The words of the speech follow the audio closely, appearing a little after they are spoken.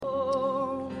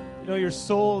You know, your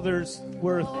soul, there's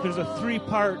a three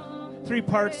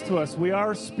parts to us. We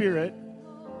are spirit,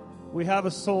 we have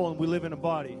a soul, and we live in a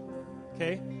body.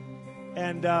 Okay?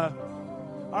 And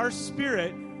our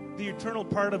spirit, the eternal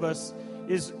part of us,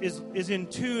 is in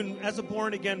tune. As a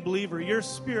born-again believer, your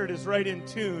spirit is right in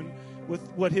tune with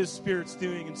what his spirit's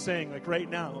doing and saying, like right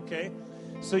now, okay?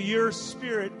 So your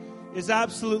spirit is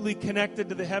absolutely connected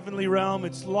to the heavenly realm.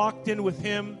 It's locked in with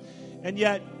him, and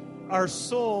yet our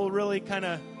soul really kind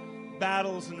of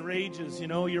battles and rages, you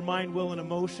know, your mind, will, and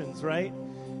emotions, right?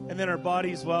 And then our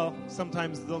bodies, well,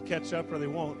 sometimes they'll catch up or they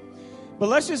won't. But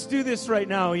let's just do this right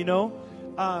now, you know.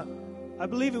 I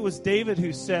believe it was David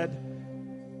who said,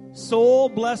 "Soul,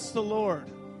 bless the Lord."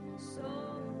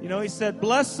 You know, he said,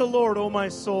 "Bless the Lord, O my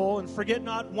soul, and forget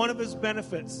not one of his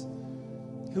benefits,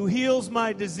 who heals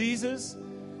my diseases.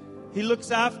 He looks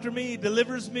after me, he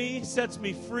delivers me, sets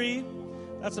me free."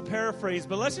 That's a paraphrase,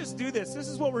 but let's just do this. This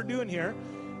is what we're doing here.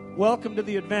 Welcome to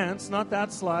the Advance, not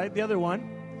that slide, the other one.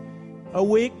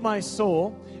 Awake my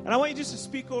soul. And I want you just to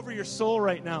speak over your soul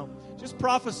right now. Just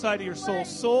prophesy to your soul.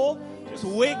 Soul, just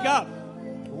wake up.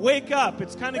 Wake up.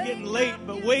 It's kind of getting late,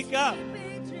 but wake up.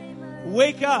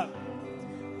 Wake up.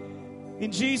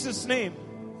 In Jesus' name.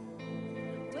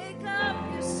 Wake up,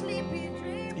 you sleepy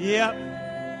dreamers. Yep.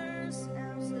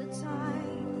 Now's the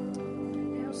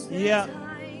time. Now's the Yeah. time.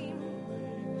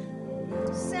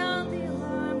 Sound the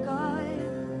alarm, God.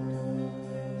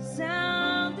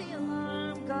 Sound the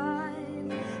alarm, God.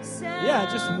 Sound Yeah,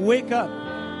 just wake up. the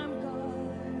alarm,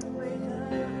 God. Wake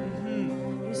up.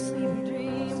 You sleepy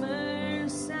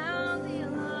dreamers. Sound the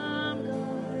alarm,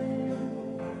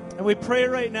 God. And we pray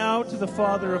right now to the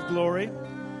Father of glory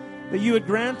that you would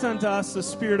grant unto us the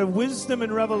spirit of wisdom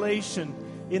and revelation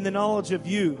in the knowledge of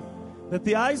you, that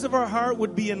the eyes of our heart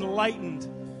would be enlightened,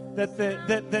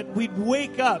 that we'd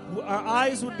wake up, our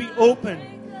eyes would be open,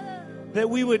 that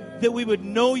we would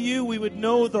know you, we would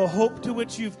know the hope to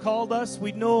which you've called us,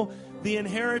 we'd know the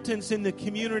inheritance in the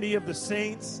community of the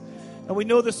saints, and we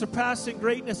know the surpassing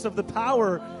greatness of the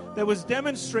power that was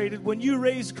demonstrated when you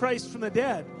raised Christ from the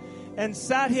dead and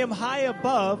sat him high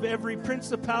above every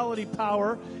principality,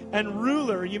 power, and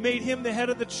ruler. You made him the head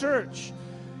of the church,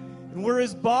 and we're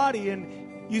his body, and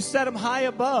you set him high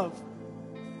above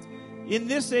in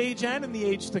this age and in the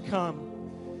age to come.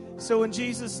 So in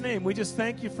Jesus' name, we just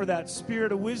thank you for that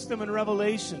spirit of wisdom and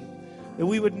revelation, that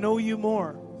we would know you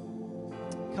more.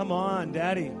 Come on,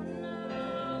 Daddy.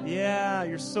 Yeah,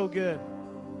 you're so good.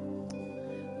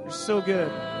 You're so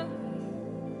good.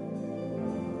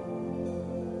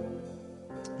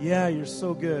 Yeah, you're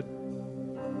so good.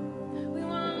 We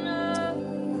want to know.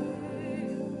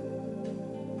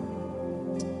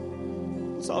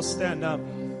 Let's all stand up.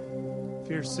 If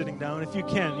you're sitting down, if you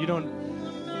can, you don't.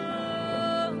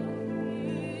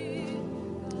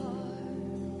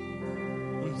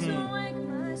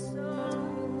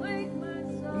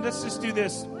 And let's just do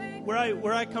this.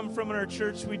 Where I come from in our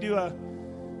church, we do I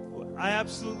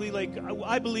absolutely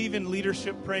I believe in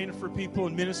leadership, praying for people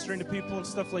and ministering to people and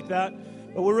stuff like that.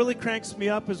 But what really cranks me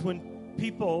up is when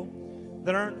people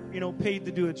that aren't, paid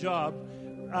to do a job,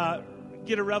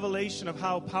 get a revelation of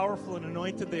how powerful and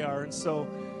anointed they are. And so,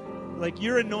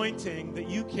 your anointing that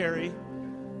you carry,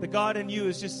 the God in you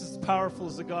is just as powerful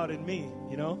as the God in me,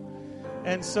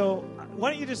 And so,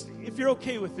 why don't you just, if you're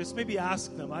okay with this, maybe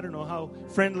ask them. I don't know how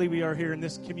friendly we are here in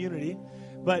this community,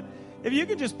 but if you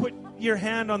can just put your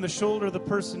hand on the shoulder of the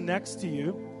person next to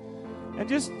you, and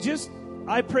just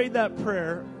I prayed that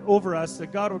prayer over us,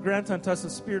 that God will grant unto us a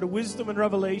spirit of wisdom and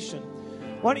revelation.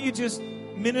 Why don't you just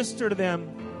minister to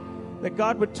them, that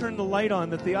God would turn the light on,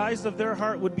 that the eyes of their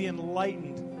heart would be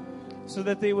enlightened, so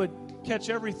that they would catch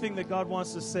everything that God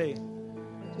wants to say.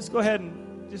 Just go ahead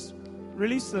and just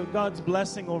release God's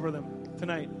blessing over them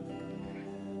tonight.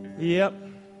 Yep.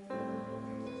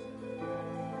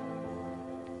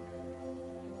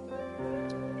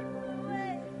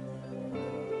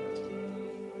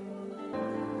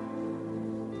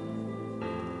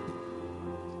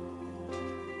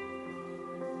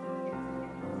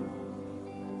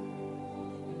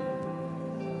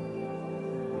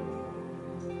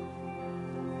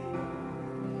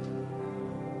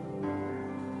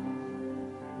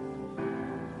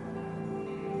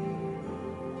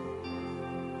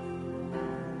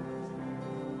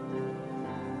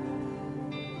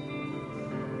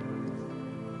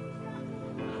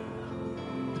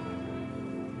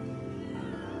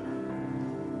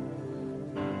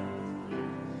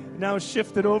 Now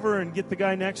shift it over and get the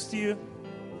guy next to you.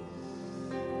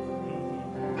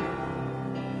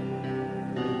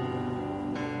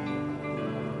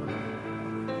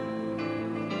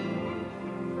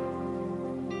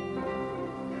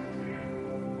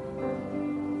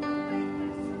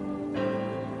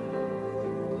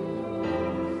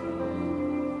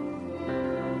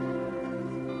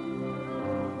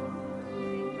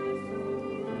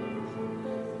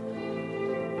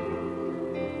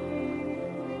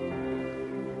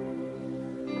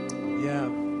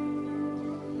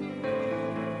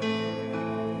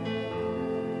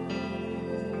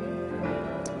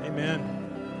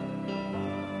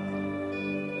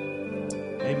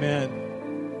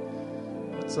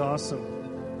 That's awesome.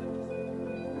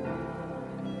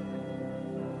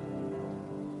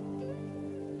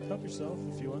 Help yourself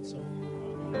if you want some.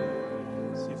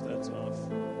 See if that's off.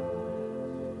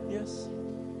 Yes.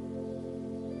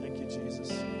 Thank you, Jesus.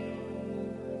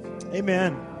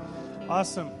 Amen.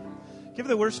 Awesome. Give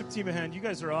the worship team a hand. You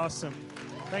guys are awesome.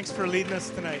 Thanks for leading us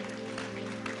tonight.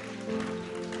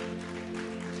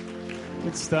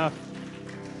 Good stuff.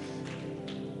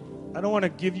 I don't want to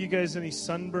give you guys any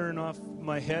sunburn off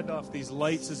my head, off these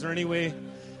lights. Is there any way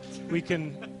we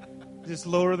can just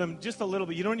lower them just a little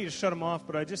bit? You don't need to shut them off,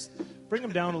 but I just bring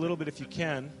them down a little bit if you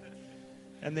can.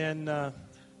 And then,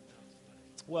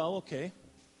 well, okay.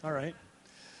 All right.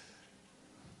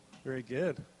 Very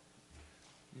good.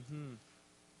 Mm-hmm.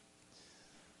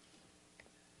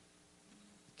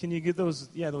 Can you get those,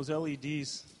 those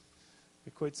LEDs?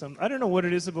 They're quite some. I don't know what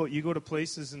it is about you go to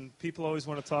places and people always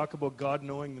want to talk about God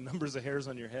knowing the numbers of hairs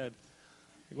on your head.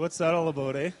 What's that all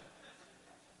about, eh?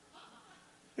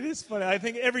 It is funny. I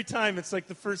think every time it's like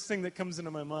the first thing that comes into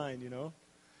my mind, you know?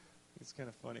 It's kind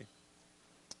of funny.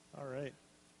 All right.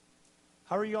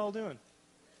 How are you all doing?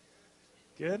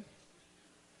 Good?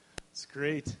 It's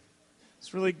great.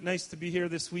 It's really nice to be here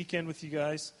this weekend with you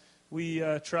guys. We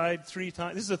tried 3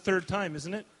 times. This is the 3rd time,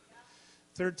 isn't it?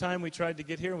 3rd time we tried to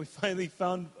get here, and we finally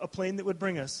found a plane that would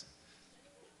bring us.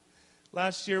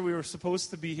 Last year we were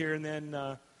supposed to be here, and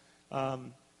then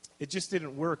it just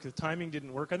didn't work. The timing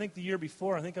didn't work. I think the year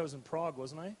before, I think I was in Prague,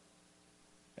 wasn't I?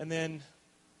 And then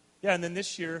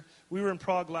this year, we were in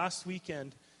Prague last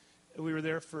weekend. We were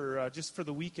there for just for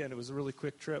the weekend. It was a really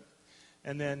quick trip.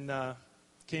 And then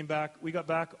came back. We got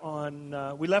back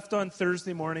on, we left on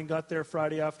Thursday morning, got there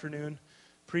Friday afternoon,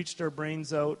 preached our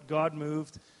brains out. God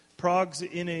moved. Prague's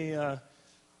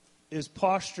is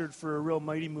postured for a real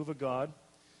mighty move of God,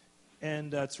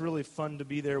 and it's really fun to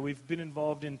be there. We've been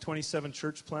involved in 27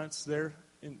 church plants there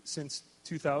since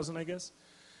 2000, I guess,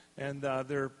 and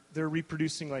they're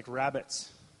reproducing like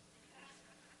rabbits.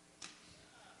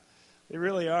 They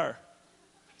really are.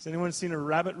 Has anyone seen a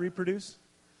rabbit reproduce?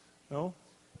 No?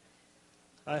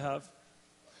 I have.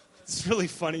 It's really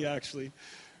funny, actually.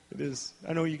 It is.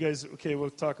 I know you guys. Okay,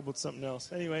 we'll talk about something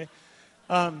else. Anyway.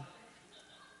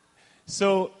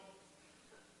 So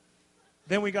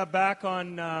then we got back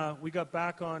on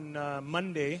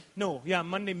Monday.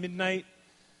 Monday midnight.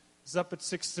 Was up at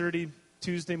 6:30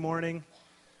 Tuesday morning.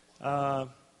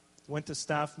 Went to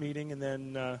staff meeting, and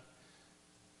then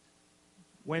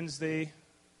Wednesday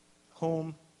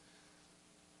home.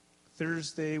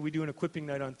 Thursday we do an equipping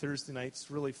night on Thursday nights.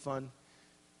 Really fun.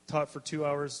 Taught for 2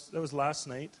 hours. That was last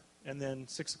night, and then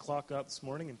 6 o'clock out this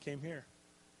morning and came here.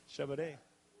 Shabbat.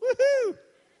 Woohoo!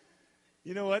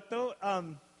 You know what, though?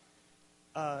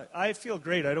 I feel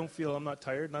great. I'm not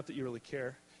tired. Not that you really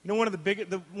care. You know, one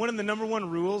of the number one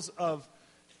rules of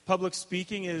public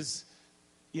speaking is,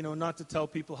 not to tell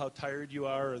people how tired you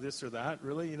are or this or that,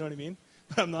 really. You know what I mean?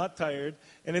 But I'm not tired,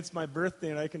 and it's my birthday,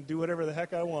 and I can do whatever the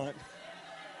heck I want.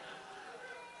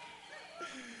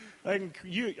 I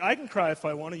can cry if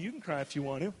I want to. You can cry if you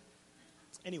want to.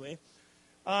 Anyway,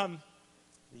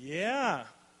 yeah.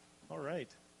 All right.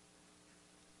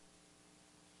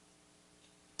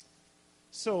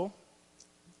 So,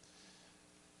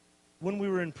 when we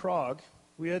were in Prague,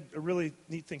 we had a really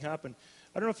neat thing happen.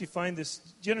 I don't know if you find this.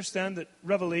 Do you understand that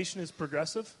revelation is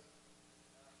progressive?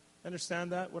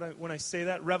 Understand that? When I say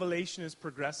that, revelation is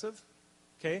progressive.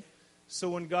 Okay? So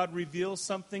when God reveals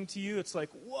something to you, it's like,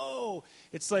 whoa.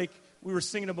 It's like we were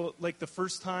singing about like the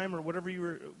first time or whatever you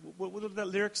were. What did that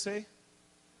lyric say?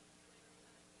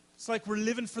 It's like we're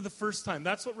living for the first time.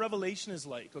 That's what revelation is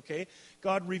like, okay?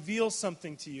 God reveals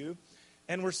something to you,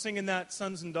 and we're singing that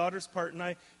sons and daughters part, and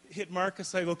I hit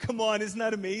Marcus. I go, come on, isn't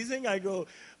that amazing? I go,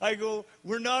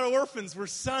 we're not orphans, we're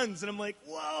sons. And I'm like,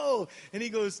 whoa. And he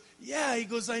goes, yeah. He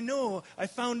goes, I know. I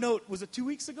found out, was it 2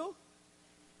 weeks ago?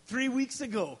 3 weeks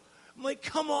ago. I'm like,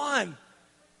 come on.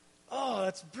 Oh,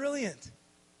 that's brilliant.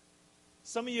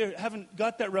 Some of you haven't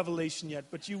got that revelation yet,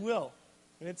 but you will,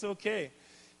 and it's okay.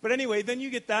 But anyway, then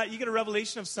you get that. You get a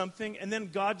revelation of something, and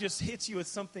then God just hits you with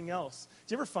something else.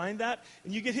 Do you ever find that?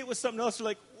 And you get hit with something else, you're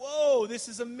like, whoa, this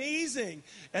is amazing.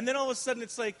 And then all of a sudden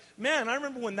it's like, man, I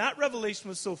remember when that revelation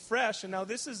was so fresh, and now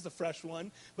this is the fresh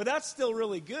one. But that's still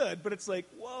really good. But it's like,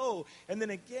 whoa. And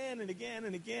then again and again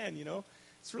and again,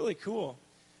 It's really cool.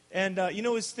 And,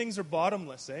 his things are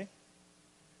bottomless, eh?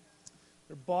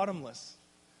 They're bottomless.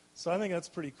 So I think that's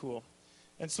pretty cool.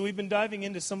 And so we've been diving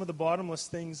into some of the bottomless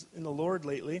things in the Lord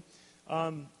lately.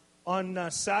 On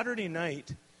Saturday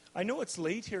night, I know it's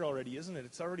late here already, isn't it?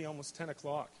 It's already almost 10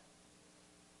 o'clock.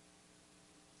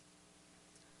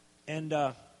 And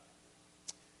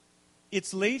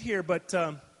it's late here, but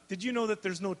did you know that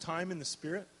there's no time in the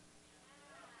Spirit?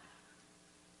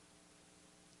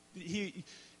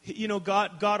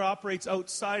 God operates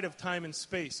outside of time and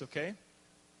space, okay?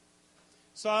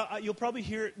 So you'll probably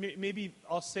hear it, maybe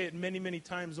I'll say it many, many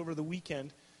times over the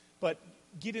weekend, but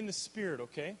get in the Spirit,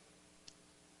 okay?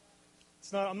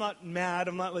 I'm not mad,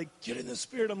 I'm not like, get in the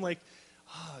Spirit, I'm like,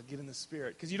 get in the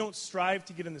Spirit. Because you don't strive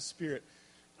to get in the Spirit.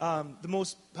 The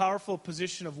most powerful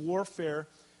position of warfare,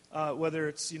 whether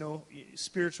it's,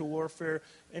 spiritual warfare,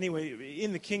 anyway,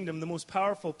 in the kingdom, the most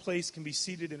powerful place can be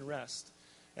seated in rest.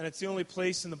 And it's the only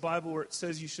place in the Bible where it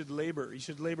says you should labor. You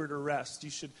should labor to rest.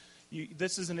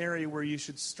 This is an area where you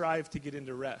should strive to get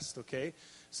into rest, okay?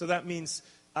 So that means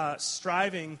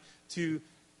striving to...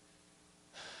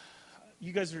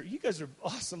 You guys are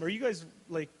awesome. Are you guys,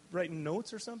 like, writing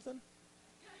notes or something?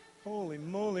 Holy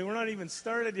moly, we're not even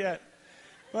started yet.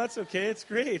 Well, that's okay. It's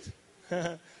great.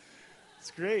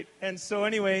 It's great. And so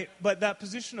anyway, but that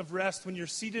position of rest, when you're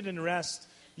seated in rest,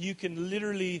 you can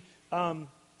literally...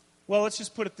 let's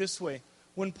just put it this way.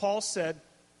 When Paul said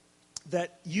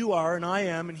that you are, and I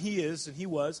am, and he is, and he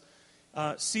was,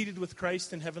 seated with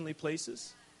Christ in heavenly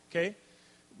places, okay?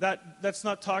 That's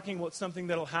not talking about something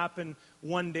that'll happen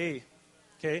one day,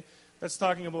 okay? That's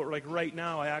talking about, like, right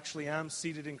now, I actually am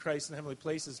seated in Christ in heavenly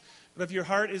places. But if your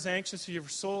heart is anxious, or your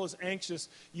soul is anxious,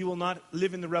 you will not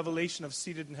live in the revelation of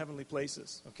seated in heavenly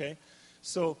places, okay?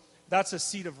 So that's a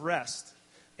seat of rest.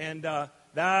 And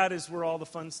that is where all the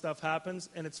fun stuff happens,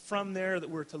 and it's from there that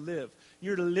we're to live.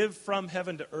 You're to live from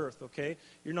heaven to earth, okay?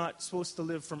 You're not supposed to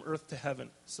live from earth to heaven.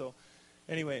 So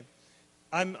anyway,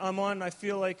 I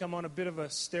feel like I'm on a bit of a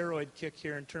steroid kick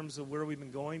here in terms of where we've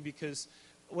been going, because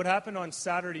what happened on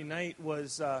Saturday night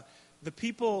was the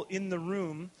people in the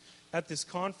room at this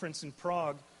conference in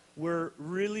Prague were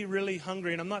really, really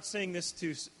hungry. And I'm not saying this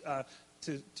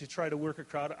to try to work a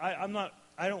crowd.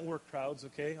 I don't work crowds,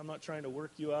 okay? I'm not trying to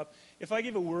work you up. If I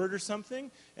give a word or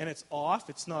something and it's off,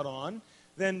 it's not on,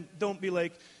 then don't be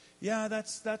like, yeah,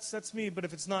 that's me. But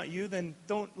if it's not you, then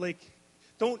don't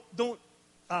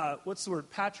what's the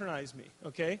word? Patronize me,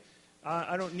 okay?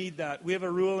 I don't need that. We have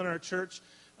a rule in our church.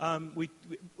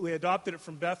 We adopted it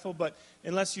from Bethel, but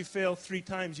unless you fail 3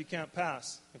 times, you can't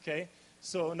pass, okay?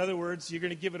 So in other words, you're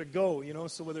going to give it a go,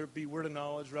 so whether it be word of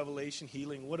knowledge, revelation,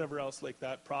 healing, whatever else like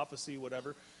that, prophecy,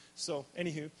 whatever. So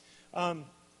anywho,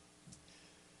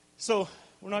 so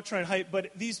we're not trying to hype,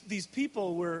 but these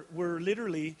people were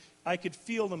literally, I could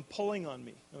feel them pulling on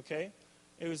me, okay?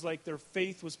 It was like their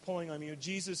faith was pulling on me.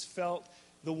 Jesus felt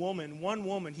one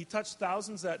woman, he touched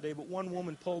thousands that day, but one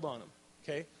woman pulled on him,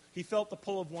 okay? He felt the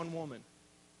pull of one woman.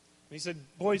 And he said,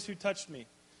 boys, who touched me?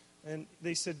 And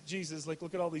they said, Jesus, like,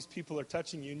 look at all these people are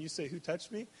touching you. And you say, who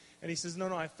touched me? And he says, no,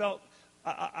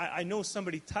 I know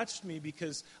somebody touched me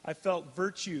because I felt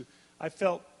virtue. I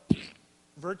felt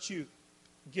virtue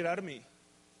get out of me,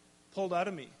 pulled out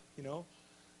of me,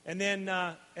 And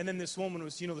then this woman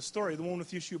was, the story, the woman with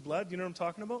the issue of blood. You know what I'm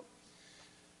talking about?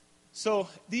 So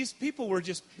these people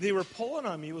they were pulling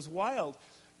on me. It was wild.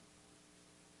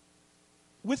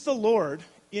 With the Lord,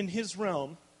 in his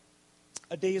realm,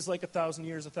 a day is like 1,000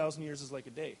 years. 1,000 years is like a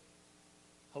day.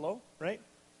 Hello? Right?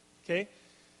 Okay?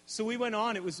 So we went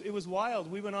on. It was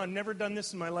wild. We went on. Never done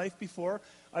this in my life before.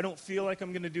 I don't feel like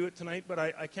I'm going to do it tonight, but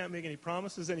I can't make any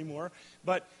promises anymore.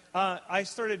 But I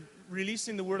started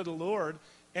releasing the word of the Lord,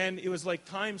 and it was like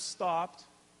time stopped.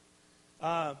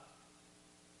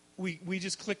 We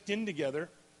just clicked in together,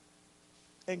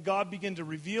 and God began to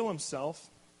reveal himself.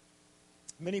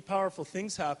 Many powerful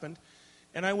things happened,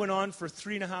 and I went on for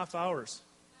 3.5 hours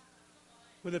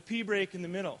with a pee break in the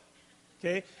middle.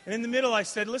 Okay? And in the middle, I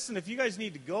said, listen, if you guys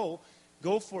need to go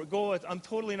for it. Go. I'm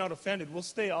totally not offended. We'll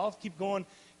stay. I'll keep going.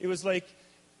 It was like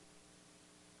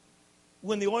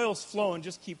when the oil's flowing,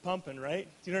 just keep pumping, right?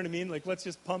 Do you know what I mean? Like, let's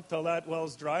just pump till that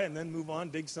well's dry and then move on,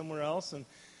 dig somewhere else. And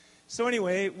so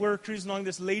anyway, we're cruising along.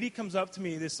 This lady comes up to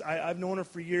me. I've known her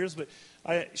for years, but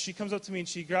she comes up to me and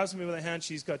she grabs me by the hand.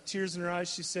 She's got tears in her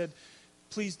eyes. She said,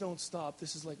 please don't stop.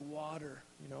 This is like water,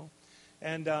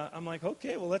 And I'm like,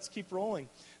 okay, well, let's keep rolling.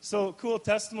 So cool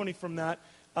testimony from that.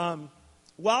 While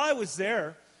I was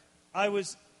there, we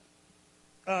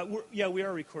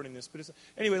are recording this. But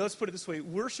anyway, let's put it this way.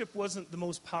 Worship wasn't the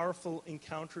most powerful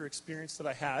encounter experience that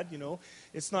I had,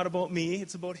 It's not about me.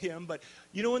 It's about him. But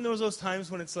when there was those times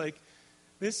when it's like,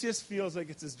 this just feels like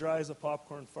it's as dry as a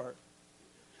popcorn fart.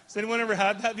 Has anyone ever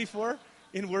had that before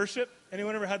in worship?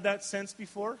 Anyone ever had that sense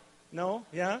before? No?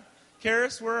 Yeah?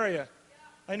 Karis, where are you?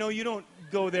 I know you don't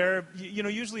go there.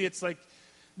 Usually it's like,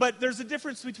 but there's a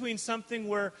difference between something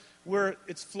where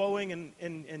it's flowing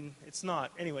and it's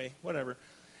not. Anyway, whatever.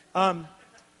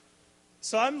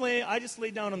 so I just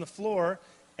laid down on the floor,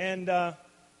 and the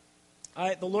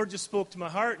Lord just spoke to my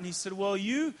heart, and he said, well,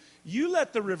 you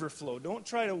let the river flow. Don't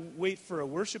try to wait for a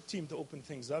worship team to open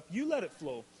things up. You let it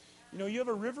flow. You have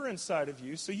a river inside of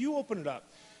you, so you open it up.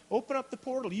 Open up the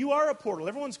portal. You are a portal.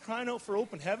 Everyone's crying out for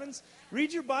open heavens.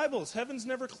 Read your Bibles. Heaven's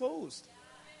never closed.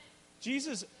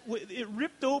 Jesus, it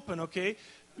ripped open, okay?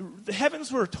 The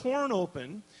heavens were torn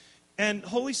open, and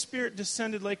Holy Spirit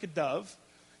descended like a dove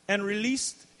and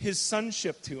released his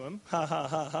sonship to him. Ha, ha,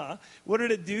 ha, ha. What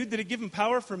did it do? Did it give him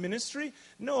power for ministry?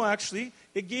 No, actually.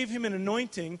 It gave him an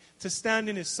anointing to stand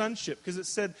in his sonship, because it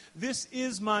said, this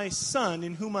is my son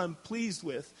in whom I'm pleased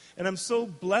with, and I'm so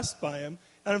blessed by him,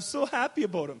 and I'm so happy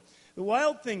about him. The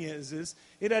wild thing is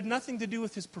it had nothing to do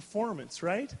with his performance,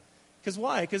 right? Because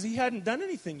why? Because he hadn't done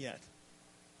anything yet.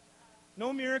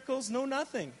 No miracles, no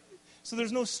nothing. So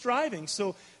there's no striving.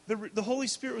 So the Holy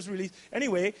Spirit was released.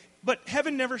 Anyway, but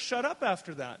heaven never shut up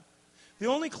after that. The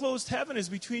only closed heaven is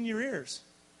between your ears.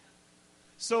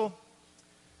 So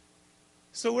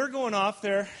we're going off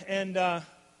there, and and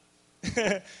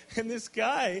this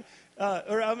guy,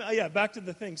 back to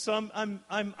the thing. So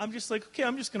I'm just like, okay,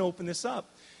 I'm just going to open this up.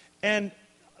 And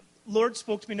Lord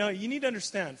spoke to me. Now, you need to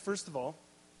understand, first of all,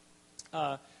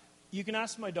 you can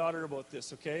ask my daughter about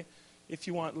this, okay? If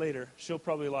you want later. She'll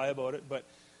probably lie about it, but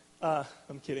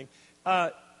I'm kidding.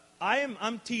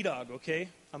 I'm T-Dog, okay?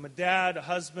 I'm a dad, a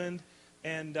husband,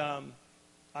 and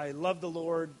I love the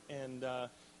Lord, and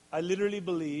I literally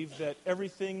believe that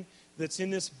everything that's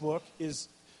in this book is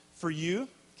for you,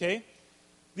 okay?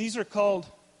 These are called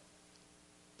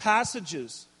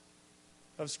passages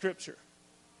of Scripture.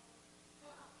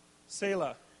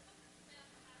 Selah.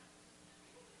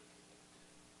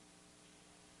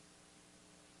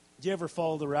 Do you ever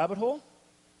follow the rabbit hole?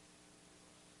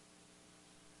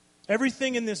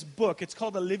 Everything in this book, it's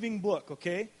called a living book,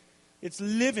 okay? It's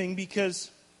living because,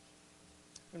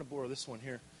 I'm going to borrow this one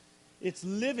here. It's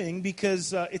living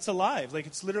because it's alive, like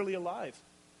it's literally alive.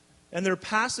 And they're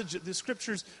passages, the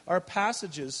Scriptures are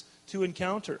passages to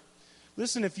encounter.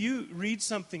 Listen, if you read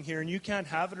something here and you can't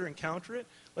have it or encounter it,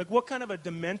 like what kind of a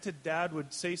demented dad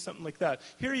would say something like that?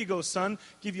 Here you go, son,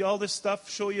 give you all this stuff,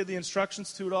 show you the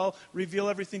instructions to it all, reveal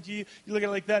everything to you. You look at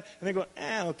it like that, and they go,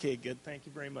 okay, good, thank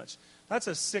you very much. That's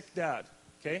a sick dad,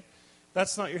 okay?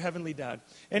 That's not your heavenly dad.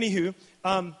 Anywho,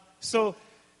 so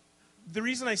the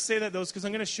reason I say that, though, is because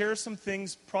I'm going to share some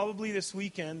things probably this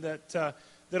weekend that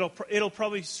it'll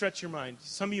probably stretch your mind.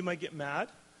 Some of you might get mad,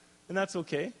 and that's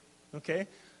okay, okay?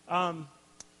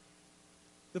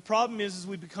 The problem is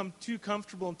we become too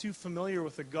comfortable and too familiar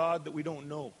with a God that we don't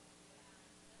know.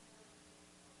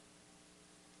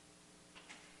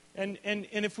 And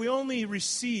if we only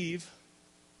receive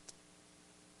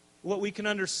what we can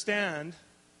understand,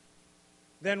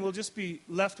 then we'll just be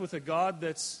left with a God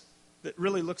that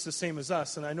really looks the same as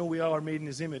us. And I know we all are made in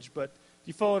his image, but do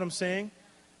you follow what I'm saying?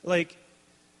 Like,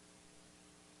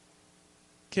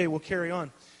 okay, we'll carry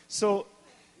on. So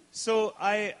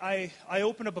I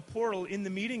opened up a portal in the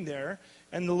meeting there,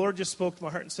 and the Lord just spoke to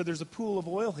my heart and said, there's a pool of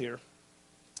oil here.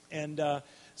 And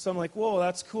so I'm like, whoa,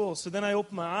 that's cool. So then I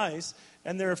opened my eyes,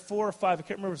 and there are 4 or 5, I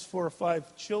can't remember if it was 4 or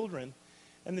 5 children.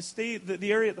 And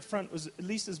the area at the front was at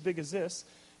least as big as this.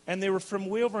 And they were from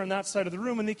way over on that side of the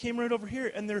room, and they came right over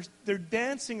here, and they're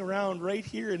dancing around right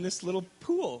here in this little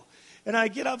pool. And I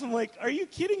get up, and I'm like, are you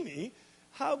kidding me?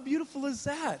 How beautiful is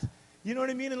that? You know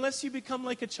what I mean? Unless you become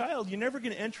like a child, you're never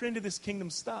going to enter into this kingdom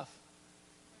stuff.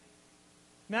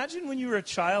 Imagine when you were a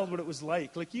child what it was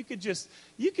like. Like you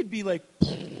could be like,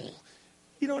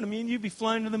 you know what I mean? You'd be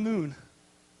flying to the moon,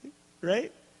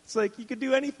 right? It's like you could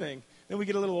do anything. Then we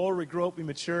get a little older, we grow up, we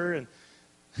mature, and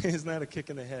isn't that a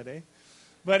kick in the head, eh?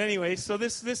 But anyway, so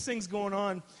this thing's going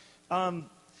on.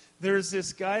 There's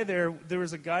this guy there. There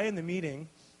was a guy in the meeting,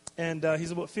 and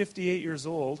he's about 58 years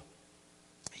old.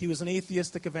 He was an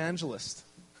atheistic evangelist.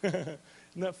 Isn't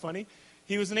that funny?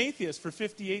 He was an atheist for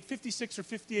 56 or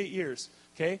 58 years.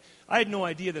 Okay, I had no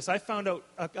idea this. I found out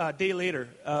a day later.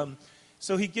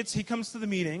 So he comes to the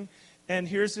meeting, and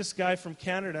here's this guy from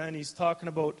Canada, and he's talking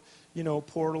about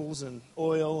portals and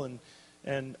oil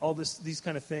and all these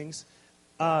kind of things.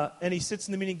 And he sits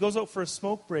in the meeting, goes out for a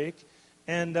smoke break,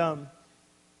 and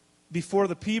before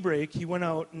the pee break, he went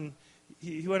out and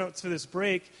he went out for this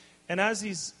break. And as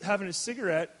he's having a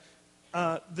cigarette,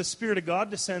 the Spirit of God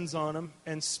descends on him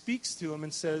and speaks to him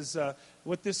and says,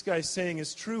 what this guy's saying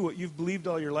is true. What you've believed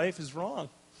all your life is wrong.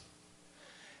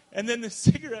 And then the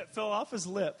cigarette fell off his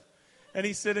lip. And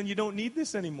he said, and you don't need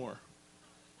this anymore.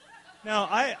 Now,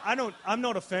 I'm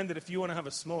not offended if you want to have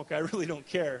a smoke. I really don't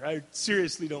care. I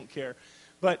seriously don't care.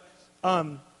 But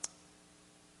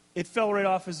it fell right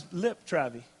off his lip,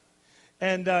 Travi.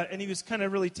 And he was kind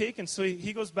of really taken. So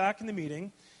he goes back in the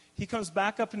meeting. He comes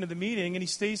back up into the meeting, and he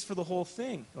stays for the whole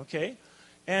thing, okay?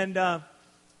 And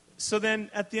so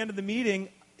then at the end of the meeting,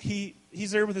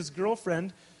 he's there with his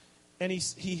girlfriend, and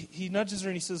he nudges her,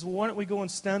 and he says, well, why don't we go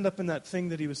and stand up in that thing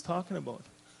that he was talking about?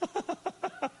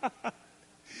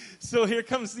 So here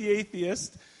comes the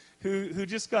atheist who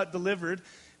just got delivered,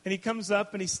 and he comes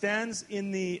up, and he stands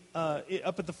in the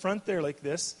up at the front there like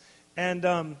this,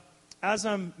 and as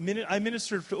I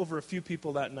ministered to over a few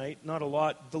people that night, not a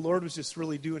lot. The Lord was just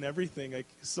really doing everything. Like,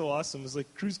 so awesome. It was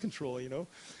like cruise control,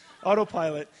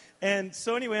 autopilot. And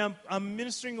so anyway, I'm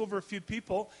ministering over a few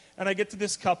people, and I get to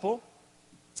this couple,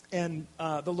 and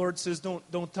the Lord says,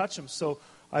 don't touch them. So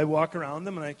I walk around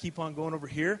them, and I keep on going over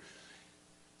here.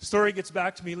 Story gets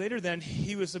back to me later. Then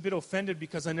he was a bit offended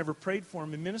because I never prayed for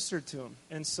him and ministered to him.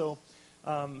 And so,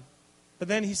 but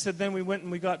then he said, then we went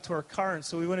and we got to our car, and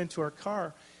so we went into our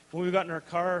car. When we got in our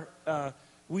car,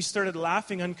 we started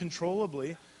laughing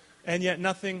uncontrollably, and yet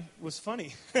nothing was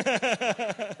funny.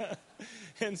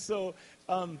 And so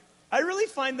I really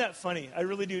find that funny. I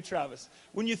really do, Travis.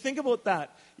 When you think about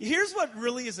that, here's what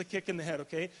really is a kick in the head,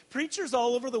 okay? Preachers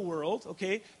all over the world,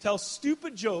 okay, tell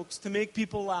stupid jokes to make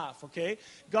people laugh, okay?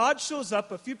 God shows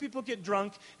up, a few people get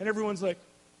drunk, and everyone's like,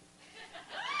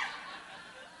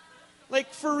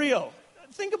 like, for real.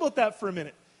 Think about that for a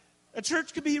minute. A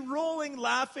church could be rolling,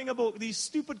 laughing about these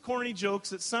stupid, corny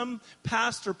jokes that some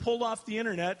pastor pulled off the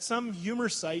internet, some humor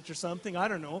site or something. I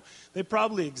don't know. They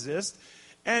probably exist.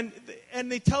 And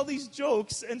they tell these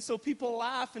jokes, and so people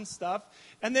laugh and stuff.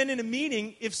 And then in a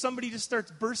meeting, if somebody just starts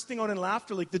bursting out in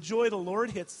laughter, like the joy of the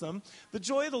Lord hits them, the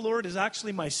joy of the Lord is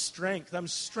actually my strength. I'm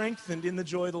strengthened in the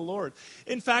joy of the Lord.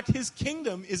 In fact, his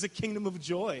kingdom is a kingdom of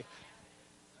joy.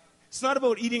 It's not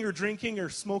about eating or drinking or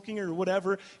smoking or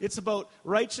whatever. It's about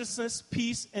righteousness,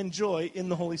 peace, and joy in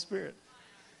the Holy Spirit.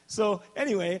 So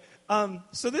anyway,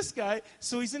 so this guy,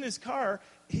 so he's in his car.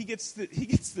 He gets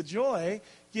the joy.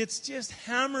 Gets just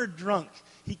hammered drunk.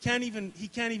 He can't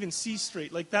even see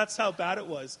straight. Like, that's how bad it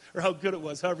was, or how good it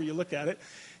was, however you look at it.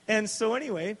 And so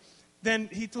anyway, then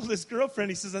he told his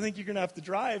girlfriend. He says, "I think you're gonna have to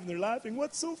drive." And they're laughing.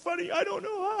 What's so funny? I don't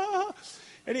know.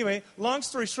 Anyway, long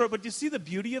story short, but you see the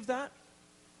beauty of that?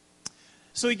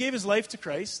 So he gave his life to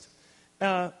Christ,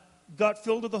 got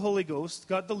filled with the Holy Ghost,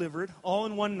 got delivered, all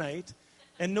in one night,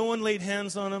 and no one laid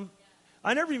hands on him.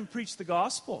 I never even preached the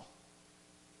gospel.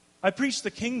 I preached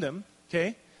the kingdom,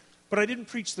 okay? But I didn't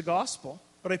preach the gospel,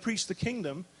 but I preached the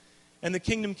kingdom, and the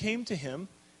kingdom came to him,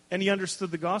 and he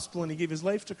understood the gospel, and he gave his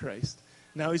life to Christ.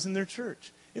 Now he's in their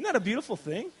church. Isn't that a beautiful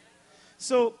thing?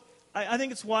 So I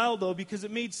think it's wild, though, because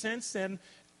it made sense then.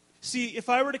 See, if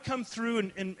I were to come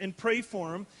through and pray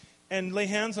for him, and lay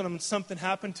hands on him and something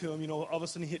happened to him, all of a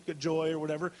sudden he hit joy or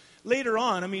whatever. Later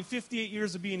on, 58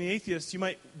 years of being an atheist, you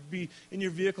might be in your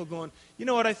vehicle going, you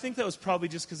know what, I think that was probably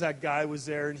just because that guy was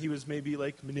there and he was maybe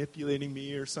like manipulating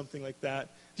me or something like that.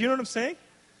 Do you know what I'm saying?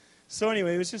 So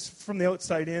anyway, it was just from the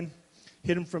outside in,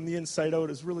 hit him from the inside out. It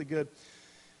was really good.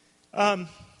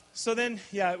 So then,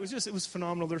 yeah, it was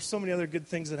phenomenal. There's so many other good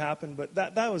things that happened, but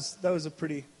that was a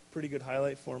pretty good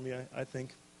highlight for me, I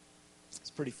think.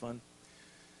 It's pretty fun.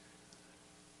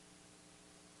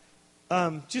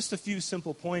 Just a few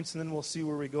simple points, and then we'll see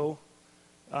where we go.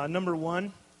 Number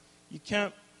one, you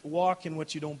can't walk in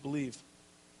what you don't believe.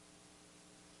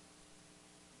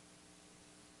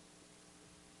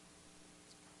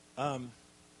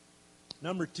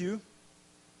 Number two,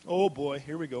 oh boy,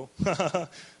 here we go.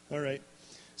 All right.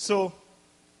 So,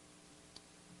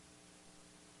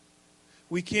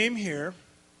 we came here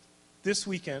this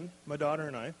weekend, my daughter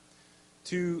and I,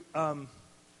 to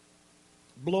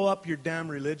blow up your damn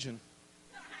religion.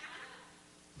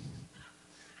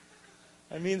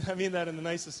 I mean that in the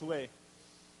nicest way.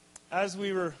 As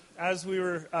we were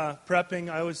prepping,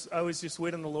 I was just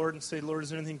wait on the Lord and say, Lord,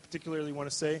 is there anything particularly you want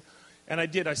to say? And I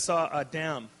did. I saw a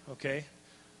dam. Okay,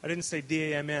 I didn't say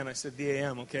D-A-M-N. I said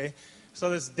D-A-M. Okay, saw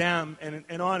this dam,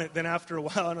 and on it. Then after a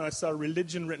while, I saw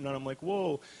religion written on it. I'm like,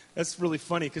 whoa, that's really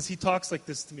funny because he talks like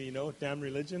this to me. Damn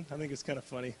religion. I think it's kind of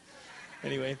funny.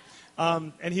 Anyway,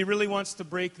 and he really wants to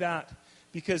break that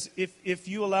because if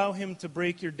you allow him to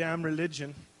break your damn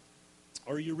religion.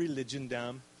 Or your religion,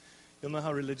 damn. You'll know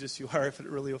how religious you are if it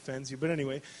really offends you. But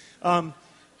anyway,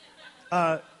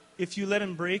 if you let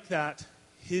him break that,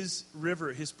 his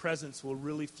river, his presence will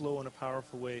really flow in a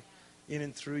powerful way in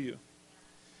and through you.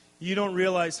 You don't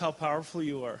realize how powerful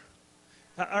you are.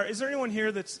 Is there anyone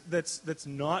here that's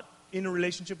not in a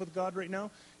relationship with God right now?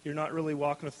 You're not really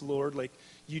walking with the Lord. Like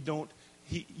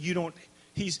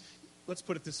let's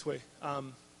put it this way.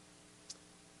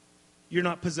 You're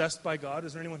not possessed by God.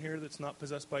 Is there anyone here that's not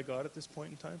possessed by God at this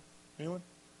point in time? Anyone?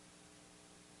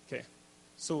 Okay.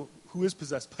 So who is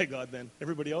possessed by God then?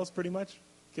 Everybody else pretty much?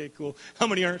 Okay, cool. How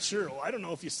many aren't sure? Well, I don't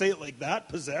know if you say it like that,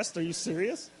 possessed. Are you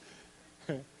serious?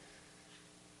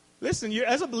 Listen,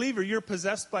 as a believer, you're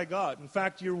possessed by God. In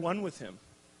fact, you're one with him.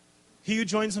 He who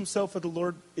joins himself with the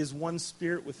Lord is one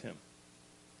spirit with him.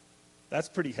 That's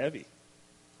pretty heavy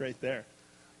right there.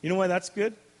 You know why that's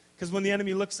good? Because when the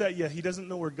enemy looks at you, he doesn't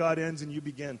know where God ends and you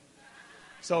begin.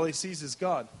 So all he sees is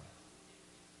God.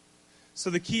 So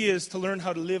the key is to learn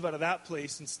how to live out of that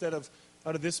place instead of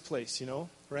out of this place,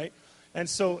 right? And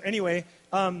so anyway,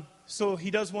 so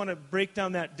he does want to break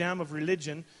down that dam of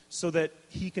religion so that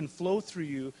he can flow through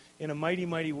you in a mighty,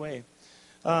 mighty way.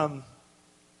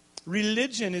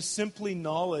 Religion is simply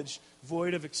knowledge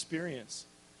void of experience.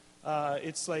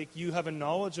 It's like you have a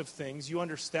knowledge of things, you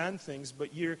understand things,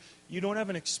 but you don't have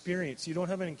an experience, you don't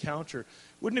have an encounter.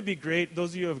 Wouldn't it be great,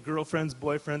 those of you who have girlfriends,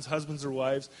 boyfriends, husbands, or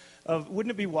wives,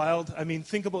 wouldn't it be wild? I mean,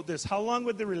 think about this. How long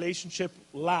would the relationship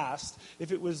last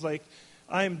if it was like,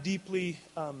 I'm in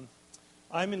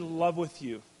love with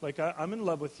you. Like, I'm in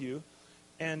love with you,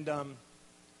 and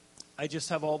I just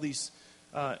have all these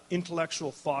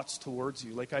intellectual thoughts towards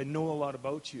you. Like, I know a lot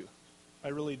about you. I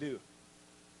really do.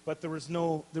 But there was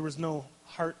no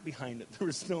heart behind it. There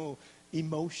was no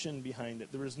emotion behind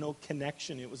it. There was no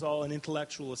connection. It was all an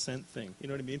intellectual assent thing. You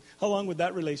know what I mean? How long would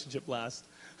that relationship last?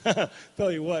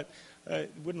 Tell you what,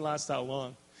 it wouldn't last that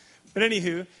long. But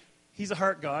anywho, he's a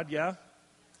heart God, yeah?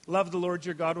 Love the Lord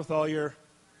your God with all your,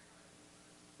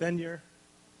 and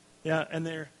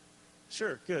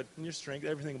sure, good, and your strength,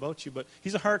 everything about you. But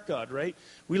he's a heart God, right?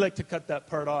 We like to cut that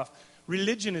part off.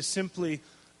 Religion is simply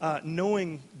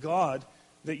knowing God,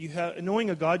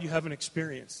 knowing a God you haven't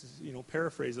experienced,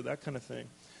 paraphrase it, that kind of thing.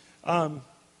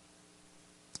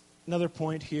 Another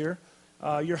point here,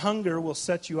 your hunger will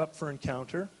set you up for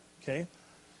encounter, okay?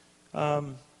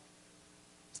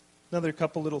 Another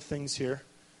couple little things here,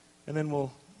 and then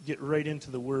we'll get right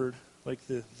into the Word, like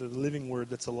the living Word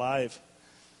that's alive.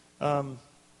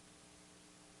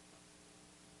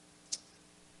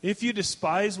 If you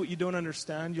despise what you don't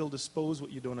understand, you'll dispose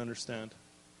what you don't understand.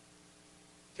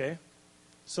 Okay?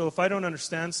 So if I don't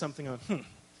understand something,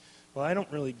 well, I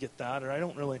don't really get that, or I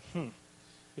don't really,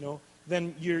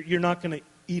 then you're not going to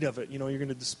eat of it. You're going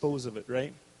to dispose of it,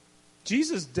 right?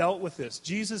 Jesus dealt with this.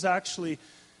 Jesus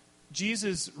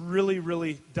really,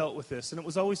 really dealt with this. And it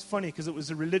was always funny because it was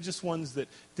the religious ones that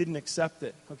didn't accept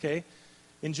it, okay?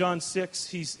 In John 6,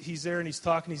 he's there and he's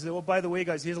talking. He said, well, by the way,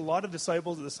 guys, he has a lot of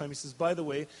disciples at this time. He says, by the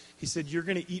way, he said, you're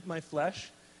going to eat my flesh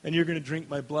and you're going to drink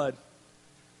my blood.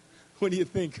 What do you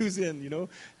think? Who's in,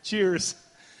 Cheers.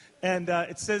 And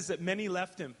it says that many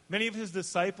left him. Many of his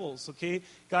disciples, okay?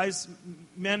 Guys,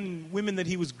 men and women that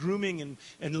he was grooming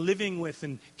and living with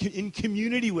and in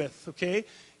community with, okay?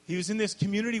 He was in this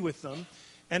community with them,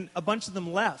 and a bunch of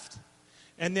them left.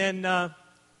 And then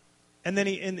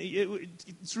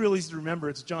it's real easy to remember.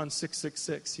 It's John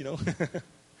 6:66,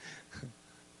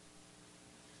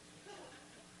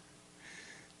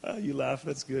 You laugh.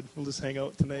 That's good. We'll just hang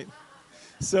out tonight.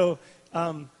 So,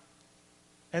 and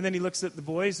then he looks at the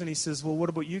boys and he says, well, what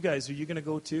about you guys? Are you going to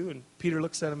go too? And Peter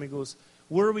looks at him and goes,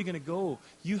 where are we going to go?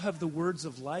 You have the words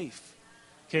of life.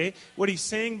 Okay? What he's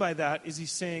saying by that is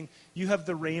he's saying, you have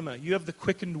the rhema, you have the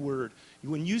quickened word.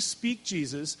 When you speak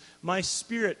Jesus, my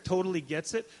spirit totally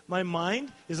gets it. My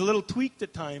mind is a little tweaked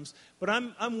at times, but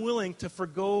I'm willing to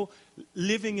forgo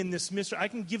living in this mystery. I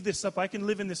can give this up. I can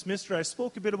live in this mystery. I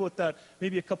spoke a bit about that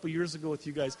maybe a couple years ago with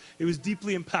you guys. It was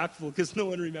deeply impactful because no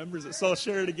one remembers it, so I'll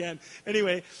share it again.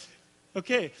 Anyway,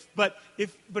 okay, but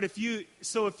if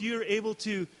you're able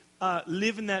to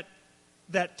live in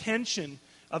that tension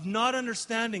of not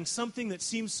understanding something that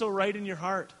seems so right in your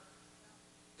heart.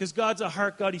 Because God's a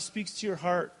heart God. He speaks to your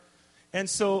heart. And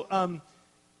so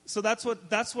that's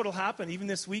what'll happen even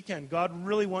this weekend. God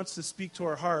really wants to speak to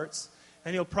our hearts,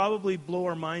 and he'll probably blow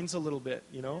our minds a little bit,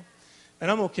 And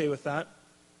I'm okay with that.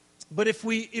 But if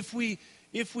we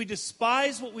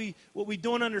despise what we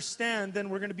don't understand, then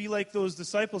we're going to be like those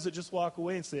disciples that just walk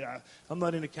away and say, I'm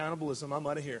not into cannibalism. I'm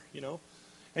out of here,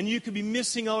 And you could be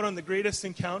missing out on the greatest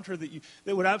encounter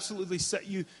that would absolutely set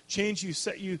you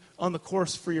on the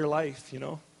course for your life,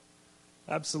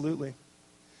 Absolutely.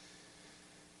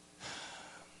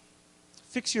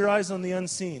 Fix your eyes on the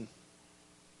unseen.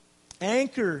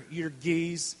 Anchor your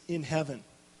gaze in heaven.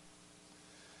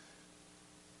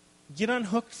 Get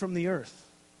unhooked from the earth.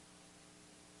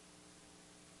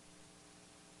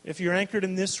 If you're anchored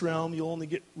in this realm, you'll only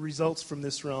get results from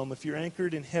this realm. If you're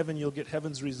anchored in heaven, you'll get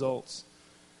heaven's results.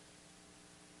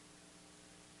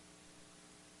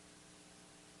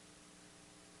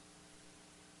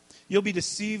 you'll be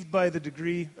deceived by the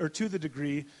degree, or to the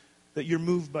degree, that you're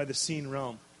moved by the seen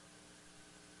realm.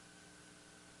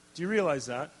 Do you realize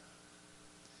that?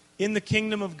 In the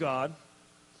kingdom of God,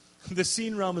 the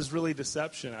seen realm is really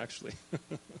deception, actually.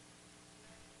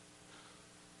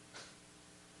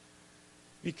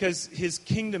 Because his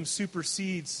kingdom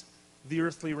supersedes the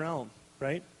earthly realm,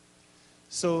 right?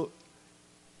 So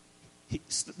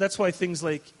that's why things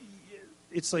like,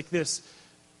 it's like this.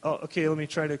 Oh, okay, let me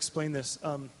try to explain this.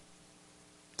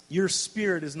 Your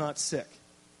spirit is not sick,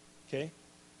 okay?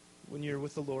 When you're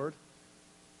with the Lord,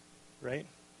 right?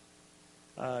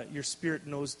 Your spirit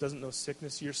doesn't know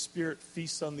sickness. Your spirit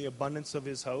feasts on the abundance of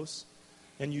his house,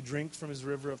 and you drink from his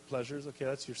river of pleasures. Okay,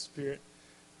 that's your spirit.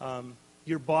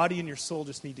 Your body and your soul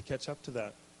just need to catch up to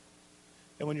that.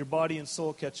 And when your body and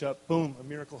soul catch up, boom, a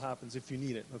miracle happens if you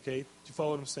need it, okay? Do you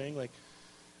follow what I'm saying?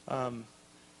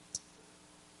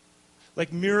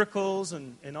 Like miracles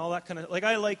and all that kind of, like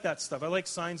I like that stuff. I like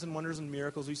signs and wonders and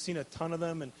miracles. We've seen a ton of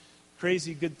them and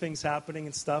crazy good things happening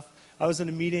and stuff. I was in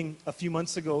a meeting a few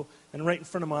months ago, and right in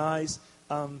front of my eyes,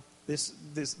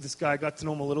 this guy, I got to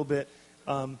know him a little bit.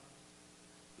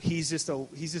 He's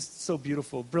just so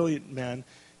beautiful, brilliant man,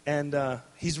 and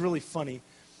he's really funny.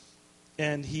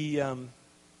 And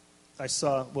I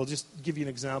saw, well, just to give you an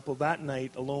example, that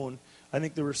night alone, I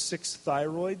think there were 6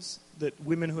 thyroids that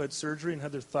women who had surgery and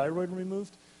had their thyroid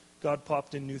removed, God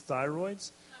popped in new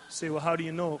thyroids. You say, well, how do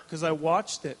you know? Because I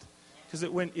watched it. Because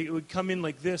it would come in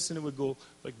like this, and it would go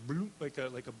like bloop, like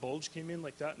a bulge came in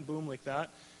like that, and boom, like that.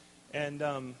 And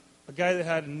a guy that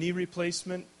had a knee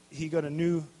replacement, he got a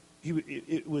new.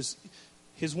 It was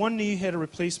his one knee had a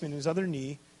replacement. His other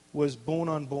knee was bone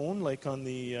on bone, like on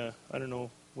the I don't know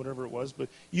whatever it was, but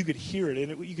you could hear it,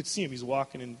 and you could see him. He's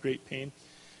walking in great pain.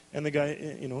 And the guy,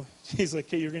 he's like,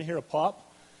 "Hey, you're going to hear a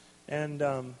pop, and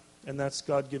that's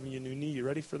God giving you a new knee. You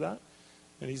ready for that?"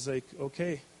 And he's like,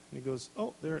 "Okay." And he goes,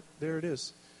 "Oh, there it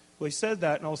is." Well, he said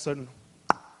that, and all of a sudden,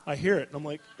 I hear it, and I'm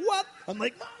like, "What?" I'm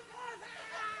like, "My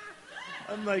God!"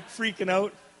 I'm like freaking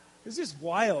out. It's just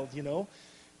wild,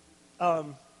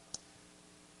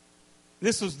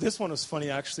 This one was funny,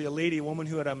 actually. A woman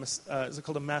who had is it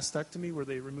called a mastectomy, where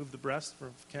they remove the breast for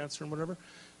cancer and whatever,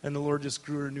 and the Lord just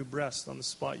grew her a new breast on the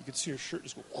spot. You could see her shirt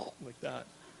just go like that.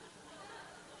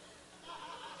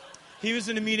 He was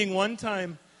in a meeting one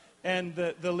time, and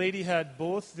the lady had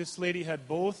both. This lady had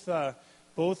both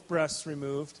breasts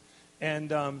removed,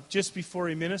 and just before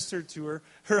he ministered to her,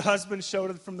 her husband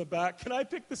shouted from the back, "Can I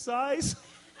pick the size?"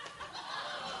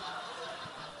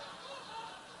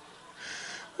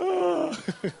 Oh.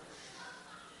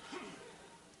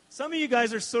 Some of you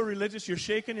guys are so religious, you're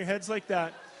shaking your heads like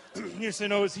that. You're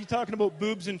saying, "Oh, is he talking about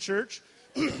boobs in church?"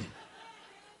 You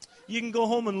can go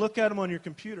home and look at them on your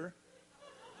computer.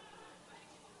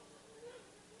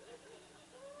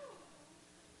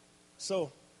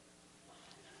 So,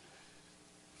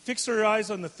 fix our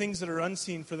eyes on the things that are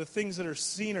unseen, for the things that are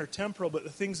seen are temporal, but the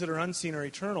things that are unseen are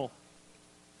eternal.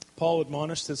 Paul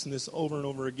admonished us in this over and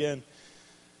over again.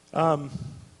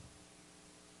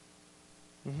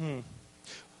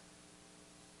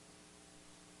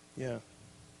 Yeah.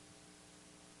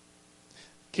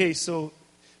 Okay, so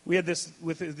we had this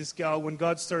with this gal, when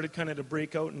God started kind of to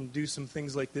break out and do some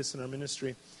things like this in our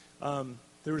ministry.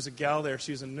 There was a gal there,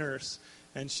 she was a nurse,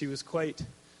 and she was quite,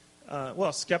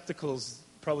 skeptical is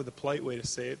probably the polite way to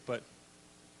say it, but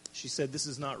she said, "This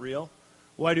is not real.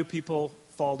 Why do people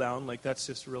fall down? Like, that's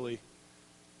just really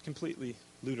completely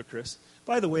ludicrous."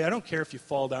 By the way, I don't care if you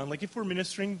fall down. Like, if we're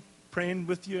ministering, praying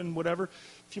with you and whatever,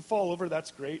 if you fall over,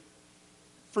 that's great.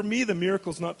 For me, the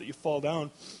miracle's not that you fall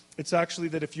down. It's actually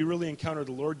that if you really encounter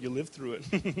the Lord, you live through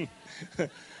it.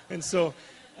 And so,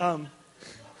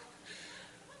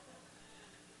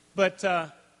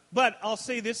 but I'll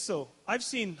say this, so I've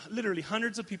seen literally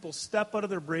hundreds of people step out of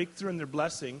their breakthrough and their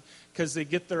blessing because they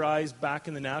get their eyes back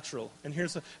in the natural. And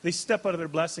they step out of their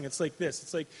blessing. It's like this.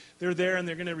 It's like they're there and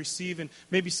they're going to receive, and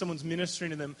maybe someone's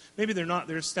ministering to them. Maybe they're not.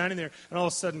 They're just standing there, and all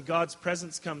of a sudden God's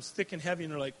presence comes thick and heavy,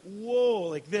 and they're like, "Whoa,"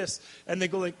 like this. And they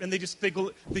go like, and they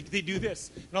do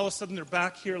this. And all of a sudden they're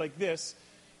back here like this.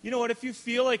 You know what? If you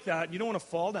feel like that, you don't want to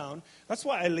fall down. That's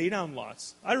why I lay down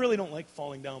lots. I really don't like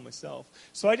falling down myself.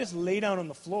 So I just lay down on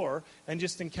the floor and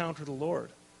just encounter the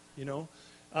Lord,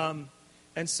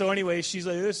 And so anyway, she's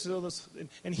like, this,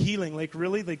 and healing. Like,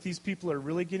 really? Like, these people are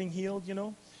really getting healed,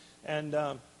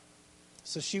 And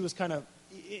so she was kind of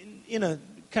in a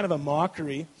kind of a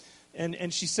mockery.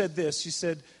 And she said this. She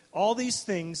said, "All these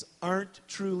things aren't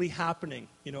truly happening,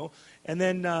 And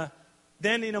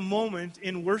then in a moment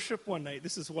in worship one night,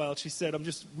 this is wild, she said, I'm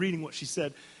just reading what she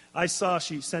said.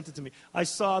 She sent it to me. "I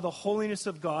saw the holiness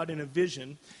of God in a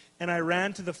vision, and I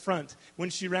ran to the front. When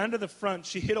she ran to the front,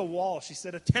 she hit a wall. She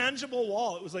said, a tangible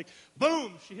wall. It was like,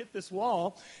 boom, she hit this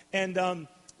wall. And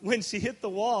when she hit the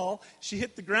wall, she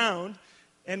hit the ground.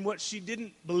 And what she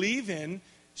didn't believe in,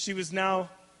 she was now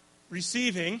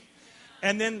receiving.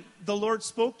 And then the Lord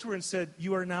spoke to her and said,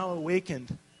 you are now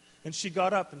awakened. And she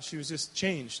got up and she was just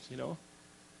changed,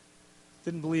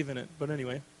 Didn't believe in it, but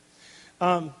anyway.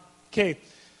 Okay.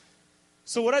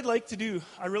 So what I'd like to do,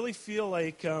 I really feel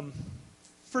like,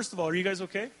 first of all, are you guys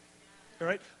okay? All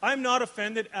right. I'm not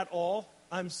offended at all.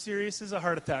 I'm serious as a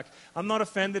heart attack. I'm not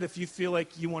offended if you feel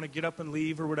like you want to get up and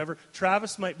leave or whatever.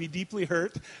 Travis might be deeply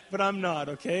hurt, but I'm not,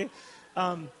 okay?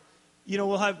 We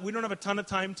don't have a ton of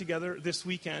time together this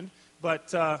weekend, but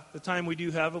the time we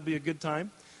do have will be a good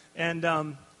time. And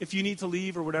if you need to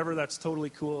leave or whatever, that's totally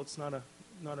cool. It's not a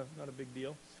big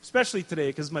deal, especially today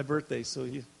because it's my birthday. So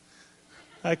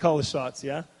I call the shots.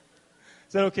 Yeah,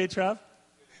 is that okay, Trav?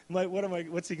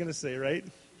 What's he gonna say? Right?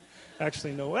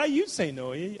 Actually, no. Well, you'd say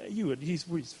no. You would. He's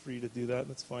free to do that.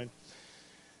 That's fine.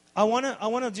 I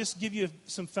wanna just give you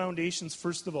some foundations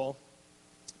first of all,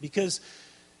 because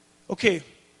okay,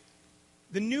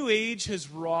 the New Age has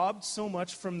robbed so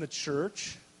much from the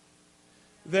church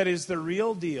that is the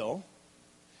real deal,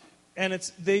 and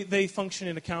they function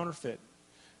in a counterfeit.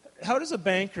 How does a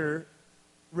banker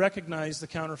recognize the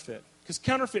counterfeit? Because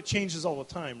counterfeit changes all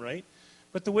the time, right?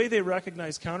 But the way they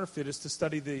recognize counterfeit is to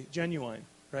study the genuine,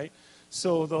 right?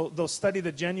 So they'll study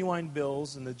the genuine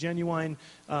bills and the genuine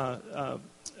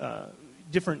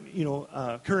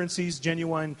different currencies,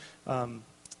 genuine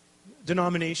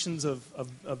denominations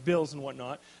of bills and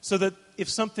whatnot, so that if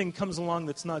something comes along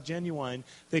that's not genuine,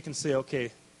 they can say,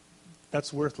 okay,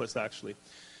 that's worthless actually.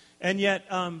 And yet,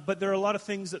 but there are a lot of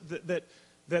things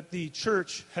that the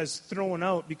church has thrown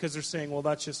out because they're saying, well,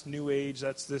 that's just New Age,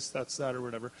 that's this, that's that, or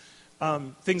whatever.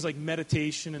 Things like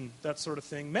meditation and that sort of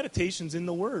thing. Meditation's in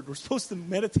the Word. We're supposed to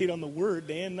meditate on the Word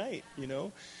day and night,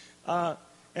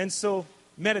 And so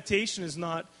meditation is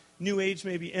not New Age,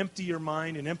 maybe empty your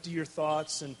mind and empty your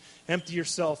thoughts and empty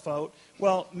yourself out.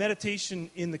 Well,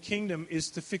 meditation in the kingdom is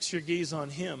to fix your gaze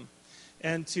on Him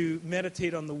and to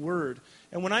meditate on the Word.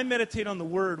 And when I meditate on the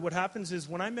Word, what happens is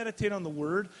when I meditate on the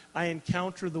Word, I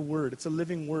encounter the Word. It's a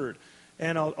living Word.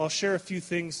 And I'll share a few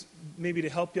things maybe to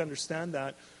help you understand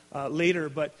that later.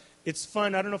 But it's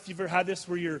fun. I don't know if you've ever had this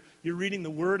where you're reading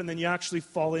the Word and then you actually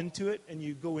fall into it and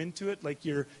you go into it like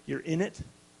you're in it.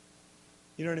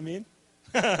 You know what I mean?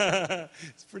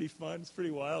 It's pretty fun. It's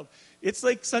pretty wild. It's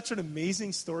like such an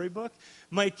amazing storybook.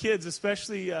 My kids,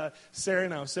 especially Sarah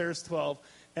now, Sarah's 12,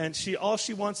 and all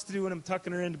she wants to do when I'm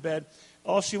tucking her into bed,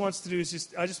 all she wants to do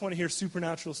is I just want to hear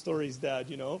supernatural stories, Dad,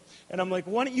 And I'm like,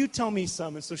 why don't you tell me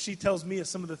some? And so she tells me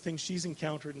some of the things she's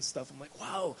encountered and stuff. I'm like,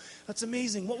 wow, that's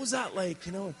amazing. What was that like?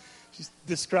 And she's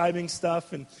describing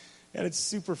stuff, and it's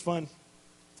super fun.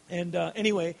 And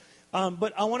anyway,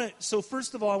 but so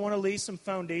first of all, I want to lay some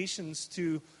foundations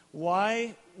to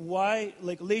lay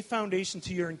foundation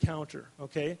to your encounter,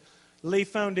 okay? Lay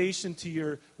foundation to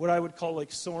your, what I would call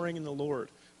like soaring in the Lord.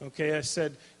 Okay, I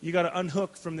said, you got to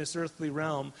unhook from this earthly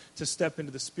realm to step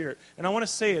into the Spirit. And I want to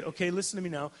say it, okay, listen to me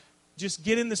now. Just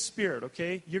get in the Spirit,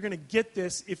 okay? You're going to get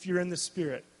this if you're in the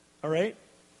Spirit, all right?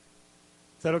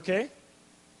 Is that okay?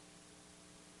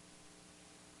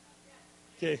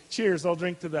 Okay, cheers, I'll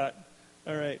drink to that.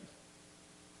 All right.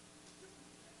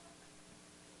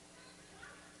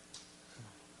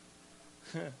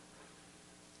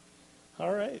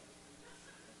 All right.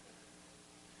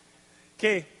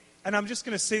 Okay. And I'm just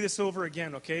going to say this over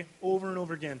again, okay? Over and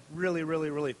over again. Really,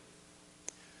 really, really.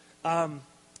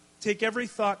 Take every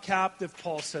thought captive,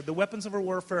 Paul said. The weapons of our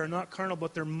warfare are not carnal,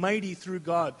 but they're mighty through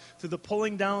God, through the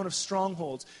pulling down of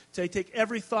strongholds. So I take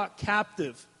every thought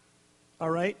captive,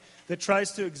 all right, that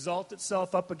tries to exalt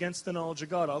itself up against the knowledge of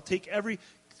God. I'll take every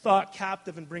thought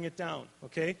captive and bring it down,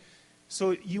 okay?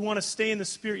 So you want to stay in the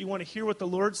Spirit. You want to hear what the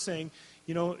Lord's saying,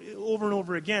 over and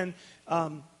over again.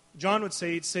 John would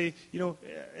say,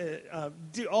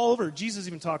 all over, Jesus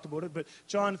even talked about it, but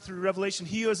John, through Revelation,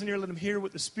 he who has an ear, let him hear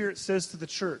what the Spirit says to the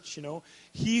church,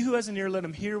 He who has an ear, let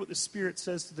him hear what the Spirit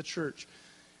says to the church.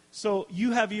 So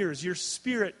you have ears. Your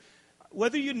spirit,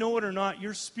 whether you know it or not,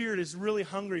 your spirit is really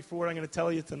hungry for what I'm going to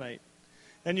tell you tonight.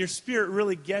 And your spirit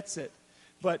really gets it.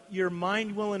 But your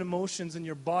mind, will, and emotions and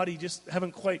your body just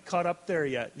haven't quite caught up there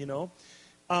yet,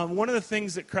 One of the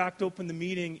things that cracked open the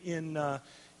meeting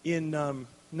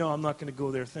no, I'm not going to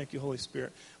go there. Thank you, Holy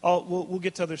Spirit. We'll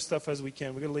get to other stuff as we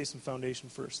can. We're going to lay some foundation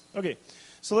first. Okay,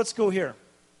 so let's go here.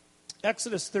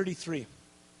 Exodus 33. Do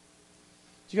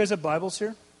you guys have Bibles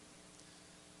here?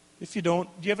 If you don't,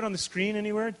 do you have it on the screen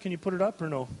anywhere? Can you put it up or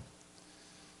no?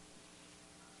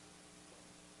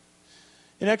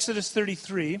 In Exodus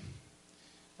 33,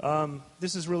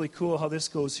 this is really cool how this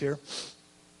goes here.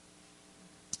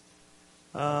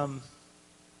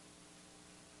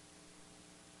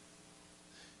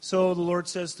 So the Lord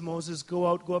says to Moses, go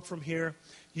up from here,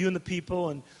 you and the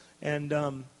people, and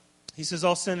he says,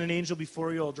 I'll send an angel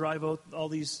before you. I'll drive out all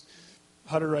these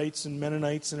Hutterites and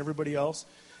Mennonites and everybody else.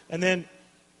 And then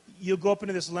you'll go up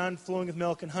into this land flowing with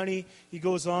milk and honey. He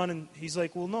goes on and he's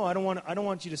like, well, no, I don't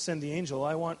want you to send the angel.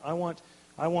 I want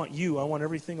you. I want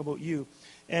everything about you.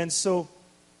 And so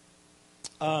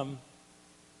it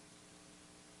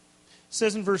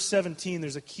says in verse 17,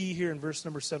 there's a key here in verse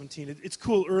number 17. It's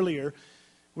cool earlier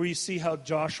where you see how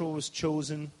Joshua was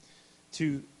chosen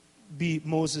to be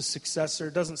Moses' successor.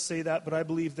 It doesn't say that, but I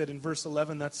believe that in verse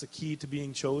 11, that's the key to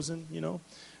being chosen,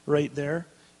 right there.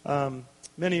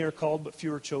 Many are called, but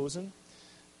few are chosen.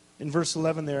 In verse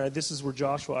 11 there, this is where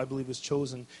Joshua, I believe, was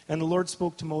chosen. And the Lord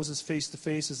spoke to Moses face to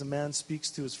face as a man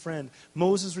speaks to his friend.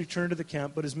 Moses returned to the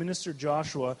camp, but his minister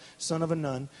Joshua, son of a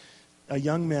nun, a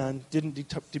young man, didn't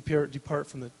depart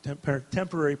from the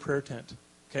temporary prayer tent.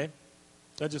 Okay?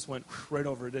 That just went right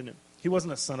over it, didn't it? He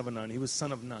wasn't a son of a nun. He was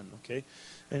son of none, okay?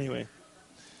 Anyway.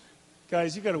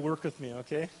 Guys, you got to work with me,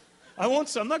 okay? I'm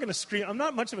not going to scream. I'm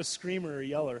not much of a screamer or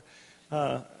yeller.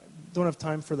 Don't have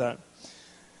time for that.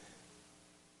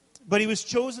 But he was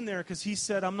chosen there because he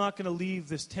said, I'm not going to leave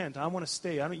this tent. I want to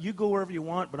stay. You go wherever you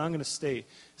want, but I'm going to stay.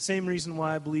 Same reason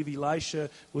why I believe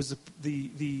Elisha was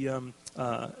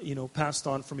passed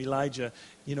on from Elijah.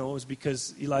 It was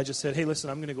because Elijah said, hey,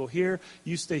 listen, I'm going to go here.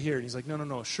 You stay here. And he's like,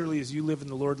 no. Surely as you live and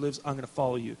the Lord lives, I'm going to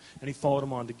follow you. And he followed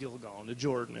him on to Gilgal and to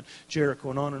Jordan and Jericho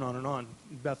and on and on and on.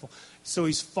 Bethel. So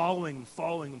he's following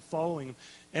him.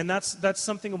 And that's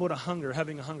something about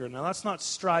having a hunger. Now, that's not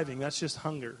striving. That's just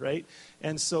hunger, right?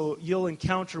 And so you'll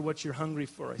encounter what you're hungry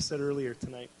for, I said earlier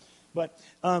tonight. But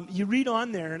you read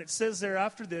on there, and it says there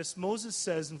after this, Moses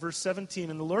says in verse 17,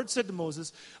 and the Lord said to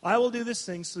Moses, I will do this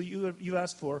thing so you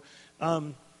asked for.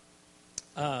 And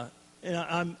I'll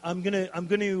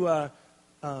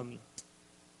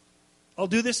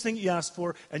do this thing you asked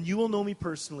for, and you will know me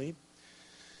personally.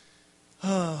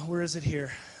 Where is it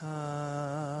here?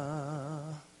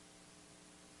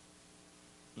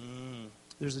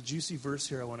 There's a juicy verse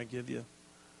here I want to give you.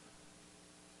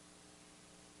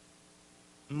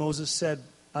 Moses said,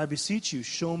 I beseech you,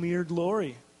 show me your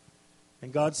glory.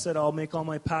 And God said, I'll make all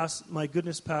my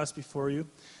goodness pass before you. And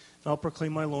I'll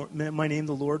proclaim my name,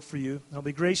 the Lord, for you. I'll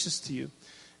be gracious to you.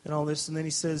 And all this. And then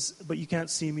he says, but you can't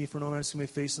see me, for no man has seen my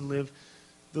face and live.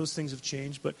 Those things have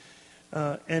changed. But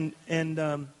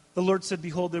the Lord said,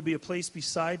 behold, there be a place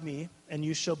beside me, and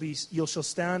you shall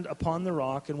stand upon the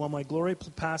rock, and while my glory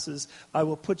passes, I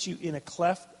will put you in a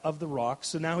cleft of the rock.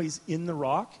 So now he's in the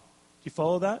rock. Do you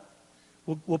follow that?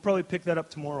 We'll probably pick that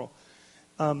up tomorrow.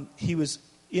 He was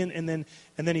in, and then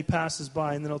he passes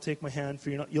by, and then I'll take my hand for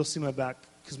you. You'll see my back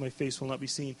because my face will not be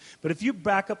seen. But if you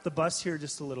back up the bus here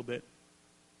just a little bit,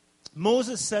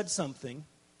 Moses said something.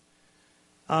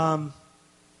 For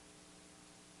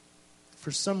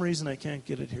some reason, I can't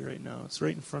get it here right now. It's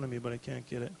right in front of me, but I can't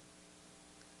get it.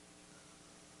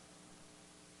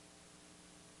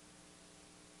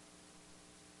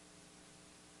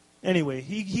 Anyway,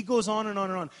 he goes on and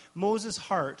on and on. Moses'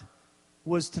 heart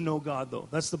was to know God, though.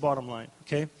 That's the bottom line,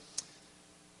 okay?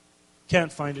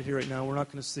 Can't find it here right now. We're not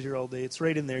going to sit here all day. It's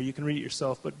right in there. You can read it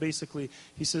yourself. But basically,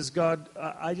 he says, God,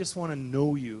 I just want to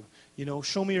know you.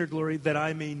 Show me your glory that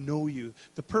I may know you.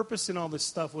 The purpose in all this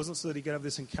stuff wasn't so that he could have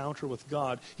this encounter with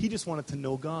God. He just wanted to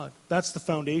know God. That's the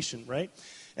foundation, right?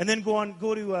 And then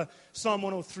go to Psalm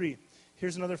 103.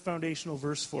 Here's another foundational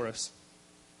verse for us.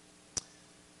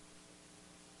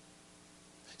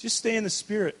 Just stay in the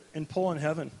Spirit and pull on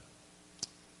heaven.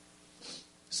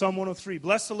 Psalm 103.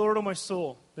 Bless the Lord, O my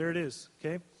soul. There it is,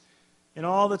 okay? And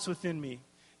all that's within me.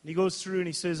 And he goes through and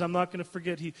he says, I'm not going to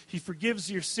forget. He forgives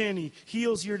your sin. He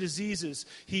heals your diseases.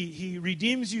 He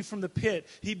redeems you from the pit.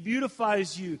 He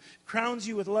beautifies you, crowns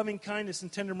you with loving kindness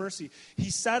and tender mercy. He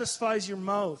satisfies your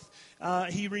mouth.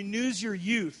 He renews your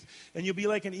youth, and you'll be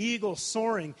like an eagle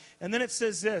soaring. And then it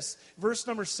says this, verse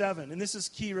number 7, and this is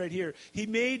key right here. He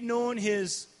made known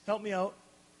his, help me out.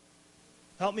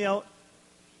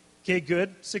 Okay,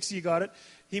 good. 6 of you got it.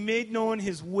 He made known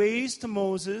his ways to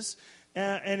Moses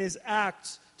and his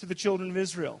acts to the children of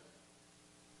Israel.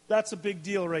 That's a big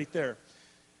deal right there.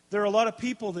 There are a lot of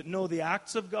people that know the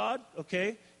acts of God,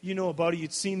 okay? you know about it.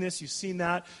 You'd seen this, you've seen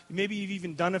that. Maybe you've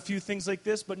even done a few things like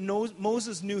this, but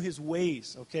Moses knew his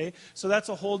ways, okay? So that's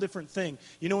a whole different thing.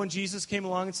 You know, when Jesus came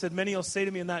along and said, many will say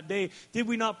to me in that day, did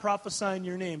we not prophesy in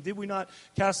your name? Did we not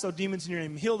cast out demons in your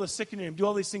name? Heal the sick in your name? Do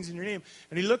all these things in your name?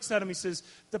 And he looks at him, he says,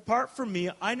 depart from me,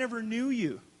 I never knew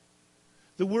you.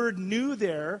 The word knew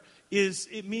there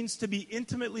it means to be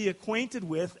intimately acquainted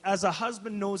with as a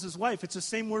husband knows his wife. It's the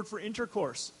same word for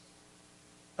intercourse.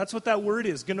 That's what that word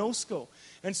is, gnosko.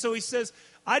 And so he says,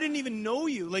 I didn't even know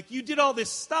you. Like, you did all this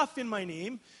stuff in my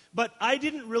name, but I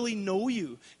didn't really know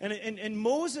you. And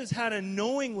Moses had a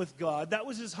knowing with God. That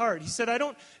was his heart. He said,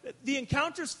 the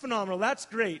encounter's phenomenal. That's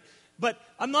great. But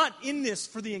I'm not in this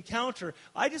for the encounter.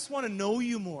 I just want to know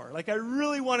you more. Like, I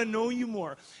really want to know you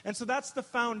more. And so that's the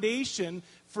foundation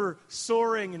for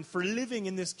soaring and for living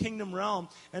in this kingdom realm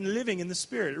and living in the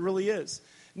Spirit. It really is.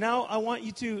 Now, I want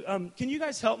you to, can you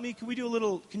guys help me?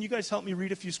 Can you guys help me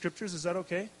read a few scriptures? Is that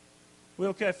okay?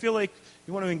 Okay, I feel like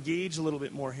you want to engage a little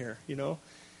bit more here, you know.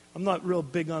 I'm not real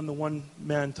big on the one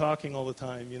man talking all the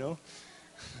time, you know.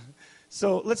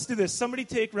 So let's do this. Somebody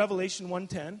take Revelation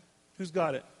 1:10. Who's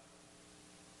got it?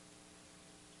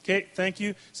 Okay, thank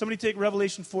you. Somebody take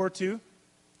Revelation 4:2.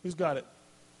 Who's got it?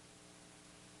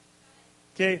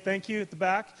 Okay, thank you. At the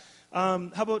back. How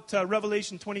about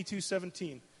Revelation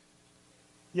 22:17?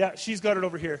 Yeah, she's got it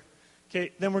over here.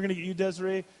 Okay, then we're going to get you,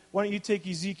 Desiree. Why don't you take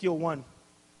Ezekiel 1?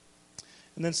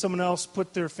 And then someone else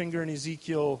put their finger in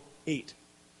Ezekiel 8.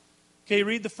 Okay,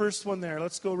 read the first one there.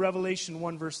 Let's go Revelation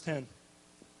 1, verse 10.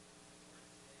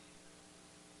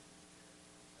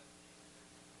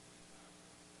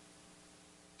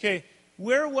 Okay,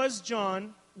 where was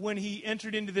John when he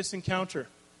entered into this encounter?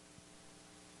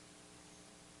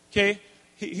 Okay,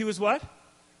 he was what?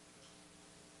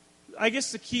 I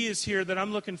guess the key is here that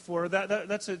I'm looking for.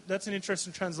 That's an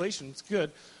interesting translation. It's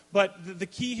good. But the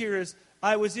key here is,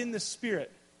 I was in the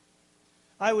Spirit.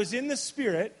 I was in the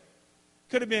Spirit.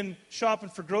 Could have been shopping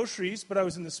for groceries, but I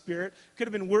was in the Spirit. Could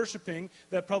have been worshiping.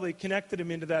 That probably connected him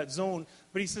into that zone.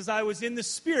 But he says, I was in the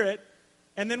Spirit.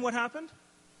 And then what happened?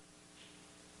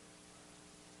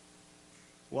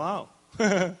 Wow.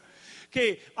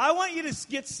 Okay, I want you to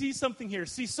see something here.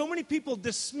 See, so many people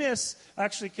dismiss.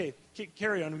 Actually, okay,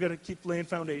 carry on. We've got to keep laying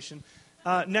foundation.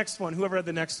 Next one. Whoever had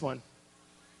the next one.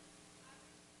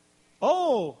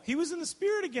 Oh, he was in the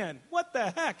Spirit again. What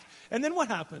the heck? And then what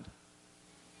happened?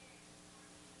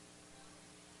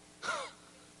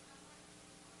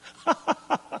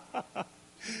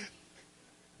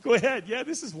 Go ahead. Yeah,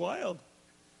 this is wild.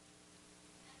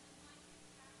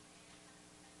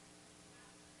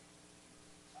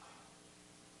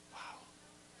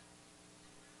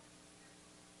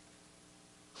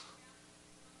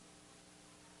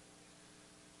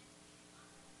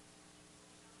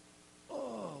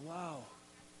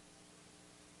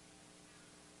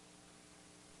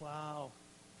 Wow.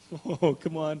 Oh,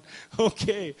 come on.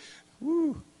 Okay.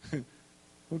 Woo.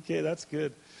 Okay, that's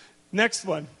good. Next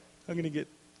one. I'm going to get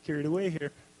carried away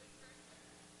here.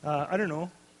 I don't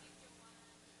know.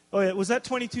 Oh, yeah. Was that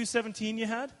 22:17 you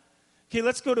had? Okay,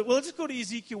 let's just go to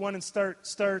Ezekiel 1 and start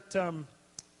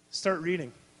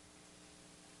reading.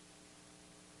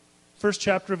 First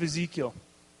chapter of Ezekiel.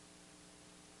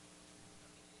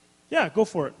 Yeah, go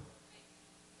for it.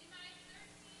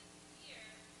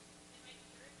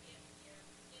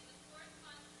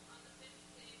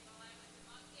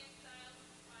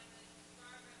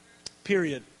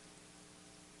 Period.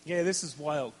 Yeah, this is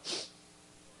wild.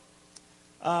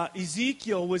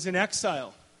 Ezekiel was in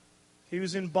exile. He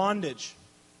was in bondage.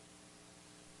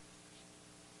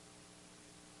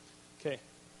 Okay.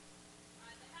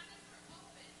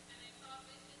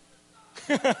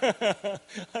 I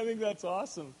think that's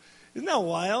awesome. Isn't that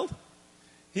wild?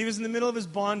 He was in the middle of his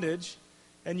bondage,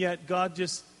 and yet God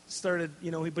just started,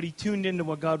 but he tuned into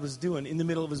what God was doing in the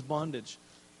middle of his bondage.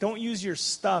 Don't use your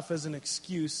stuff as an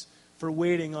excuse for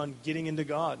waiting on getting into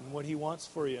God and what he wants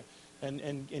for you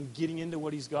and getting into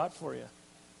what he's got for you.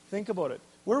 Think about it.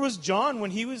 Where was John when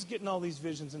he was getting all these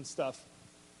visions and stuff?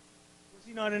 Was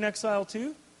he not in exile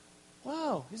too?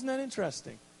 Wow, isn't that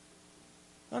interesting?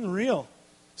 Unreal.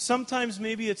 Sometimes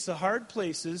maybe it's the hard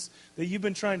places that you've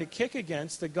been trying to kick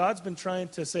against, that God's been trying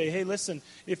to say, hey, listen,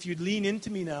 if you'd lean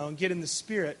into me now and get in the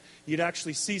Spirit, you'd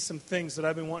actually see some things that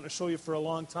I've been wanting to show you for a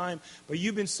long time. But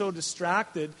you've been so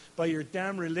distracted by your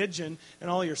damn religion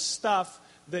and all your stuff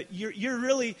that you're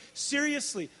really,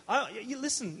 seriously,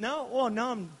 listen, now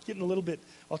I'm getting a little bit,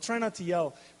 I'll try not to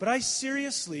yell, but I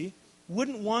seriously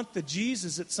wouldn't want the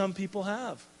Jesus that some people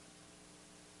have.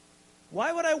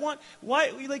 Why would I want,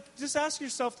 just ask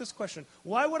yourself this question.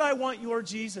 Why would I want your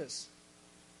Jesus?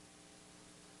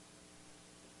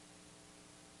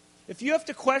 if you have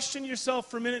to question yourself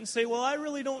for a minute and say, well, I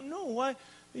really don't know. Why?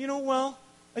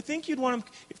 I think you'd want him.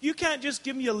 If you can't just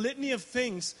give me a litany of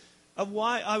things of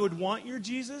why I would want your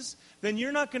Jesus, then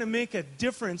you're not going to make a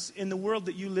difference in the world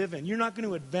that you live in. You're not going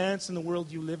to advance in the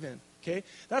world you live in. Okay?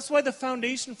 That's why the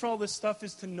foundation for all this stuff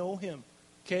is to know him.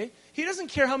 Okay? He doesn't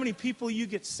care how many people you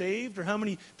get saved or how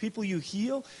many people you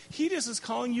heal. He just is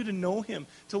calling you to know him,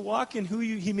 to walk in who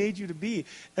he made you to be.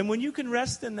 And when you can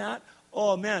rest in that,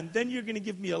 oh man, then you're going to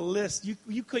give me a list.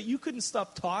 You couldn't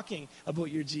stop talking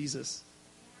about your Jesus.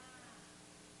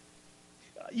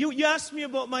 You asked me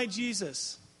about my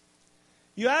Jesus.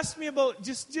 You asked me about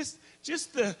just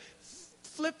the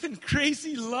flippin'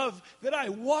 crazy love that I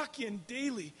walk in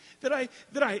daily,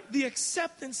 the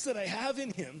acceptance that I have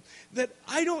in him, that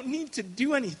I don't need to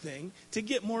do anything to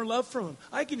get more love from him.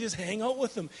 I can just hang out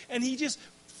with him, and he just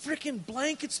frickin'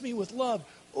 blankets me with love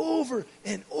over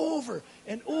and over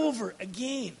and over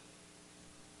again.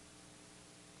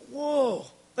 Whoa.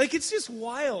 Like, it's just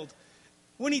wild.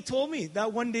 When he told me,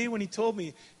 that one day when he told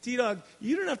me, T-Dog,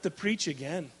 you don't have to preach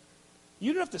again.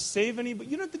 You don't have to save anybody.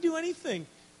 You don't have to do anything.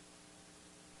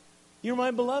 You're my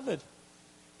beloved.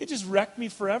 It just wrecked me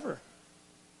forever.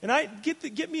 And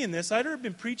get me in this. I'd have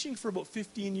been preaching for about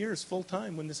 15 years full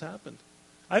time when this happened.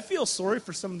 I feel sorry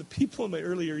for some of the people in my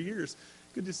earlier years.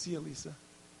 Good to see you, Lisa.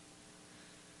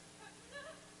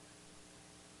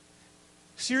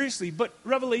 Seriously, but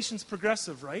Revelation's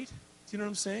progressive, right? Do you know what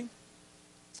I'm saying?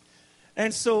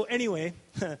 And so anyway,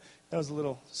 that was a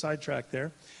little sidetrack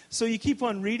there. So you keep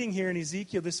on reading here in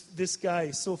Ezekiel, this guy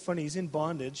is so funny. He's in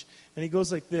bondage, and he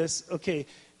goes like this. Okay,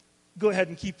 go ahead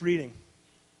and keep reading.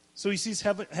 So he sees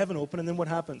heaven open, and then what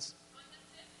happens? On the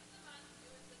 5th of the month,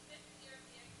 it was the 5th year of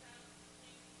the exile of the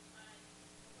king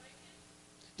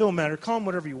Jehoiakim. Don't matter. Call him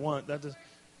whatever you want. That does. The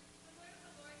word of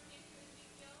the Lord came to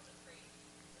Ezekiel the priest,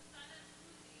 the son of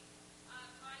Uzi,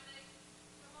 by the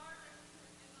Sahar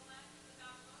River in the land of the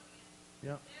Babylonians.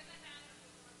 Yeah. There the hand of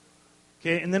the Lord was on.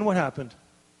 Okay, and then what happened?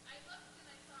 I looked and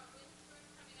I saw a windstorm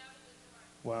coming out of the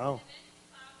north. Wow. An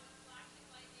immense cloud with flashing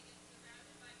lightning and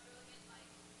surrounded by brilliant light.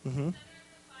 Mm-hmm. The center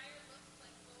of the fire looked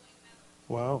like glowing metal.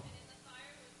 Wow. And in the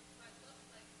fire was what looked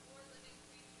like 4 living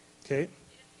creatures. Okay.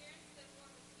 In appearance, the 4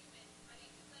 was human, but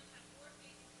each of them had 4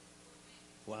 faces and 4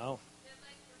 wings. Wow. Their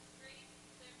legs were straight,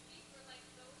 their feet were like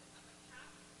those of a calf,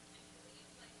 and their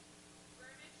leaves like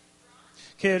burnished bronze.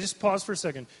 Okay, just pause for a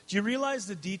second. Do you realize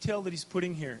the detail that he's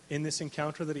putting here in this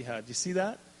encounter that he had? Do you see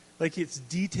that? Like, it's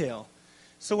detail.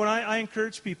 So when I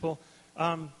encourage people,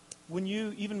 when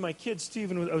you, even my kids too,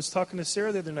 even I was talking to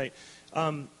Sarah the other night,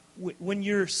 when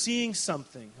you're seeing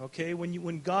something, okay,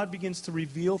 when God begins to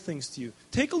reveal things to you,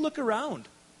 take a look around.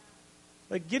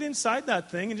 Like, get inside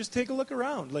that thing and just take a look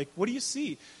around. Like, what do you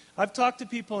see? I've talked to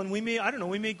people, and we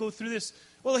may go through this.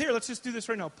 Well, here, let's just do this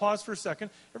right now. Pause for a second.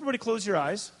 Everybody close your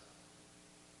eyes.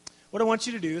 What I want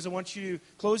you to do is I want you to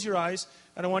close your eyes,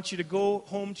 and I want you to go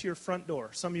home to your front door.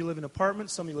 Some of you live in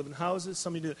apartments, some of you live in houses,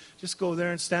 some of you just go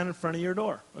there and stand in front of your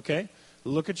door, okay?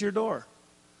 Look at your door.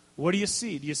 What do you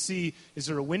see? Do you see, is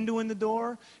there a window in the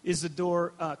door? Is the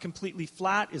door completely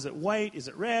flat? Is it white? Is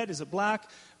it red? Is it black?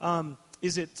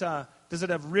 Does it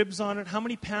have ribs on it? How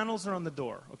many panels are on the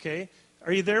door, okay?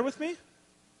 Are you there with me?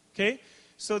 Okay?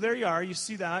 So there you are. You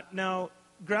see that. Now,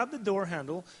 grab the door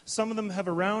handle. Some of them have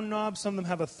a round knob. Some of them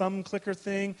have a thumb clicker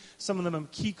thing. Some of them have a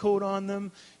key code on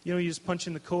them. You know, you just punch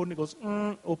in the code and it goes,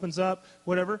 opens up,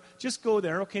 whatever. Just go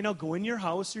there. Okay, now go in your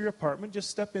house or your apartment.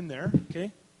 Just step in there.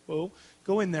 Okay? Whoa.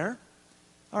 Go in there.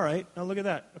 All right. Now look at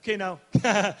that. Okay, now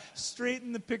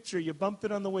straighten the picture. You bumped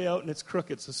it on the way out and it's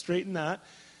crooked. So straighten that.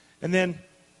 And then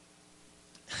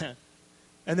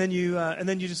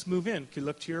you just move in. Okay,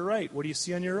 look to your right. What do you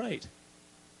see on your right?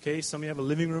 Okay, some of you have a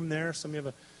living room there. Some of you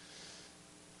have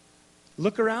a...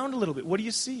 Look around a little bit. What do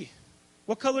you see?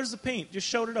 What color is the paint? Just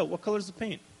shout it out. What color is the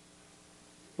paint?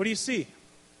 What do you see?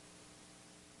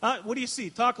 What do you see?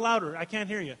 Talk louder. I can't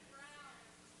hear you.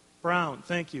 Brown.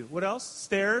 Thank you. What else?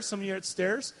 Stairs. Some of you are at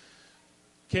stairs.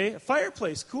 Okay, a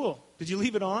fireplace. Cool. Did you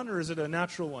leave it on or is it a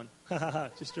natural one?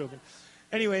 Just joking.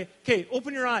 Anyway, okay,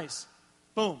 open your eyes.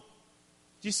 Boom.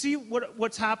 Do you see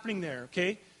what's happening there?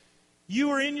 Okay. You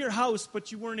were in your house,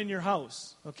 but you weren't in your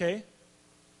house, okay?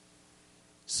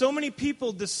 So many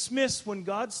people dismiss when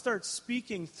God starts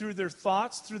speaking through their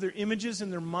thoughts, through their images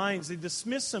in their minds. They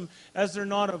dismiss them as they're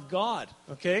not of God,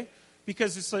 okay?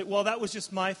 Because it's like, well, that was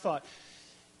just my thought.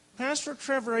 Pastor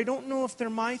Trevor, I don't know if they're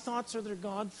my thoughts or they're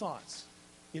God thoughts.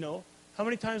 You know, how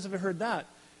many times have I heard that?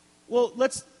 Well,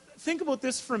 let's think about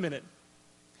this for a minute.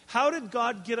 How did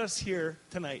God get us here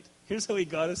tonight? Here's how he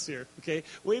got us here, okay?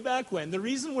 Way back when. The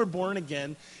reason we're born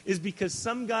again is because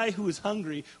some guy who was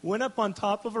hungry went up on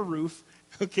top of a roof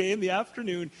Okay, in the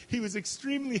afternoon, he was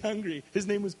extremely hungry. His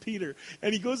name was Peter.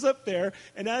 And he goes up there,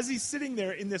 and as he's sitting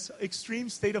there in this extreme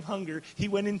state of hunger, he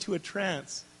went into a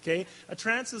trance. Okay? A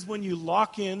trance is when you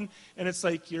lock in, and it's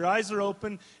like your eyes are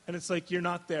open, and it's like you're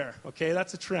not there. Okay?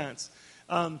 That's a trance.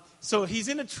 So he's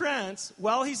in a trance.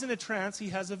 While he's in a trance, he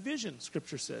has a vision,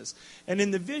 Scripture says. And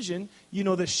in the vision, you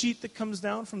know the sheet that comes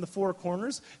down from the four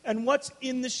corners? And what's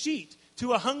in the sheet?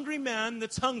 To a hungry man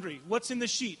that's hungry, what's in the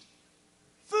sheet?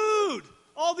 Food!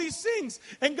 All these things.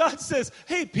 And God says,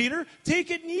 hey, Peter, take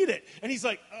it and eat it. And he's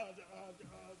like,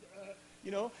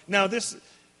 Now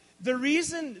the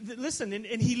reason, listen,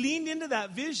 and he leaned into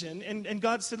that vision, and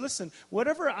God said, listen,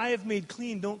 whatever I have made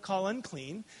clean, don't call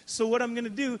unclean. So what I'm going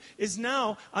to do is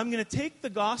now I'm going to take the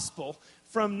gospel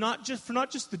from not just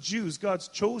the Jews, God's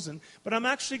chosen, but I'm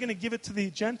actually going to give it to the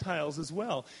Gentiles as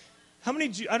well. How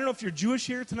many, I don't know if you're Jewish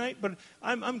here tonight, but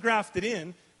I'm grafted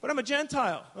in, but I'm a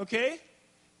Gentile, okay?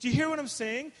 Do you hear what I'm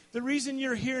saying? The reason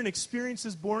you're here and experience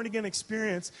this born-again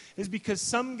experience is because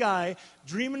some guy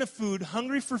dreaming of food,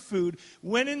 hungry for food,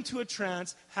 went into a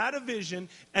trance, had a vision,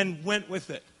 and went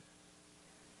with it.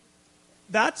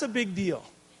 That's a big deal.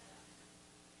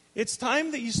 It's time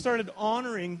that you started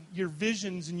honoring your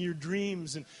visions and your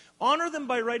dreams, and honor them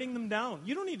by writing them down.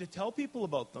 You don't need to tell people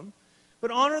about them,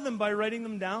 but honor them by writing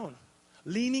them down,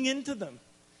 leaning into them.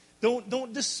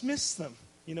 Don't dismiss them.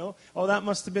 Oh, that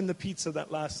must have been the pizza that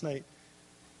last night.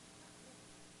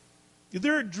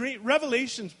 There are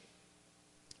revelations.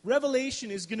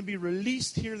 Revelation is going to be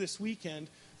released here this weekend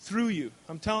through you.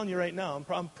 I'm telling you right now.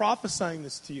 I'm prophesying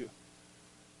this to you.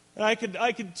 And I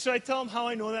could. Should I tell them how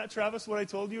I know that, Travis? What I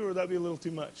told you, or would that be a little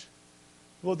too much?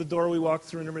 About the door we walked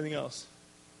through and everything else.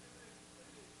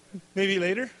 Maybe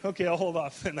later? Okay, I'll hold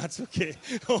off then. That's okay.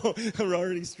 We're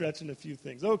already stretching a few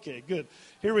things. Okay, good.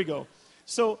 Here we go.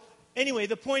 So. Anyway,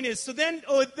 the point is, then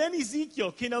Ezekiel.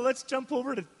 Okay, now let's jump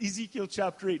over to Ezekiel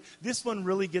chapter 8. This one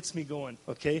really gets me going,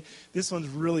 okay? This one's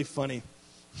really funny.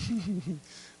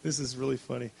 This is really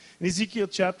funny. In Ezekiel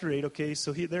chapter 8, okay,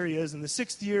 so there he is. In the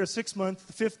 6th year, 6th month,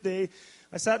 the 5th day,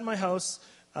 I sat in my house,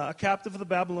 a captive of the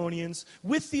Babylonians,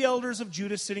 with the elders of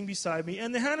Judah sitting beside me,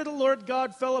 and the hand of the Lord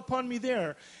God fell upon me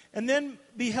there. And then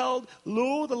beheld,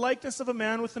 lo, the likeness of a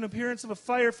man with an appearance of a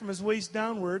fire. From his waist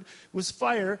downward was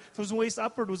fire, from his waist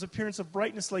upward was appearance of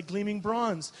brightness like gleaming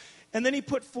bronze. And then he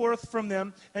put forth from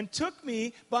them, and took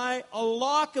me by a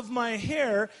lock of my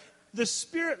hair. The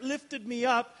Spirit lifted me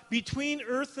up between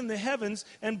earth and the heavens,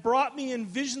 and brought me in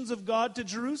visions of God to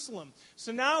Jerusalem.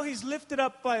 So now he's lifted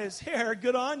up by his hair.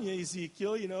 Good on you,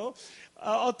 Ezekiel,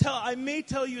 I may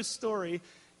tell you a story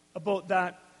about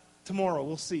that tomorrow.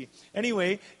 We'll see.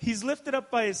 Anyway, he's lifted up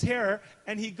by his hair,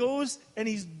 and he goes and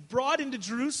he's brought into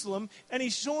Jerusalem, and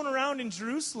he's shown around in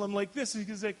Jerusalem like this.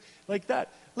 He's like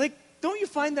that. Like, don't you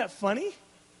find that funny?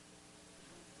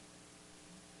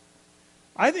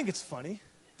 I think it's funny.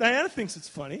 Diana thinks it's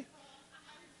funny.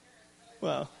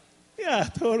 Well, yeah,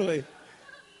 totally.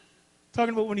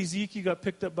 Talking about when Ezekiel got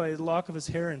picked up by a lock of his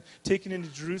hair and taken into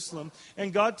Jerusalem.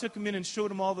 And God took him in and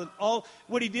showed him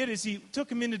what he did is he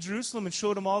took him into Jerusalem and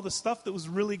showed him all the stuff that was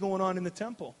really going on in the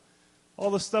temple.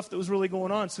 All the stuff that was really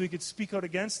going on, so he could speak out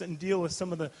against it and deal with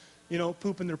some of the,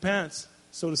 poop in their pants,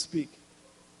 so to speak.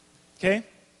 Okay?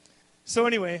 So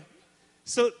anyway,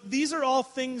 these are all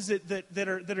things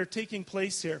that are taking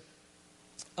place here.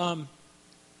 I'm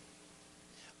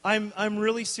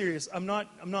really serious. I'm not,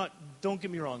 don't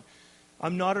get me wrong.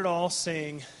 I'm not at all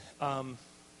saying, the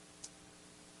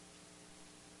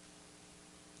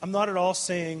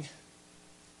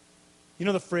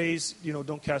phrase,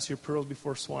 don't cast your pearls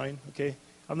before swine, okay?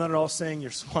 I'm not at all saying you're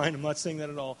swine. I'm not saying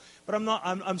that at all. But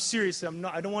I'm serious.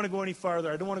 I don't want to go any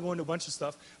farther. I don't want to go into a bunch of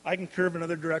stuff. I can curve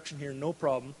another direction here, no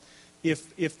problem.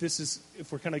 If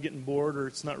we're kind of getting bored or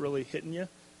it's not really hitting you.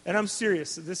 And I'm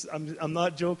serious. I'm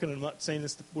not joking. I'm not saying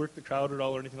this to work the crowd at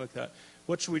all or anything like that.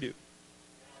 What should we do?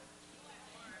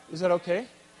 Is that okay?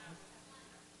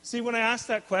 See, when I ask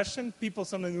that question, people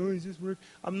sometimes go, he's just work.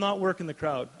 I'm not working the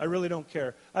crowd. I really don't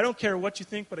care. I don't care what you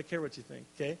think, but I care what you think,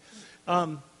 okay?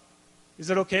 Is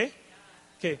that okay?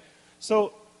 Okay.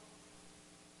 So,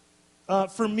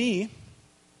 for me,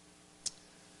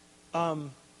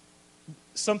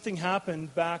 something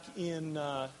happened back in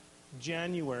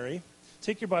January.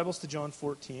 Take your Bibles to John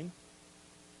 14.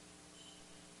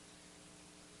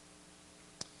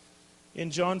 In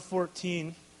John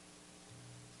 14,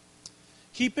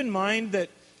 keep in mind that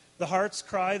the heart's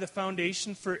cry, the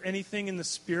foundation for anything in the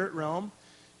spirit realm,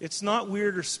 it's not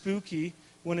weird or spooky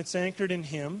when it's anchored in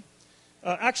Him.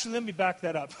 Actually, let me back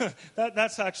that up.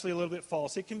 That's actually a little bit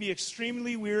false. It can be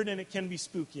extremely weird and it can be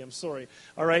spooky. I'm sorry.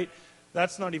 All right?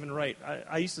 That's not even right.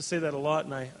 I used to say that a lot,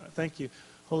 and I thank you,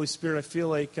 Holy Spirit. I feel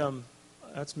like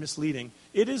that's misleading.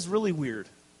 It is really weird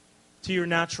to your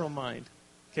natural mind,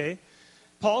 okay?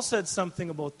 Paul said something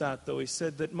about that, though. He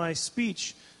said that my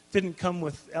speech didn't come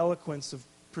with eloquence of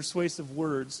persuasive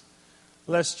words,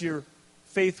 lest your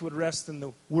faith would rest in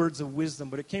the words of wisdom,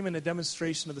 but it came in a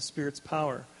demonstration of the Spirit's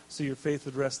power, so your faith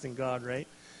would rest in God, right?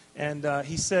 And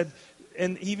he said,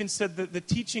 and he even said that the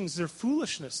teachings, they're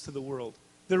foolishness to the world.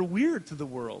 They're weird to the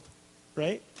world,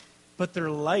 right? But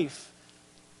they're life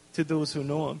to those who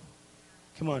know him.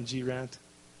 Come on, G-Rant.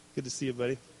 Good to see you,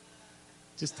 buddy.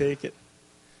 Just take it.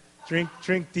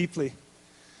 Drink deeply.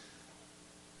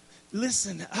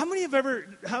 Listen, how many have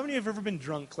ever been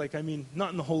drunk? Like, I mean,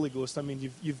 not in the Holy Ghost. I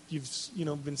mean,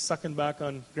 you've been sucking back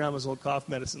on grandma's old cough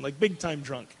medicine, like big time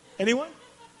drunk. Anyone?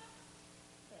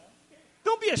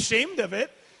 Don't be ashamed of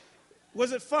it.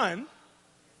 Was it fun?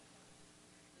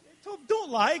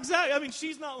 Don't lie. Exactly. I mean,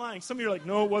 she's not lying. Some of you are like,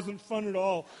 no, it wasn't fun at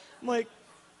all. I'm like,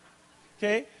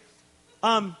 okay.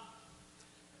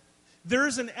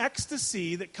 There's an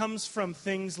ecstasy that comes from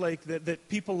things like that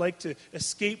people like to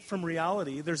escape from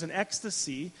reality. There's an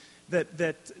ecstasy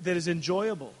that is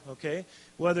enjoyable, okay?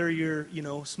 Whether you're,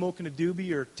 smoking a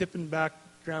doobie or tipping back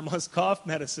grandma's cough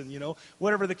medicine,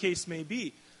 whatever the case may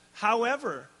be.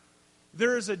 However,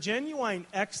 there is a genuine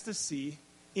ecstasy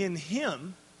in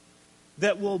him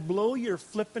that will blow your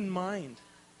flippin' mind,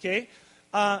 okay?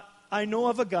 I know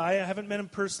of a guy, I haven't met him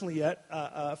personally yet,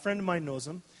 a friend of mine knows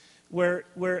him, where,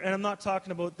 and I'm not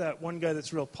talking about that one guy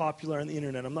that's real popular on the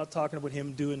internet. I'm not talking about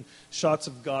him doing shots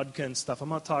of vodka and stuff. I'm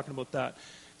not talking about that.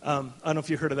 I don't know if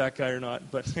you heard of that guy or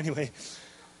not, but anyway.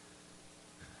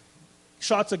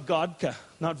 Shots of vodka,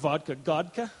 not vodka,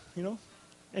 godka,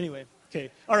 Anyway, okay.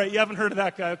 All right, you haven't heard of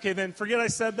that guy. Okay, then forget I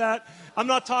said that. I'm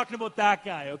not talking about that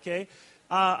guy, okay?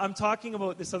 I'm talking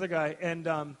about this other guy, and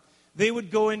they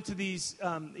would go into these.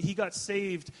 He got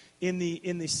saved in the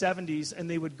 70s, and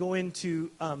they would go into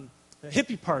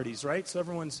hippie parties, right? So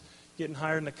everyone's getting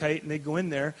higher than a kite, and they go in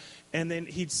there, and then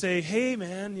he'd say, "Hey,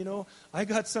 man, I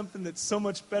got something that's so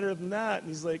much better than that." And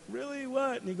he's like, "Really?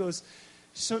 What?" And he goes,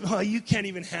 "So no, you can't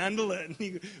even handle it." And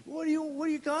he goes, "What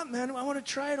do you got, man? I want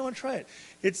to try it.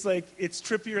 It's like it's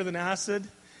trippier than acid,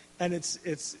 and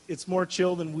it's more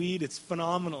chill than weed. It's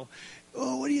phenomenal."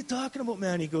 "Oh, what are you talking about,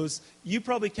 man?" He goes, "You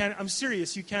probably can't. I'm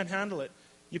serious. You can't handle it.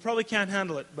 You probably can't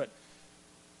handle it. But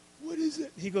what is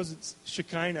it?" He goes, "It's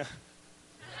Shekinah."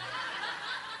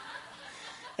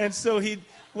 And so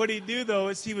what he'd do though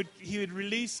is he would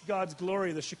release God's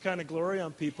glory, the Shekinah glory,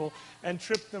 on people and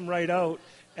trip them right out.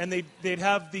 And they'd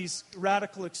have these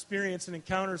radical experience and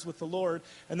encounters with the Lord,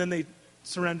 and then they'd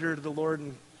surrender to the Lord.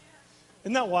 And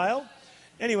isn't that wild?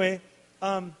 Anyway.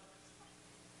 How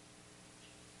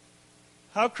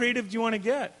creative do you want to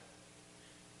get?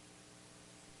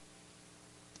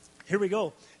 Here we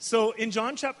go. So in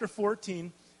John chapter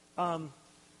 14, I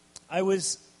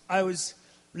was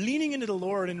leaning into the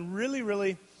Lord and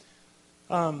really,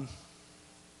 I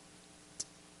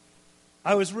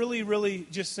was really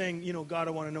just saying, God,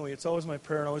 I want to know you. It's always my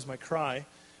prayer and always my cry.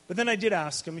 But then I did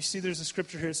ask him. You see, there's a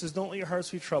scripture here. It says, "Don't let your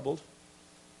hearts be troubled.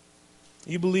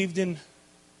 You believed in,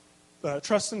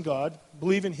 trust in God,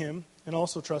 believe in him, and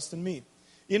also trust in me.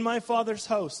 In my Father's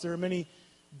house there are many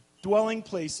dwelling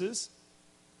places,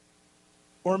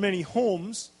 or many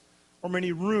homes, or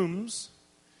many rooms.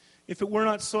 If it were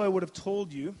not so, I would have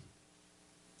told you.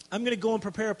 I'm going to go and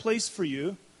prepare a place for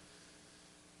you.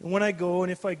 And when I go,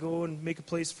 and if I go and make a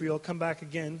place for you, I'll come back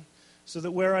again, so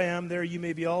that where I am, there you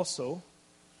may be also.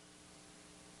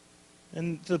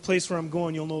 And to the place where I'm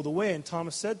going, you'll know the way." And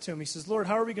Thomas said to him, he says, "Lord,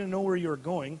 how are we going to know where you're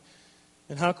going?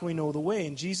 And how can we know the way?"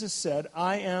 And Jesus said,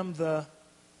 I am the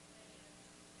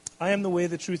way,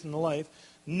 the truth, and the life.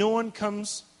 No one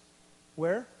comes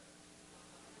where?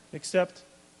 Except,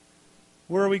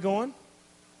 where are we going?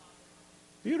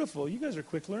 Beautiful. You guys are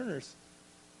quick learners.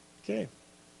 Okay.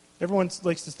 Everyone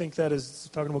likes to think that is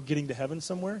talking about getting to heaven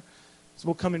somewhere. It's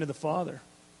about coming to the Father.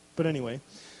 But anyway,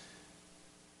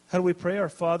 how do we pray? Our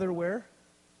Father where?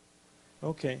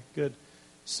 Okay, good.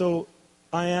 So,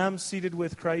 I am seated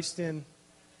with Christ in...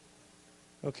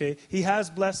 Okay. He has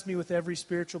blessed me with every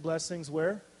spiritual blessings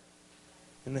where?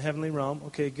 In the heavenly realm.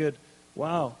 Okay, good.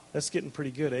 Wow, that's getting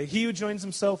pretty good, eh? He who joins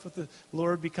himself with the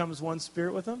Lord becomes one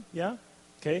spirit with him. Yeah?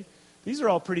 Okay. These are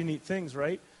all pretty neat things,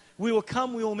 right? We will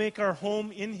come, we will make our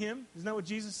home in him. Isn't that what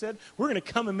Jesus said? We're going to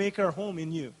come and make our home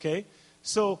in you, okay?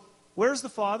 So, where's the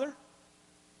Father?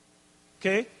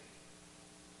 Okay?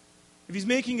 If he's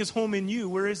making his home in you,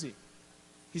 where is he?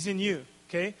 He's in you,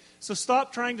 okay? So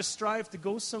stop trying to strive to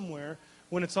go somewhere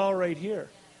when it's all right here.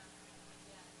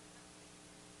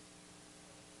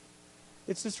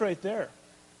 It's just right there.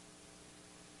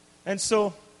 And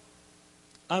so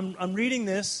I'm reading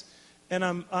this,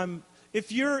 and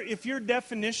if your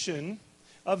definition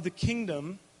of the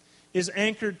kingdom is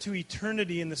anchored to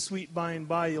eternity in the sweet by and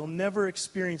by, you'll never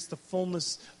experience the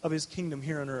fullness of his kingdom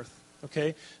here on earth.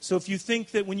 Okay? So if you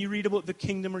think that when you read about the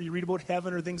kingdom or you read about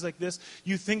heaven or things like this,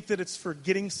 you think that it's for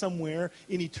getting somewhere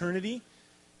in eternity,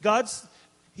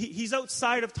 he's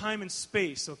outside of time and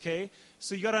space, okay?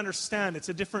 So you got to understand, it's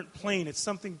a different plane. It's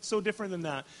something so different than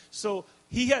that. So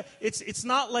it's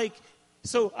not like.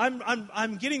 So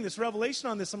I'm getting this revelation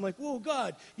on this. I'm like, whoa,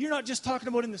 God, you're not just talking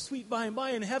about in the sweet by and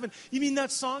by in heaven. You mean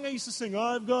that song I used to sing,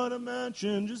 I've got a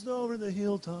mansion just over the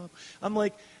hilltop. I'm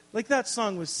like that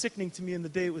song was sickening to me in the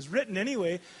day it was written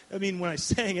anyway. I mean, when I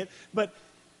sang it. But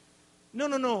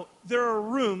no. There are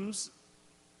rooms,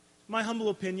 my humble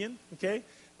opinion, okay?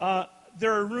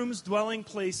 There are rooms, dwelling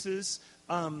places,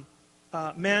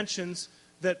 mansions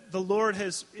that the Lord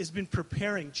has been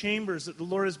preparing, chambers that the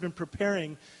Lord has been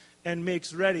preparing and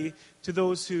makes ready to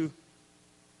those who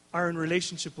are in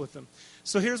relationship with him.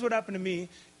 So here's what happened to me.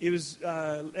 It was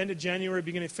end of January,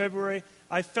 beginning of February.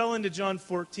 I fell into John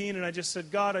 14, and I just said,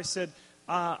 God, I said,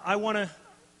 I want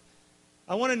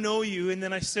to know you. And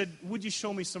then I said, would you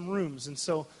show me some rooms? And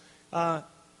so I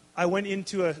went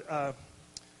into it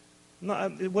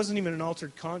wasn't even an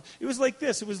altered con. It was like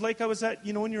this. It was like I was at,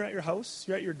 when you're at your house,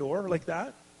 you're at your door like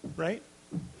that, right?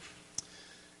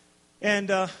 And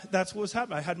that's what was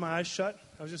happening. I had my eyes shut.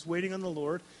 I was just waiting on the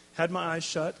Lord. Had my eyes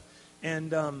shut. And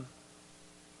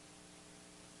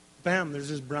bam, there's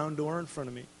this brown door in front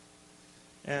of me.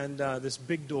 And this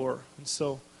big door. And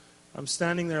so I'm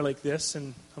standing there like this.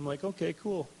 And I'm like, okay,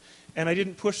 cool. And I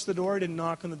didn't push the door. I didn't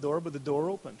knock on the door. But the door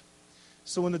opened.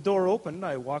 So when the door opened,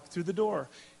 I walked through the door.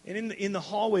 And in the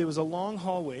hallway, it was a long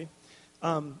hallway.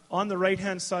 On the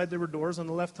right-hand side, there were doors. On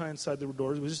the left-hand side, there were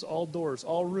doors. It was just all doors,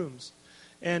 all rooms.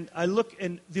 And I look,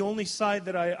 and the only side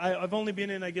that I've only been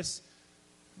in, I guess,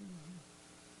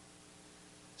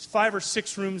 5 or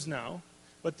 6 rooms now,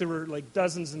 but there were like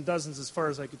dozens and dozens as far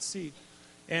as I could see.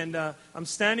 And I'm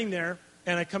standing there,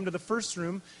 and I come to the first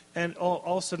room, and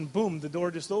all of a sudden, boom, the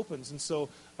door just opens. And so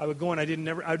I would go, and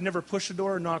I'd never push a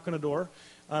door or knock on a door.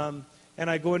 And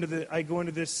I go into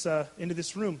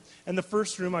this room. And the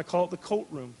first room, I call it the coat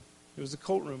room. It was the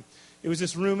coat room. It was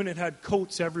this room, and it had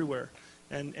coats everywhere.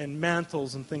 And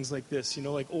mantles and things like this,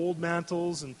 like old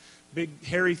mantles and big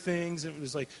hairy things. And it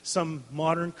was like some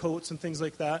modern coats and things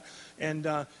like that. And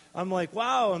I'm like,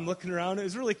 wow, I'm looking around. It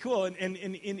was really cool. And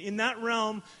in that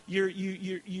realm,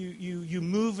 you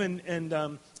move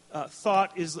and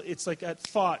thought it's like at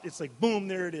thought. It's like, boom,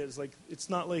 there it is. Like, it's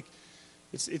not like,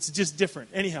 it's just different.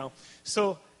 Anyhow,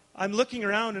 so I'm looking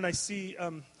around and I see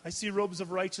robes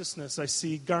of righteousness. I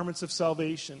see garments of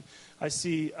salvation. I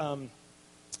see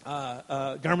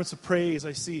garments of praise.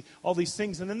 I see all these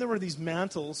things. And then there were these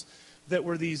mantles that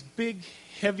were these big,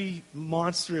 heavy,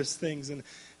 monstrous things. And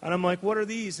I'm like, what are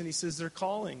these? And he says, they're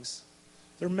callings.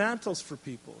 They're mantles for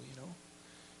people,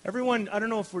 Everyone, I don't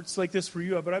know if it's like this for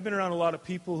you, but I've been around a lot of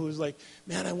people who's like,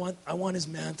 man, I want his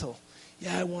mantle.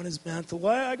 Yeah, I want his mantle.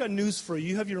 Well, I got news for you.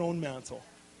 You have your own mantle.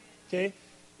 Okay?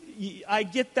 I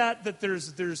get that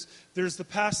there's the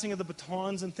passing of the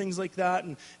batons and things like that,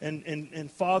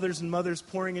 and fathers and mothers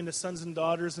pouring into sons and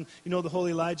daughters, and the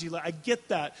Holy Elijah. I get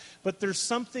that, but there's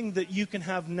something that you can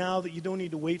have now that you don't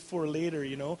need to wait for later,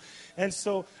 And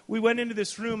so we went into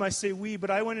this room. I say we,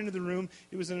 but I went into the room.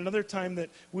 It was another time that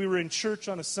we were in church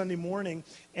on a Sunday morning,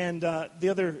 and the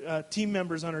other team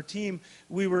members on our team,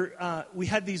 we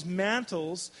had these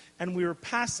mantles, and we were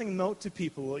passing them out to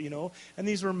people, and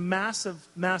these were massive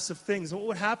things. And what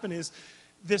would happen is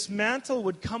this mantle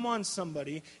would come on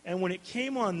somebody, and when it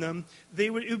came on them,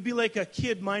 it would be like a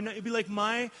kid. It would be like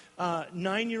my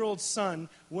 9-year-old son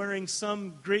wearing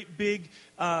some great big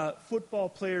football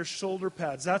player's shoulder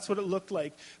pads. That's what it looked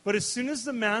like. But as soon as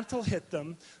the mantle hit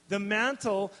them, the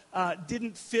mantle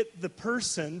didn't fit the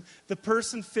person. The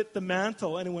person fit the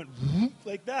mantle, and it went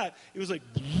like that. It was like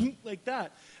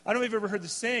that. I don't know if you've ever heard the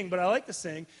saying, but I like the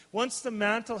saying, once the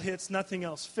mantle hits, nothing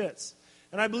else fits.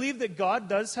 And I believe that God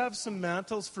does have some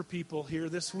mantles for people here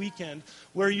this weekend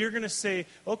where you're going to say,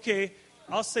 okay,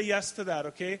 I'll say yes to that,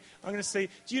 okay? I'm going to say,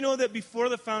 do you know that before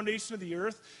the foundation of the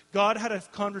earth, God had a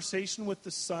conversation with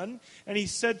the Son? And he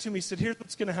said to me, he said, here's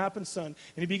what's going to happen, son. And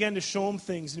he began to show him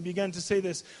things, and he began to say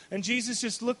this. And Jesus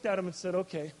just looked at him and said,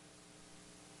 okay.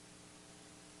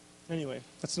 Anyway,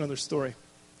 that's another story.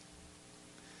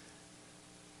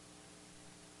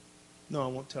 No, I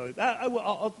won't tell you.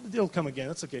 It'll come again.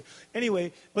 That's okay.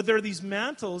 Anyway, but there are these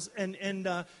mantles, and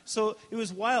so it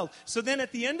was wild. So then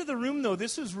at the end of the room, though,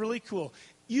 this was really cool.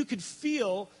 You could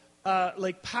feel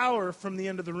like power from the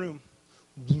end of the room.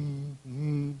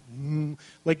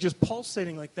 Like just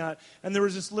pulsating like that. And there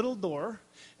was this little door.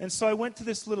 And so I went to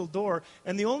this little door.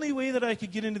 And the only way that I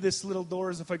could get into this little door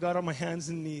is if I got on my hands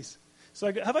and knees.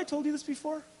 So have I told you this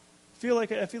before? I feel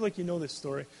like you know this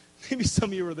story. Maybe some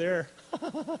of you were there.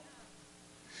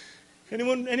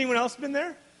 Anyone else been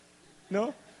there?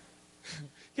 No?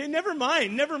 Okay, never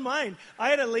mind. I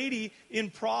had a lady in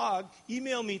Prague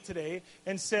email me today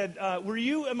and said, were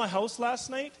you at my house last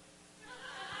night?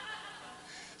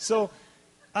 So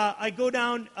I go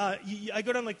down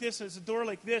like this. There's a door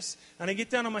like this, and I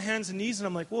get down on my hands and knees, and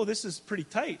I'm like, whoa, this is pretty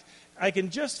tight. I can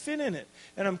just fit in it.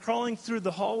 And I'm crawling through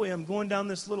the hallway. I'm going down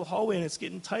this little hallway, and it's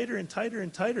getting tighter and tighter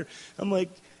and tighter. I'm like,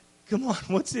 come on,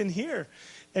 what's in here?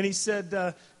 And he said,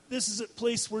 this is a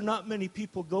place where not many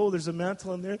people go. There's a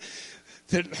mantle in there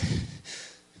that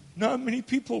not many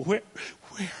people wear.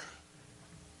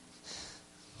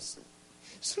 As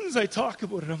soon as I talk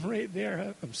about it, I'm right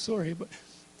there. I'm sorry, but...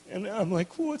 And I'm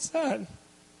like, what's that?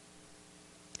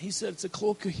 He said, it's a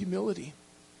cloak of humility.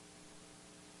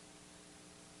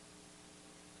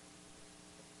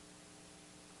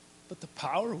 But the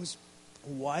power was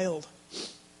wild.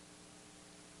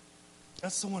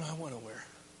 That's the one I want to wear.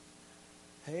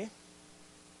 Hey?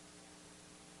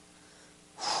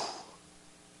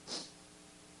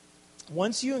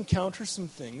 Once you encounter some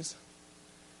things,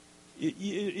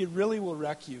 it really will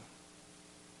wreck you.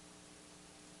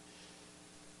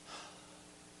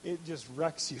 It just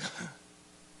wrecks you.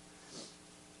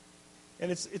 And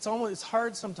it's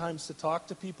hard sometimes to talk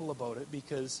to people about it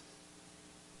because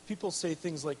people say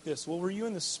things like this. Well, were you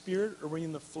in the spirit or were you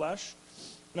in the flesh?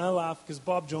 And I laugh because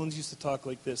Bob Jones used to talk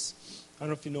like this. I don't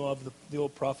know if you know of the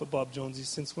old prophet Bob Jones. He's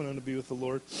since went on to be with the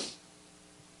Lord.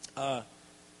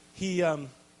 He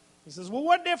says, well,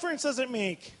 what difference does it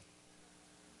make?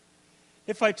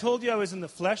 If I told you I was in the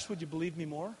flesh, would you believe me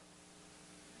more?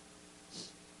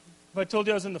 If I told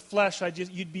you I was in the flesh,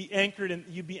 you'd be anchored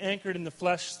in the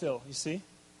flesh still, you see?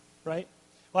 Right?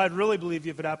 Well, I'd really believe you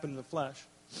if it happened in the flesh.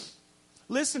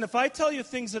 Listen, if I tell you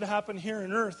things that happen here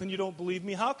on earth and you don't believe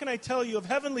me, how can I tell you of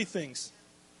heavenly things?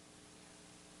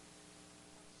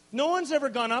 No one's ever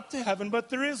gone up to heaven, but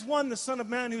there is one, the Son of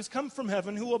Man, who's come from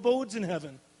heaven, who abodes in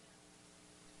heaven.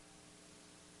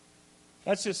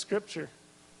 That's just scripture.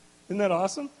 Isn't that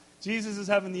awesome? Jesus is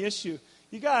having the issue.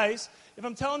 You guys, if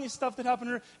I'm telling you stuff that happened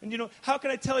here, and how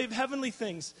can I tell you of heavenly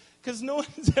things? Because no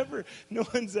one's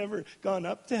ever gone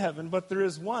up to heaven, but there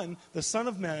is one, the Son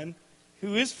of Man,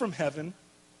 who is from heaven,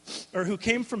 or who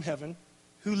came from heaven,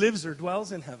 who lives or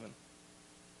dwells in heaven.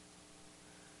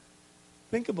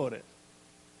 Think about it.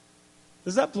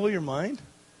 Does that blow your mind?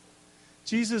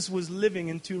 Jesus was living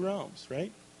in two realms,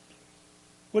 right?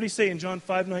 What did he say in John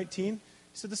 5:19?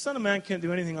 He said, the Son of Man can't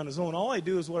do anything on his own. All I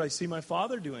do is what I see my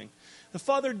Father doing. The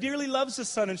Father dearly loves the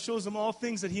Son and shows him all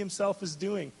things that he himself is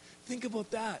doing. Think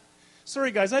about that.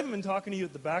 Sorry, guys, I haven't been talking to you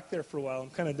at the back there for a while.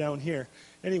 I'm kind of down here.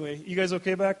 Anyway, you guys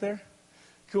okay back there?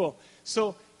 Cool.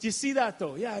 So, do you see that,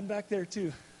 though? Yeah, I'm back there,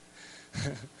 too.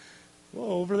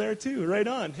 Whoa, over there, too. Right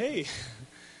on. Hey.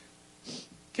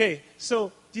 Okay,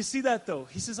 so, do you see that, though?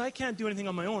 He says, I can't do anything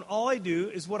on my own. All I do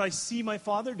is what I see my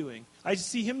Father doing. I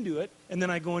see him do it, and then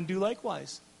I go and do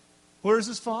likewise. Where is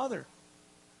his Father?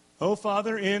 Oh,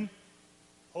 Father,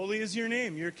 holy is your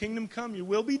name. Your kingdom come. Your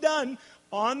will be done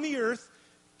on the earth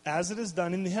as it is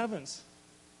done in the heavens.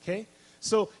 Okay?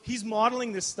 So he's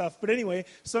modeling this stuff. But anyway,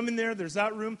 so I'm in there. There's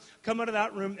that room. Come out of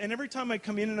that room. And every time I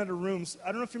come in and out of rooms, I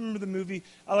don't know if you remember the movie.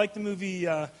 I like the movie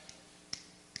it's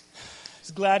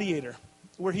Gladiator,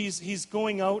 where he's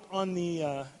going out on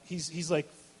the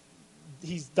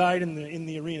he's died in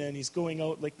the arena and he's going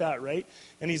out like that, right?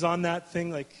 And he's on that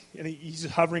thing and he's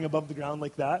hovering above the ground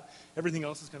like that. Everything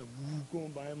else is kind of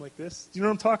going by him like this. Do you know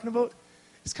what I'm talking about?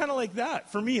 It's kind of like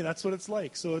that. For me, that's what it's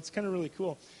like. So it's kind of really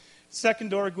cool. Second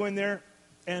door, go in there,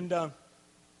 and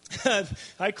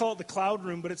I call it the cloud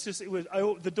room, but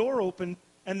the door opened,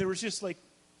 and there was just like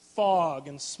fog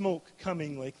and smoke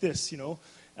coming like this,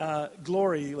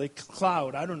 glory, like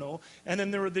cloud, I don't know. And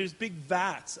then there were these big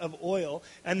vats of oil,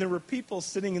 and there were people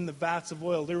sitting in the vats of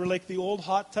oil. They were like the old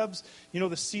hot tubs,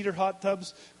 the cedar hot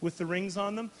tubs with the rings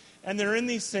on them. And they're in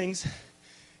these things,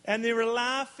 and they were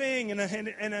laughing,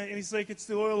 and he's like, it's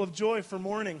the oil of joy for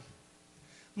mourning.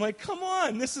 I'm like, come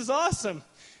on, this is awesome.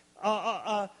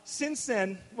 Since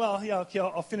then, well, yeah, okay,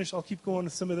 I'll finish. I'll keep going to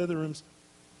some of the other rooms.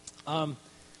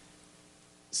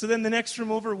 So then the next room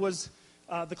over was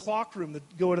the clock room.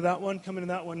 Go to that one, come into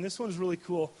that one. This one's really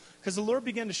cool because the Lord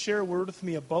began to share a word with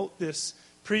me about this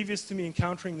previous to me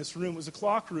encountering this room. It was a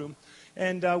clock room,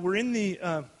 and we're in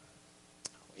the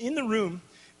room,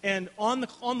 And on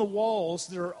the walls,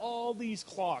 there are all these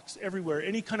clocks everywhere.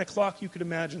 Any kind of clock you could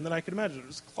imagine that I could imagine.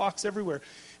 There's clocks everywhere.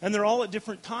 And they're all at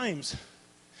different times.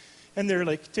 And they're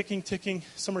like ticking.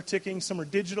 Some are ticking, some are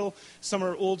digital, some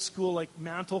are old school like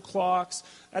mantle clocks.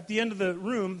 At the end of the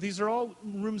room, these are all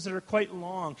rooms that are quite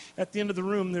long. At the end of the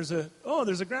room, there's a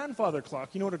grandfather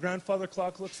clock. You know what a grandfather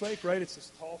clock looks like, right? It's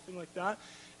this tall thing like that.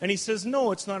 And he says,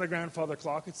 no, it's not a grandfather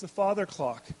clock. It's the father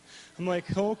clock. I'm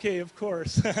like, okay, of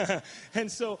course.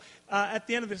 And so at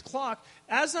the end of this clock,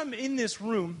 as I'm in this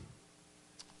room,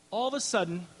 all of a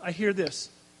sudden, I hear this.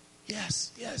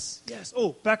 Yes, yes, yes.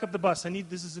 Oh, back up the bus.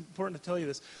 This is important to tell you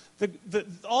this.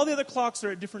 All the other clocks are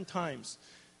at different times.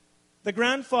 The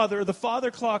grandfather, or the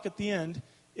father clock at the end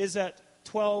is at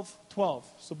 12:12.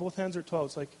 So both hands are 12.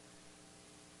 It's like,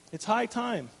 it's high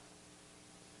time.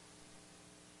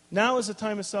 Now is the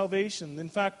time of salvation. In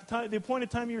fact, the appointed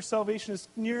time of your salvation is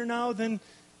nearer now than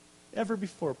ever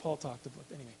before. Paul talked about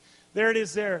it. Anyway, there it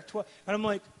is there. And I'm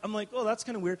like, oh, that's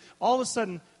kind of weird. All of a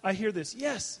sudden, I hear this,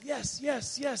 yes, yes,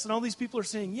 yes, yes. And all these people are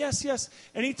saying, yes, yes.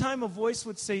 Anytime a voice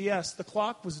would say yes, the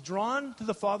clock was drawn to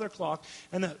the father clock,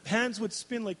 and the hands would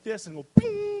spin like this and go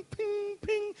ping, ping,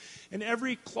 ping. And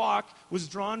every clock was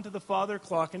drawn to the father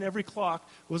clock, and every clock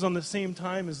was on the same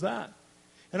time as that.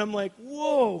 And I'm like,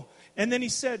 whoa. And then he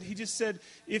just said,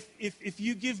 if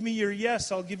you give me your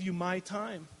yes, I'll give you my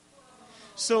time.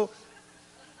 So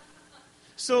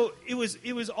it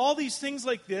was all these things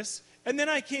like this, and then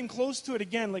I came close to it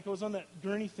again, like I was on that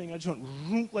gurney thing. I just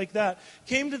went like that.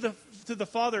 Came to the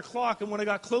father clock, and when I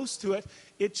got close to it,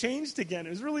 it changed again.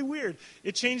 It was really weird.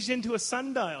 It changed into a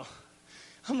sundial.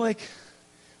 I'm like,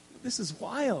 this is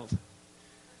wild.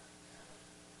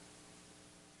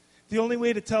 The only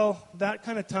way to tell that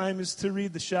kind of time is to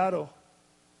read the shadow.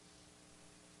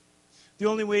 The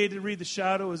only way to read the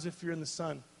shadow is if you're in the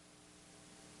sun.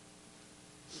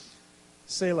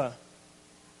 Selah.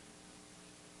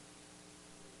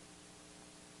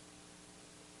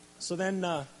 So then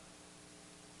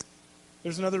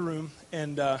there's another room,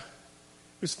 and it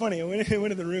was funny. I went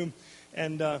into the room,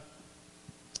 and the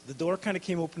door kind of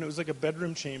came open. It was like a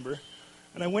bedroom chamber.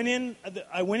 And I went in.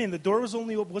 The door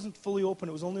wasn't fully open.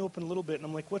 It was only open a little bit. And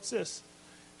I'm like, what's this?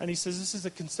 And he says, this is a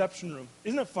conception room.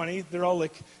 Isn't it funny? They're all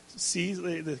like, there's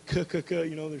the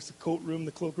coat room,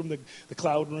 the cloak room, the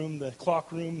cloud room, the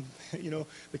clock room, the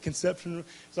conception room.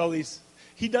 There's all these.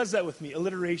 He does that with me,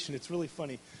 alliteration. It's really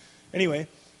funny. Anyway,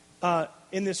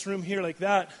 in this room here like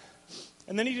that.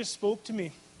 And then he just spoke to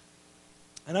me.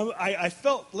 And I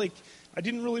felt like I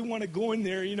didn't really want to go in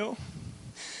there,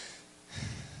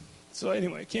 So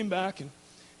anyway, I came back, and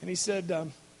he said,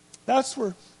 that's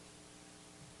where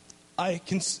I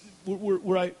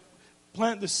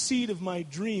plant the seed of my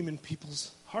dream in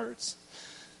people's hearts.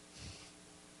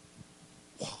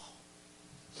 Wow.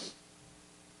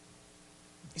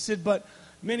 He said, but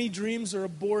many dreams are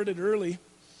aborted early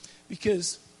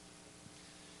because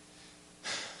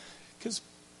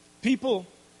people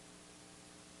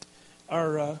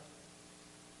are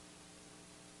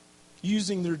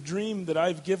using their dream that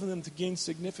I've given them to gain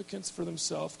significance for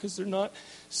themselves because they're not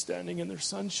standing in their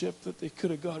sonship that they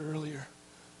could have got earlier.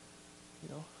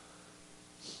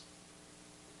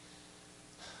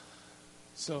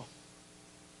 So,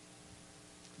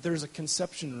 there's a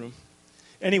conception room.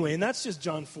 Anyway, and that's just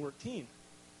John 14.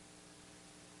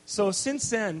 So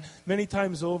since then, many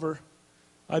times over,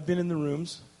 I've been in the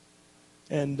rooms,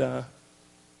 and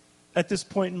at this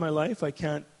point in my life, I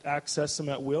can't access them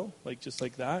at will, just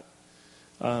like that.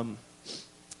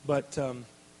 But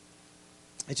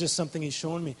it's just something he's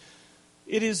shown me.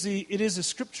 It is a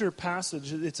scripture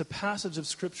passage. It's a passage of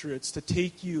scripture. It's to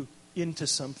take you into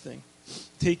something,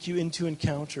 take you into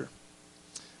encounter.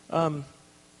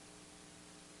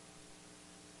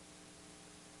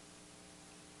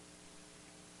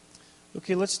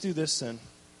 Okay, let's do this then.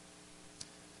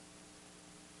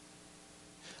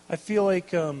 I feel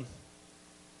like, are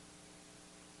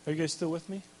you guys still with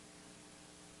me?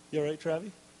 You all right,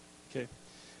 Travi? Okay.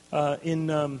 I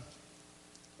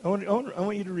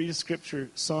want you to read a scripture,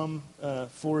 Psalm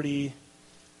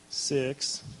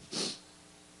 46.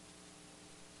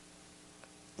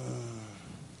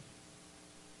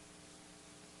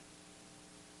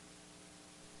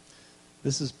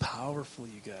 This is powerful,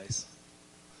 you guys.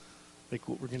 Like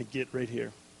what we're going to get right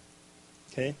here.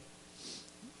 Okay?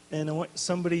 And I want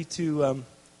somebody to...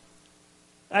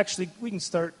 actually, we can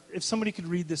start. If somebody could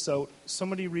read this out.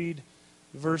 Somebody read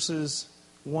verses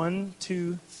 1,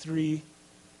 2, 3,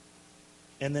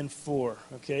 and then 4.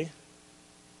 Okay?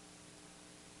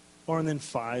 Or and then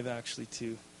 5, actually,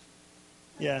 too.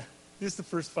 Yeah. Just the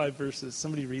first 5 verses.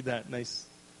 Somebody read that nice,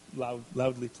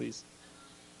 loudly, please.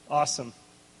 Awesome.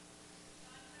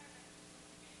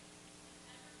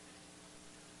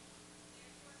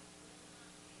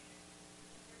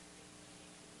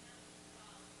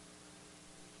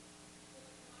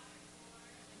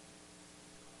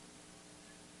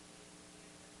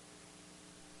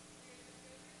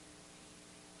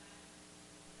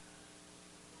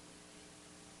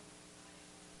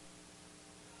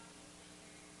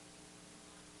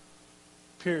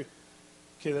 Period.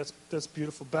 Okay, that's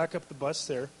beautiful. Back up the bus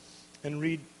there and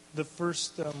read the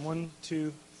first 1,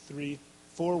 2, 3,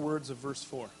 4 words of verse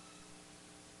 4.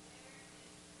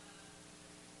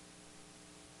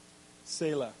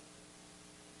 Selah.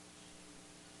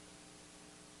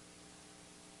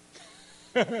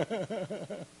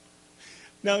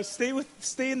 Now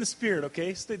stay in the spirit,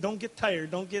 okay? Don't get tired.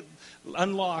 Don't get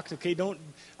unlocked, okay?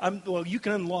 You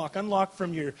can unlock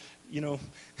from your,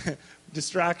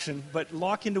 distraction, but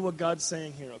lock into what God's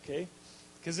saying here, okay?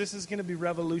 Because this is going to be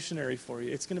revolutionary for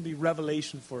you. It's going to be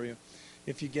revelation for you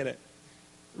if you get it.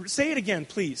 Say it again,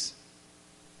 please.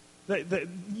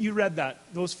 You read that.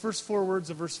 Those first 4 words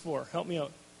of verse 4. Help me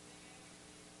out.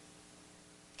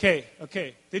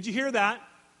 Okay. Did you hear that?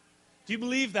 Do you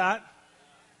believe that?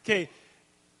 Okay.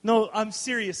 No, I'm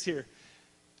serious here.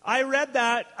 I read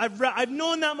that. I've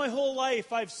known that my whole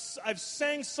life. I've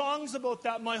sang songs about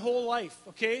that my whole life.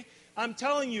 Okay, I'm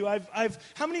telling you.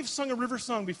 How many have sung a river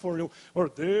song before? Or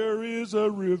there is a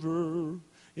river.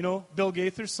 Bill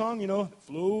Gaither's song. It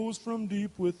flows from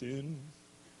deep within.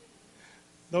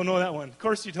 Don't know that one. Of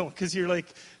course you don't, because you're like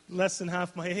less than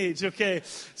half my age. Okay,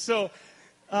 so.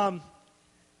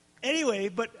 Anyway,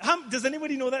 but does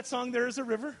anybody know that song, There is a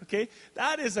River? Okay,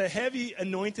 that is a heavy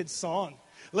anointed song.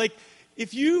 Like,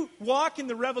 if you walk in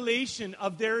the revelation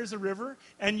of There is a River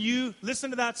and you listen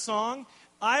to that song,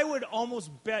 I would almost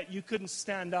bet you couldn't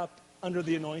stand up under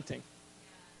the anointing.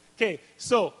 Okay,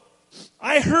 so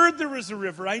I heard there was a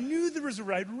river. I knew there was a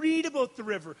river. I'd read about the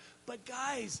river. But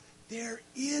guys, there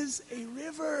is a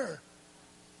river.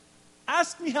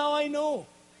 Ask me how I know.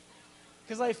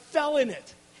 Because I fell in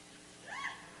it.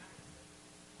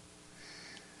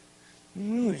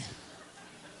 Really?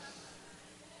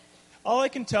 All I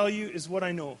can tell you is what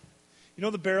I know. You know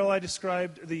the barrel I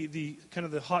described, the kind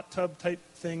of the hot tub type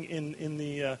thing in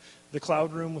the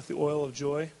cloud room with the oil of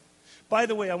joy? By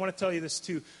the way, I want to tell you this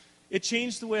too. It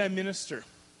changed the way I minister.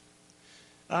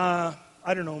 I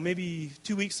don't know, maybe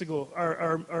 2 weeks ago,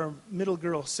 our middle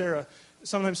girl, Sarah,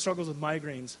 sometimes struggles with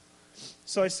migraines.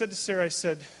 So I said to Sarah,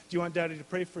 do you want Daddy to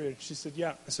pray for you? She said,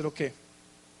 yeah. I said, okay.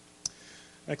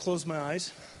 I closed my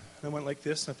eyes. I went like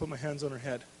this, and I put my hands on her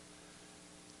head.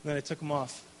 And then I took them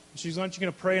off. And she goes, aren't you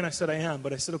going to pray? And I said, I am.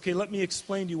 But I said, okay, let me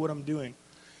explain to you what I'm doing.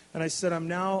 And I said, I'm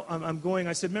going.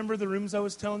 I said, remember the rooms I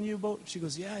was telling you about? She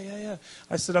goes, yeah.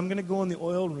 I said, I'm going to go in the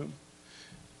oil room.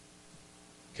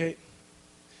 Okay.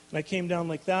 And I came down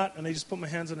like that, and I just put my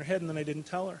hands on her head, and then I didn't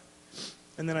tell her.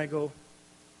 And then I go,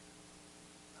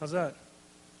 how's that?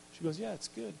 She goes, yeah, it's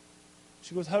good.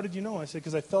 She goes, how did you know? I said,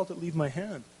 because I felt it leave my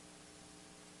hand.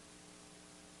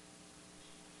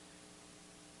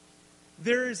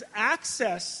 There is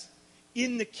access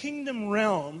in the kingdom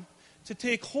realm to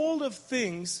take hold of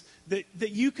things that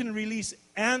you can release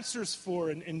answers for.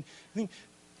 And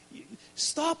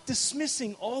stop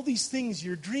dismissing all these things,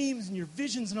 your dreams and your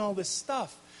visions and all this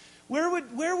stuff. Where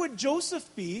would Joseph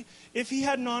be if he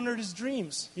hadn't honored his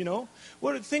dreams?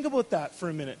 Think about that for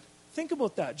a minute. Think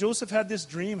about that. Joseph had this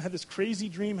dream, had this crazy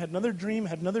dream, had another dream.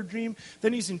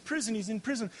 Then he's in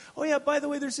prison. Oh yeah, by the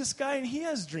way, there's this guy and he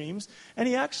has dreams. And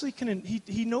he actually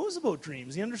he knows about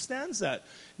dreams. He understands that.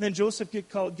 And then Joseph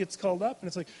gets called up and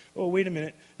it's like, oh, wait a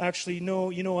minute. Actually, no,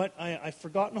 you know what? I've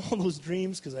forgotten all those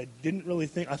dreams because I didn't really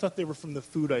think. I thought they were from the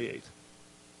food I ate.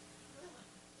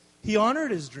 He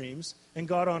honored his dreams and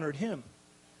God honored him.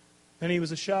 And he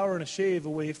was a shower and a shave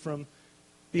away from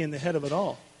being the head of it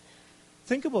all.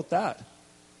 Think about that.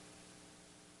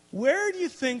 Where do you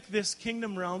think this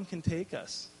kingdom realm can take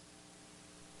us?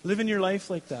 Living your life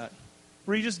like that.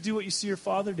 Where you just do what you see your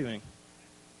Father doing.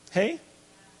 Hey?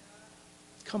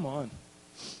 Come on.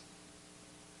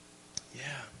 Yeah.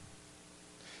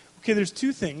 Okay, there's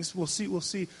 2 things. We'll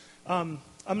see. I'm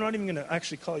not even going to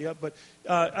actually call you up, but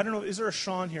I don't know, is there a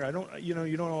Sean here? You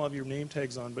don't all have your name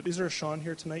tags on, but is there a Sean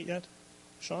here tonight yet?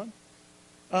 Sean?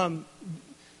 Do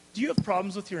you have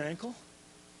problems with your ankle?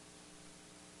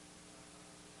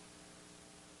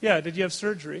 Yeah, did you have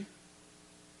surgery?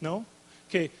 No?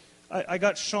 Okay, I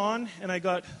got Sean, and I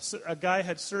got a guy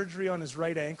had surgery on his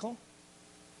right ankle.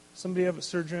 Somebody have a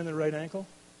surgery on their right ankle?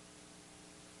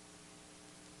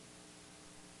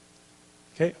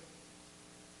 Okay.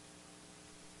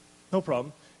 No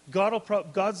problem.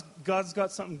 God's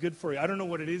got something good for you. I don't know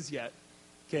what it is yet.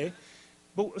 Okay?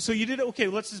 But so you did it. Okay,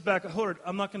 let's just back up. Hold it.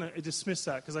 I'm not going to dismiss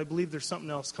that because I believe there's something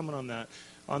else coming on that,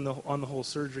 on the whole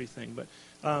surgery thing. But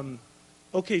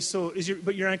okay, so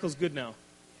but your ankle's good now.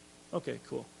 Okay,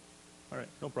 cool. All right,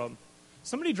 no problem.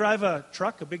 Somebody drive a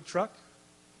truck, a big truck,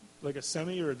 like a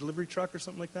semi or a delivery truck or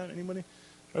something like that. Anybody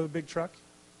drive a big truck?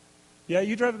 Yeah,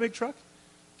 you drive a big truck?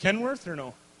 Kenworth or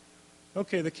no?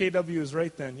 Okay, the KW is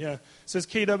right then. Yeah. It says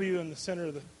KW in the center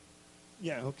of the...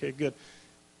 Yeah, okay, good.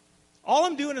 All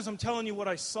I'm doing is I'm telling you what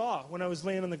I saw when I was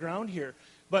laying on the ground here.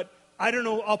 But I don't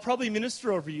know, I'll probably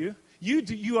minister over you.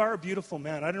 You are a beautiful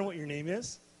man. I don't know what your name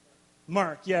is.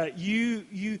 Mark, yeah.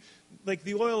 You like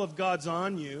the oil of God's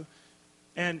on you,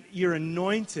 and you're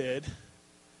anointed.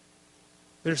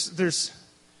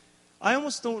 I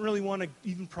almost don't really want to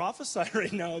even prophesy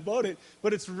right now about it,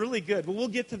 but it's really good. But we'll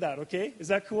get to that, okay? Is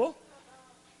that cool?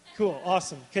 Cool,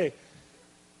 awesome. Okay.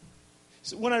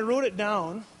 So when I wrote it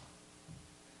down,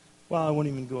 well, I won't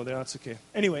even go there. That's okay.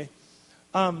 Anyway,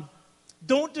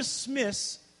 don't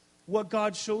dismiss what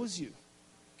God shows you,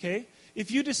 okay? If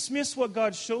you dismiss what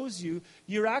God shows you,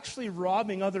 you're actually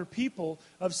robbing other people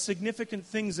of significant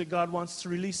things that God wants to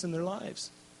release in their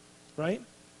lives, right?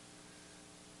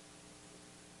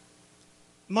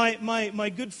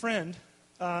 My good friend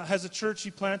has a church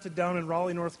he planted down in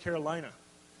Raleigh, North Carolina.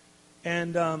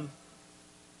 And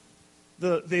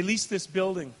they leased this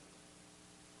building.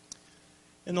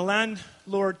 And the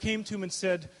landlord came to him and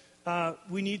said,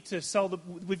 we need to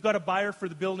we've got a buyer for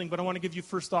the building, but I want to give you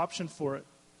first option for it.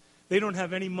 They don't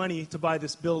have any money to buy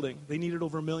this building. They needed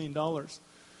over $1 million.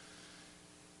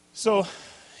 So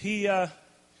he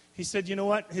said, you know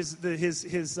what?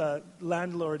 His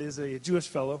landlord is a Jewish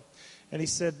fellow. And he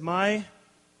said, my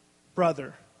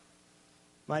brother,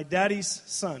 my daddy's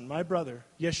son, my brother,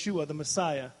 Yeshua, the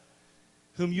Messiah,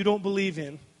 whom you don't believe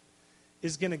in,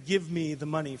 is going to give me the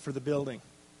money for the building.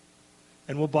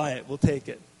 And we'll buy it. We'll take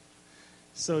it.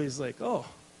 So he's like, oh,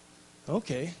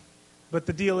 okay. But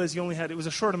the deal is it was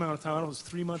a short amount of time. I don't know if it was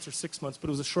 3 months or 6 months, but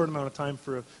it was a short amount of time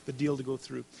for the deal to go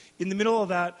through. In the middle of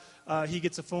that, he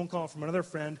gets a phone call from another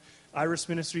friend, Iris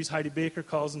Ministries. Heidi Baker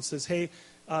calls and says, hey,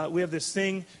 we have this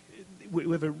thing. We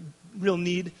have a real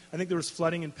need. I think there was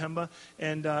flooding in Pemba.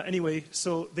 And anyway,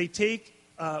 so they take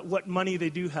what money they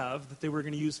do have that they were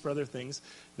going to use for other things.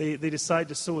 They decide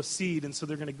to sow a seed, and so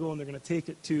they're going to go and they're going to take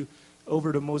it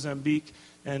over to Mozambique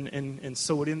and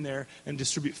sow it in there and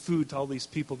distribute food to all these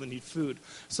people that need food.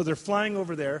 So they're flying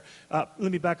over there.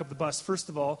 Let me back up the bus. First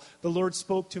of all, the Lord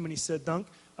spoke to him and he said, Dunk,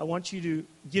 I want you to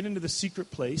get into the secret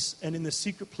place, and in the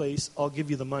secret place, I'll give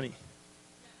you the money.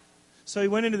 So he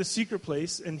went into the secret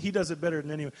place, and he does it better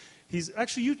than anyone.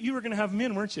 Actually, you were going to have him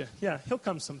in, weren't you? Yeah, he'll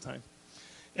come sometime.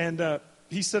 And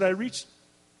he said, I reached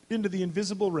into the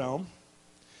invisible realm,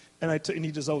 and and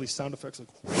he does all these sound effects like,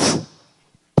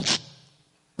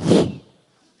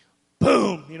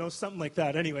 boom, something like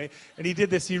that. Anyway, and he did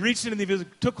this. He reached into the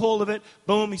invisible, took hold of it,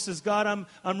 boom. He says, God,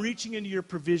 I'm reaching into your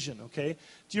provision, okay?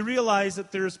 Do you realize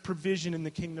that there is provision in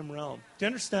the kingdom realm? Do you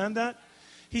understand that?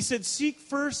 He said, seek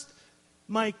first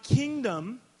my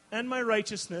kingdom and my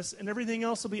righteousness, and everything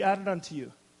else will be added unto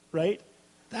you. Right?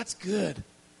 That's good.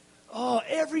 Oh,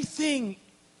 everything.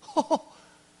 Oh,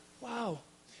 wow.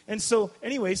 And so,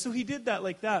 anyway, so he did that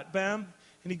like that. Bam.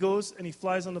 And he goes and he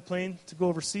flies on the plane to go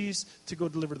overseas to go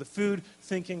deliver the food,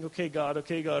 thinking, okay, God,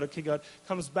 okay, God, okay, God.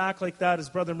 Comes back like that. His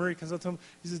brother Murray comes up to him.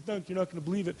 He says, Dunk, you're not going to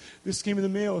believe it. This came in the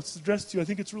mail. It's addressed to you. I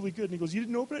think it's really good. And he goes, you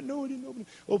didn't open it? No, I didn't open it.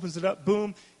 Opens it up.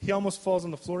 Boom. He almost falls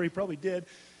on the floor. He probably did.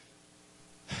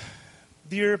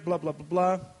 Dear blah, blah, blah,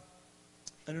 blah.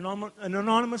 An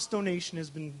anonymous donation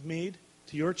has been made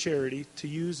to your charity to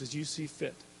use as you see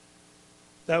fit.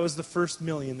 That was the first $1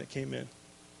 million that came in.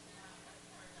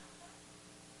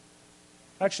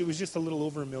 Actually, it was just a little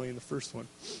over $1 million, the first one.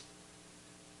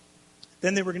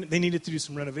 Then they needed to do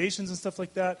some renovations and stuff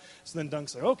like that. So then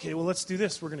Dunk's like, okay, well, let's do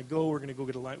this. We're going to go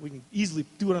get a line. We can easily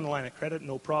do it on a line of credit,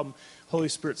 no problem. Holy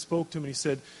Spirit spoke to him and he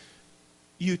said,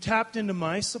 you tapped into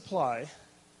my supply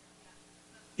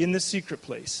in the secret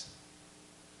place.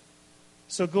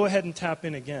 So go ahead and tap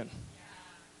in again.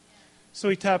 So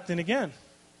he tapped in again.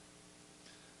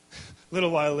 A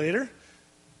little while later,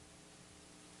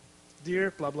 dear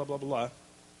blah, blah, blah, blah,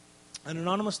 an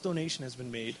anonymous donation has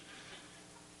been made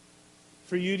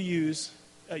for you to use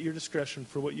at your discretion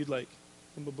for what you'd like.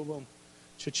 Boom, boom, boom, boom.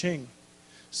 Cha-ching.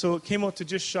 So it came out to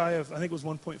just shy of, I think it was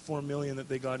 1.4 million that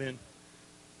they got in.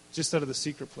 Just out of the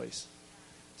secret place.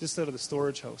 Just out of the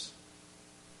storage house.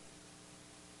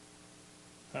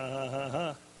 Ha, ha, ha,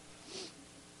 ha.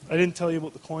 I didn't tell you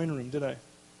about the coin room, did I?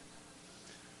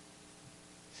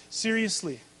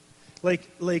 Seriously. Like,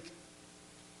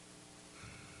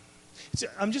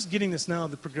 I'm just getting this now,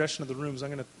 the progression of the rooms. I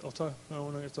want to talk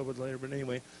about it later, but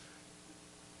anyway.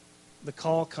 The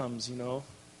call comes, The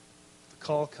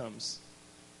call comes.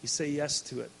 You say yes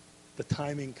to it. The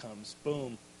timing comes.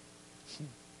 Boom.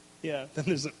 Yeah, then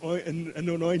there's an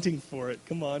anointing for it.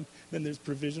 Come on. Then there's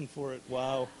provision for it.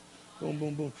 Wow. Boom,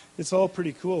 boom, boom. It's all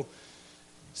pretty cool.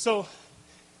 So,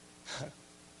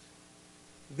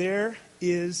 There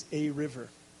is a river.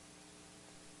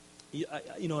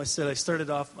 I said I started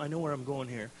off, I know where I'm going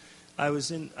here. I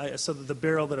saw the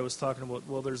barrel that I was talking about.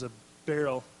 Well, there's a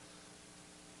barrel.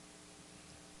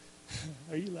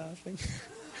 Are you laughing?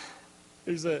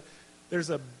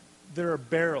 There are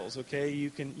barrels, okay? You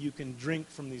can drink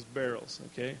from these barrels,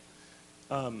 okay?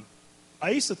 I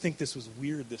used to think this was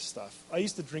weird, this stuff. I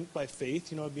used to drink by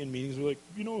faith. I'd be in meetings. We're like,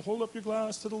 hold up your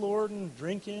glass to the Lord and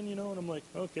drink in, and I'm like,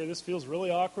 okay, this feels really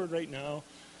awkward right now.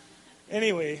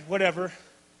 Anyway, whatever.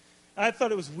 I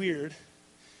thought it was weird.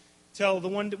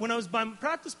 When I was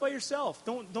practice by yourself.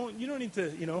 You don't need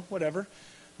to, whatever.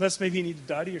 Unless maybe you need to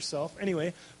die to yourself.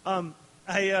 Anyway,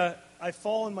 I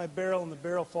fall in my barrel and the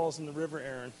barrel falls in the river,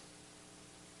 Aaron.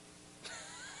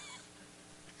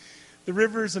 The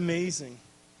river is amazing.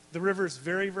 The river is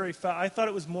very, very fast. I thought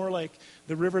it was more like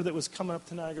the river that was coming up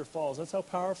to Niagara Falls. That's how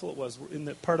powerful it was in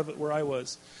the part of it where I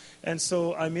was. And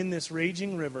so I'm in this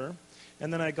raging river,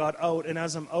 and then I got out. And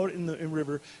as I'm out in the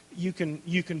river, you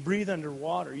can breathe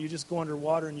underwater. You just go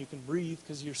underwater and you can breathe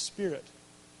because you're spirit.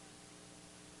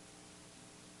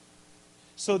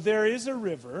 So there is a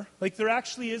river. Like there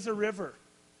actually is a river.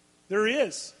 There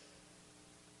is.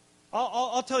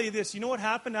 I'll tell you this. You know what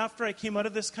happened after I came out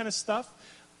of this kind of stuff?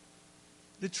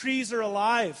 The trees are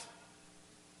alive.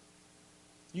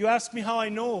 You ask me how I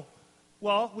know.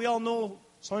 Well, we all know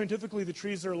scientifically the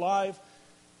trees are alive.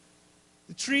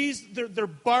 The trees, their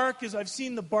bark is, I've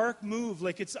seen the bark move.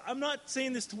 I'm not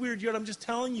saying this to weird you out, I'm just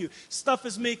telling you. Stuff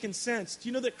is making sense. Do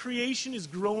you know that creation is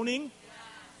groaning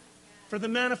for the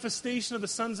manifestation of the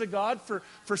sons of God?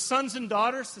 For sons and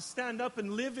daughters to stand up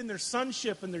and live in their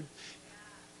sonship and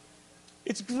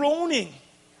it's groaning.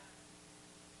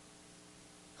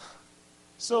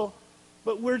 So,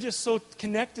 but we're just so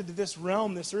connected to this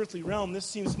realm, this earthly realm. This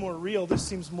seems more real. This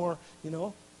seems more,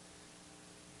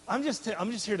 I'm just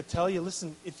here to tell you,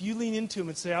 listen, if you lean into him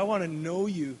and say, I want to know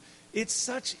you, it's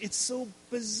so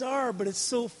bizarre, but it's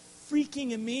so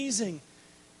freaking amazing.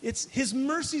 His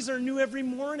mercies are new every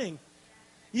morning.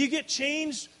 You get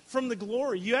changed from the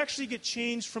glory. You actually get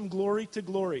changed from glory to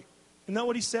glory. Isn't that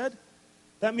what he said?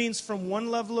 That means from one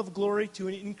level of glory to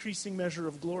an increasing measure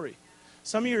of glory.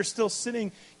 Some of you are still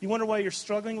sitting. You wonder why you're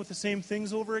struggling with the same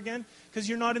things over again? Because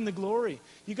you're not in the glory.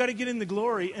 You got to get in the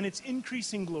glory, and it's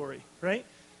increasing glory, right?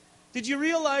 Did you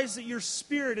realize that your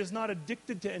spirit is not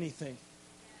addicted to anything?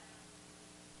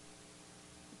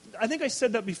 I think I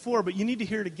said that before, but you need to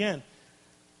hear it again.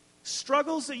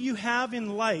 Struggles that you have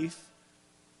in life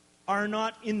are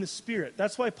not in the spirit.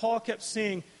 That's why Paul kept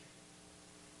saying,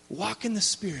 walk in the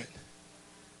spirit.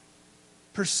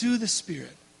 Pursue the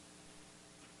spirit.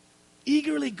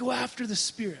 Eagerly go after the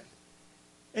Spirit.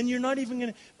 And you're not even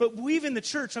going to, but we've in the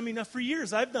church, for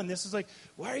years I've done this. It's like,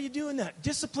 why are you doing that?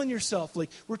 Discipline yourself.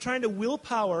 Like, we're trying to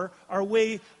willpower our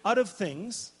way out of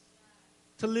things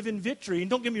to live in victory. And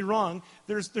don't get me wrong,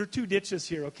 there are two ditches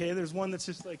here, okay? There's one that's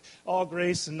just like all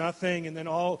grace and nothing, and then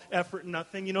all effort and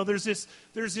nothing. There's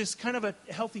this kind of a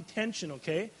healthy tension,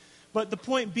 okay? But the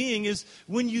point being is,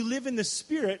 when you live in the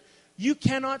Spirit, you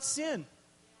cannot sin.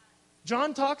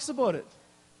 John talks about it.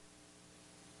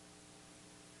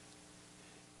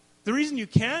 The reason you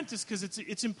can't is because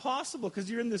it's impossible, because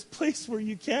you're in this place where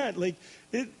you can't.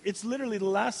 It's literally the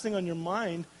last thing on your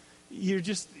mind. You're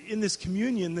just in this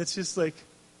communion that's just like,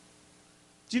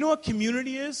 do you know what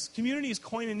community is? Community is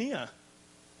koinonia.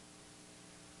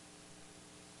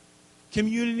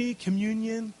 Community,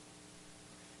 communion.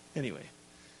 Anyway,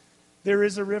 there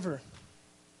is a river.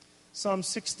 Psalm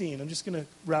 16. I'm just going to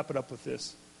wrap it up with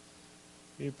this.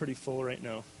 You're pretty full right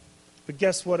now. But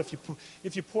guess what? If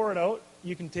you pour it out,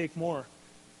 you can take more.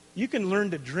 You can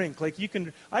learn to drink.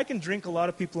 I can drink a lot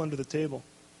of people under the table.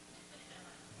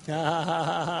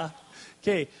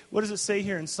 Okay, what does it say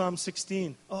here in Psalm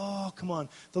 16? Oh, come on.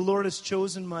 The Lord has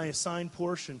chosen my assigned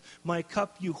portion. My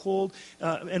cup you hold,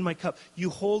 and my cup. You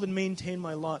hold and maintain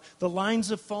my lot. The lines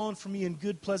have fallen for me in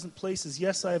good, pleasant places.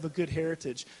 Yes, I have a good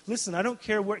heritage. Listen, I don't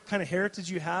care what kind of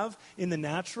heritage you have in the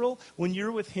natural. When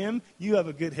you're with him, you have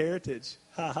a good heritage.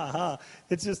 Ha, ha, ha.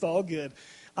 It's just all good.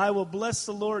 I will bless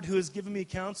the Lord who has given me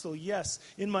counsel. Yes,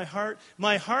 in my heart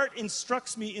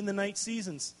instructs me in the night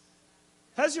seasons.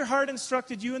 Has your heart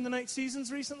instructed you in the night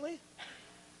seasons recently?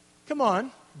 Come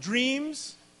on.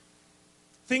 Dreams,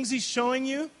 things he's showing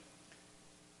you.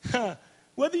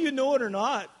 Whether you know it or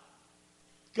not,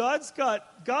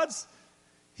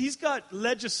 he's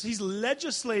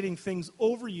legislating things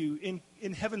over you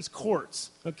in heaven's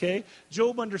courts. Okay?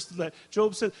 Job understood that.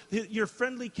 Job said, your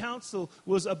friendly counsel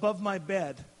was above my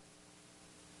bed.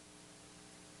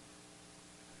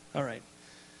 All right.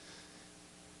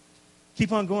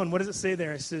 Keep on going. What does it say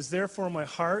there? It says, therefore my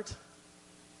heart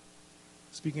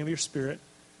speaking of your spirit,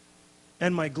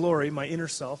 and my glory, my inner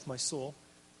self, my soul,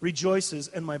 rejoices,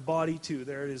 and my body too.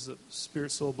 There it is, the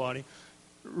spirit, soul, body.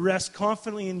 Rest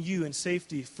confidently in you in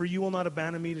safety, for you will not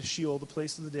abandon me to Sheol, the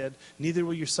place of the dead. Neither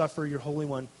will you suffer your Holy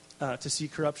One to see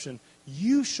corruption.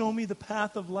 You show me the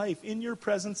path of life. In your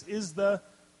presence is the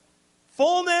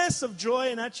fullness of joy,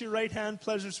 and at your right hand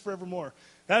pleasures forevermore.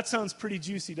 That sounds pretty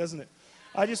juicy, doesn't it?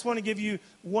 I just want to give you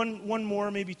one more,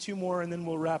 maybe two more, and then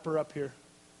we'll wrap her up here.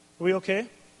 Are we okay? Yeah.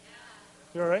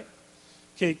 You all right?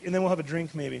 Okay, and then we'll have a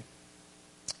drink maybe.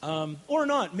 Or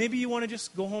not. Maybe you want to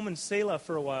just go home and Selah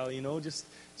for a while,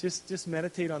 Just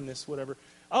meditate on this, whatever.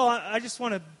 Oh, I just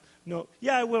want to know.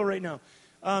 Yeah, I will right now.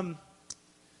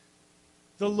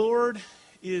 The Lord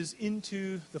is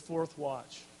into the fourth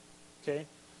watch. Okay?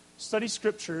 Study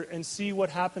Scripture and see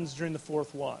what happens during the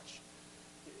fourth watch.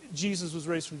 Jesus was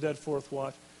raised from dead, fourth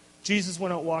watch. Jesus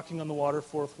went out walking on the water,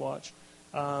 fourth watch.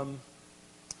 How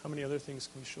many other things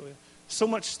can we show you? So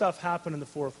much stuff happened in the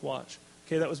fourth watch.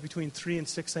 Okay, that was between 3 and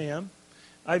 6 a.m.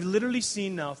 I've literally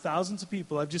seen now thousands of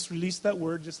people. I've just released that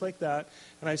word just like that.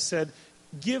 And I've said,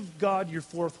 give God your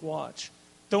fourth watch.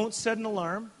 Don't set an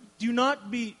alarm. Do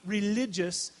not be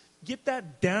religious. Get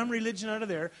that damn religion out of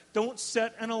there. Don't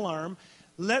set an alarm.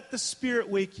 Let the Spirit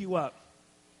wake you up.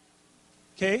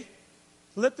 Okay?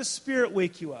 Let the Spirit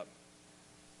wake you up.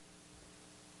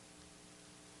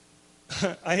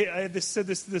 I said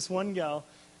this to this one gal,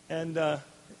 and I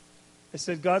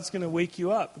said, God's going to wake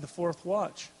you up at the fourth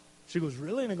watch. She goes,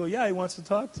 really? And I go, yeah, he wants to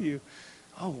talk to you.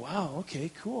 Oh, wow, okay,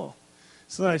 cool.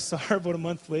 So then I saw her about a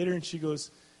month later, and she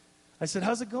goes, I said,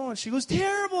 how's it going? She goes,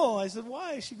 terrible. I said,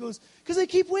 why? She goes, because I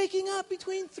keep waking up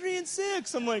between 3 and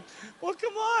 6. I'm like, well,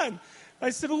 come on. I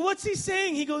said, well, what's he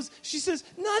saying? She says,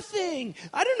 nothing.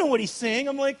 I don't know what he's saying.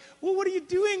 I'm like, well, what are you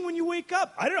doing when you wake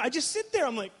up? I don't know. I just sit there.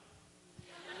 I'm like,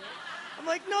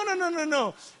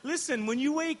 no. Listen, when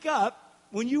you wake up,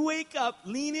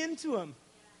 lean into him.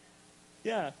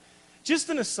 Yeah. Just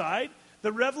an aside,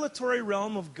 the revelatory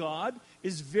realm of God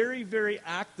is very, very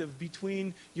active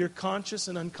between your conscious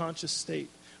and unconscious state.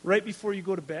 Right before you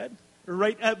go to bed, or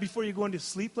right before you go into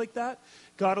sleep like that,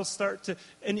 God will start to,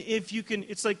 and if you can,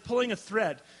 it's like pulling a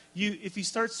thread. If he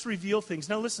starts to reveal things.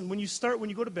 Now listen, when you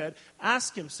go to bed,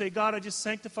 ask him, say, God, I just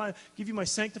give you my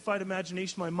sanctified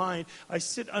imagination, my mind. I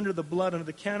sit under the blood, under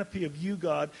the canopy of you,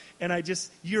 God, and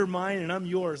you're mine and I'm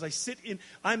yours.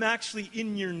 I'm actually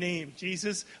in your name.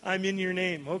 Jesus, I'm in your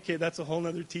name. Okay, that's a whole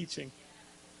other teaching.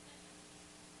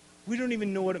 We don't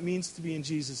even know what it means to be in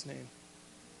Jesus' name.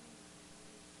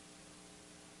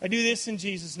 I do this in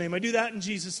Jesus' name. I do that in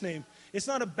Jesus' name. It's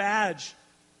not a badge.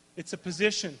 It's a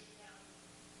position.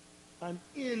 I'm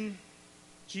in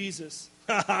Jesus.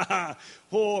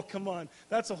 Oh, come on.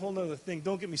 That's a whole other thing.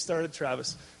 Don't get me started,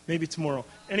 Travis. Maybe tomorrow.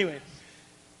 Anyway.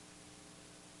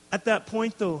 At that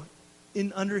point, though,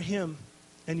 under him,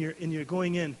 and you're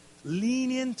going in,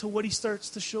 lean into what he starts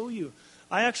to show you.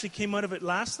 I actually came out of it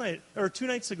last night, or 2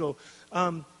 nights ago.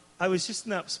 I was just in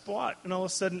that spot, and all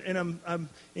of a sudden, and I'm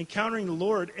encountering the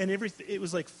Lord, and it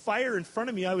was like fire in front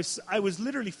of me. I was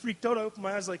literally freaked out. I opened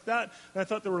my eyes like that, and I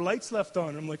thought there were lights left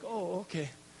on. I'm like, oh, okay.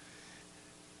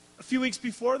 A few weeks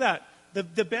before that,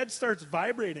 the bed starts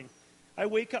vibrating. I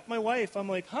wake up my wife. I'm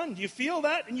like, hon, do you feel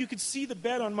that? And you could see the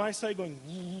bed on my side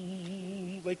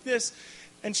going like this.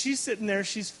 And she's sitting there, and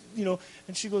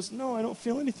she goes, no, I don't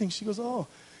feel anything. She goes, oh.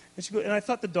 And I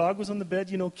thought the dog was on the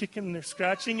bed, kicking or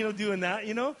scratching, doing that,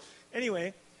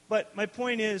 Anyway, but my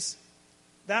point is,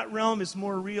 that realm is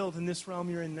more real than this realm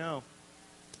you're in now.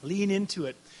 Lean into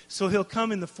it. So he'll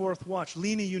come in the fourth watch.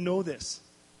 Lena, you know this.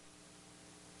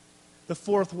 The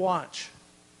fourth watch.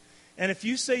 And if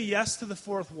you say yes to the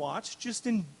fourth watch, just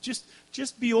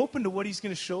be open to what he's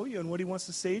going to show you and what he wants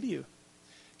to say to you.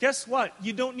 Guess what?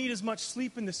 You don't need as much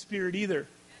sleep in the Spirit either.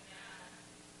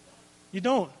 You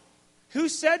don't. Who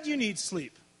said you need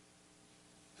sleep?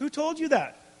 Who told you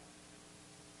that?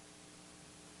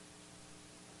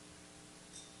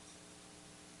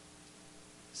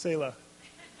 Selah.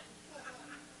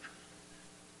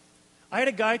 I had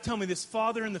a guy tell me, this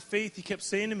father in the faith, he kept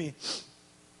saying to me,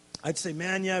 I'd say,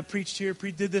 man, yeah, I preached here,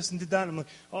 did this and did that. And I'm like,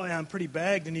 oh yeah, I'm pretty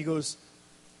bagged. And he goes,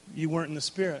 you weren't in the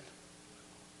Spirit.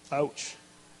 Ouch.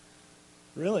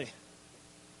 Really?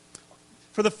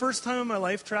 For the first time in my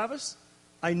life, Travis,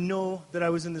 I know that I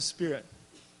was in the Spirit.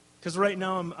 Because right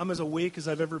now I'm as awake as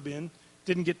I've ever been.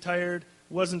 Didn't get tired,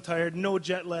 wasn't tired, no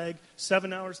jet lag,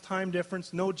 7 hours time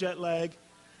difference, no jet lag.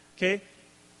 Okay?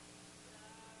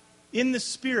 In the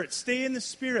Spirit. Stay in the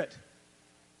Spirit.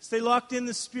 Stay locked in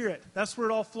the Spirit. That's where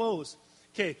it all flows.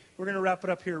 Okay, we're going to wrap it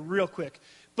up here real quick.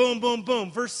 Boom, boom, boom.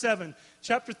 Verse 7,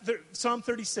 Psalm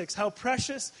 36. How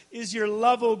precious is your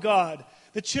love, O God.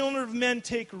 The children of men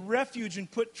take refuge and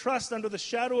put trust under the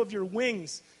shadow of your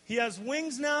wings. He has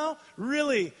wings now?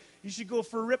 Really? You should go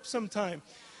for a rip sometime.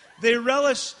 They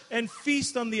relish and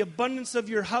feast on the abundance of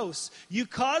your house. You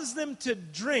cause them to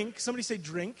drink, somebody say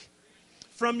drink,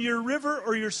 from your river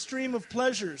or your stream of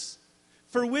pleasures.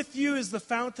 For with you is the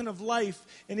fountain of life,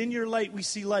 and in your light we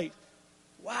see light.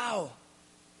 Wow.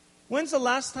 When's the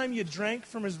last time you drank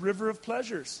from his river of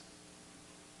pleasures?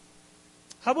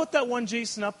 How about that one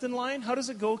Jason Upton line? How does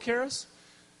it go, Karis?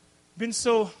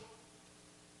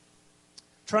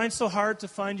 Trying so hard to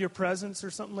find your presence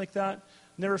or something like that.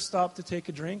 Never stopped to take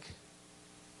a drink.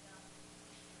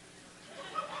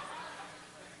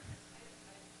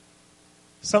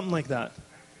 Something like that.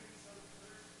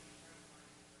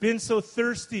 Been so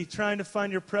thirsty trying to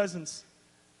find your presence.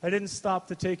 I didn't stop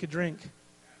to take a drink.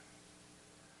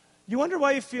 You wonder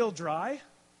why you feel dry?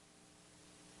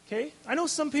 Okay? I know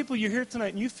some people, you're here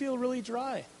tonight and you feel really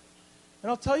dry. And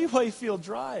I'll tell you why you feel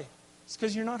dry. It's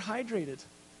because you're not hydrated.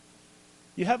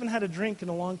 You haven't had a drink in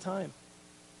a long time.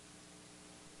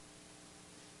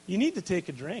 You need to take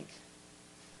a drink.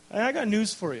 And I got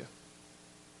news for you.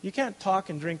 You can't talk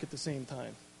and drink at the same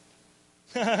time.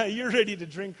 You're ready to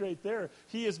drink right there.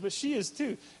 He is, but she is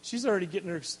too. She's already getting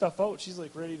her stuff out. She's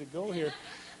like ready to go here.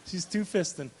 She's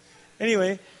two-fisting.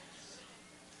 Anyway.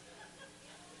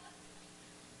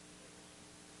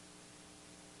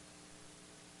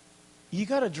 You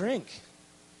got to drink.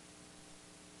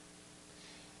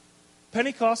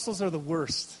 Pentecostals are the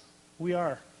worst. We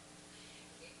are.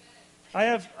 I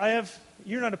have,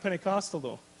 you're not a Pentecostal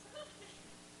though.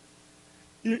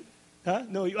 Huh?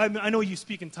 No, I know you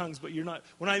speak in tongues, but you're not.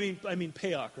 When I mean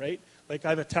Payok, right? Like I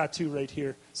have a tattoo right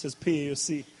here. It says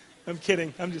P-A-O-C. I'm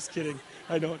kidding. I'm just kidding.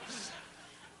 I don't.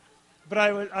 But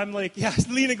I'm like, yeah,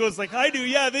 Lena goes like, I do.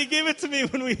 Yeah, they gave it to me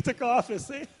when we took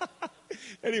office. Eh?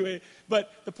 Anyway,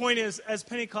 but the point is, as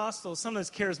Pentecostals,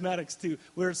 sometimes charismatics too,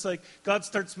 where it's like God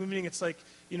starts moving, it's like,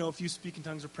 if you speak in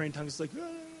tongues or pray in tongues, it's like, you're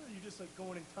just like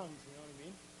going in tongues, you know what I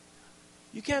mean?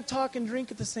 You can't talk and drink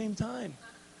at the same time.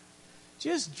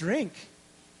 Just drink.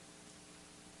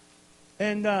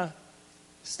 And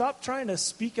stop trying to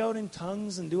speak out in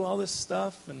tongues and do all this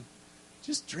stuff, and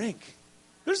just drink.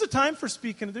 There's a time for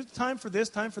speaking, there's a time for this,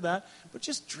 time for that, but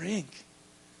just drink.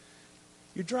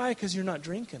 You're dry because you're not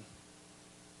drinking.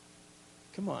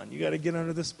 Come on, you got to get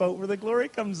under the spout where the glory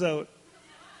comes out.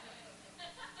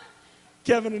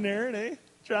 Kevin and Aaron, eh?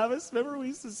 Travis, remember I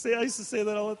used to say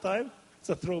that all the time? It's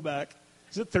a throwback.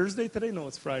 Is it Thursday today? No,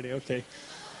 it's Friday. Okay.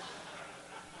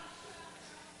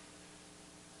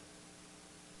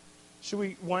 Should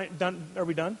we done? Are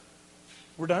we done?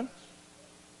 We're done?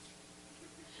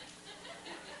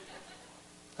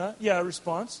 Huh? Yeah, a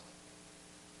response.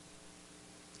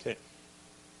 Okay.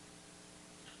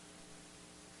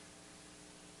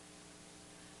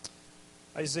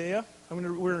 Isaiah, we're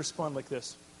going to respond like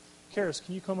this. Karis,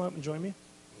 can you come up and join me?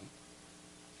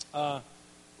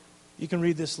 You can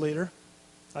read this later.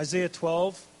 Isaiah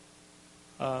 12,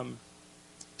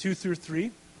 2 through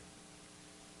 3.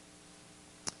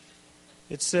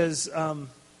 It says, I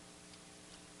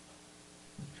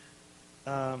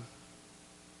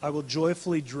will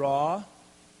joyfully draw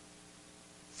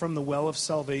from the well of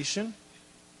salvation.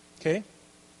 Okay?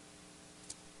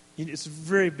 It's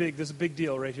very big. There's a big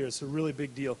deal right here. It's a really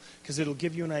big deal because it'll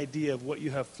give you an idea of what you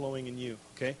have flowing in you.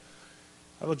 Okay?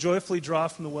 I will joyfully draw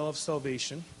from the well of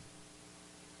salvation.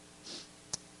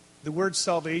 The word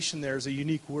salvation there is a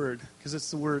unique word because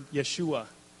it's the word Yeshua.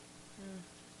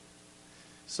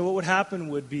 So what would happen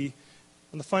would be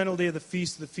on the final day of the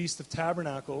Feast of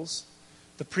Tabernacles,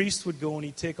 the priest would go and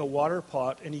he'd take a water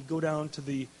pot and he'd go down to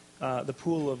the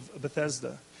pool of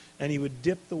Bethesda and he would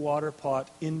dip the water pot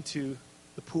into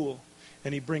the pool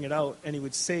and he'd bring it out and he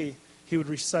would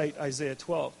recite Isaiah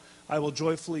 12. I will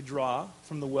joyfully draw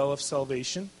from the well of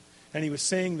salvation. And he was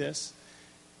saying this.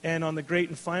 And on the great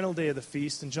and final day of the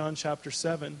feast in John chapter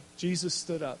 7, Jesus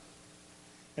stood up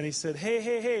and he said, hey,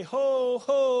 hey, hey, ho,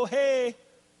 ho, hey.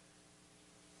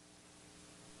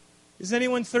 Is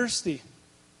anyone thirsty?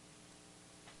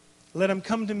 Let him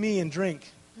come to me and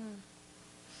drink.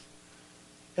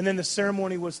 And then the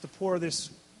ceremony was to pour this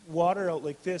water out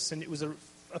like this, and it was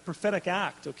a prophetic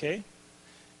act, okay?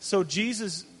 So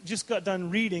Jesus just got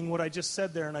done reading what I just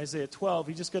said there in Isaiah 12.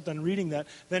 He just got done reading that.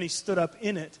 Then he stood up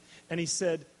in it, and he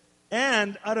said,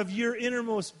 and out of your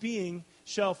innermost being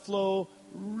shall flow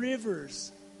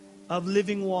rivers of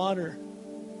living water.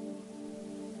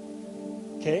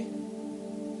 Okay?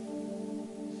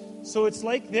 So it's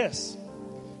like this.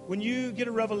 When you get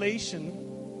a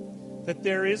revelation that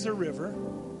there is a river,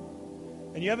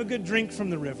 and you have a good drink from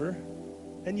the river,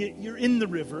 and you're in the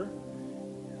river,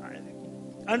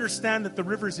 understand that the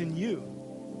river's in you.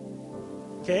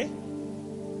 Okay?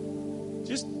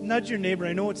 Just nudge your neighbor.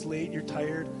 I know it's late, you're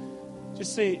tired.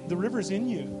 Just say, the river's in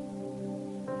you.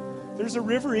 There's a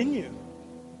river in you.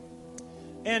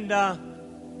 And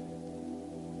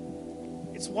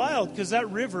it's wild because that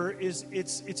river it's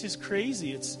just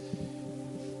crazy. It's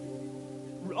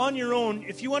on your own.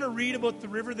 If you want to read about the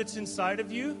river that's inside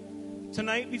of you,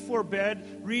 tonight before bed,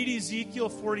 read Ezekiel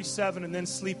 47 and then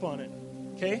sleep on it.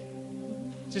 Okay?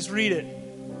 Just read it.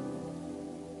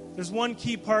 There's one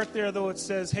key part there, though. It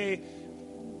says, hey,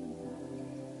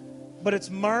 but its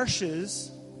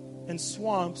marshes and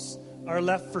swamps are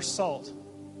left for salt.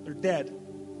 They're dead.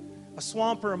 A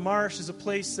swamp or a marsh is a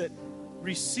place that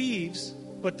receives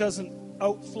but doesn't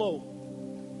outflow.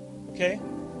 Okay?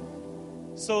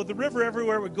 So the river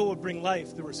everywhere it would go would bring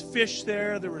life. There was fish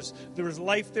there. There was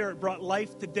life there. It brought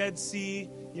life to Dead Sea.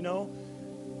 You know,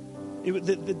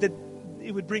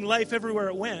 it would bring life everywhere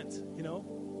it went. You know,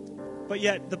 but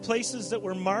yet the places that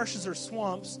were marshes or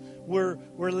swamps were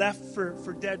left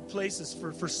for dead places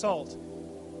for salt.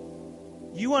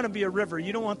 You want to be a river.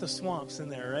 You don't want the swamps in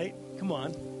there, right? Come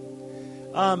on.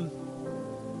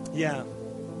 Yeah.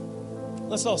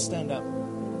 Let's all stand up.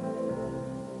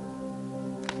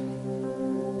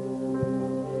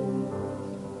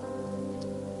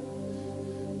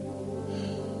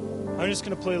 I'm just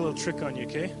going to play a little trick on you,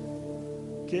 okay?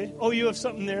 Okay? Oh, you have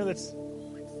something there that's...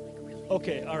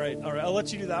 Okay, all right. I'll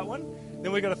let you do that one.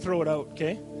 Then we got to throw it out,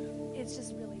 okay? It's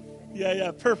just really fitting.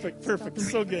 Yeah, perfect.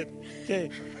 So good.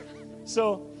 Okay.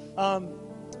 So,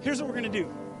 here's what we're going to do.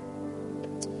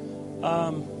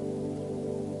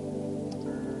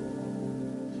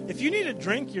 If you need a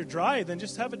drink, you're dry, then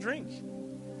just have a drink.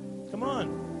 Come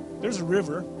on. There's a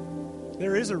river.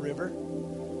 There is a river.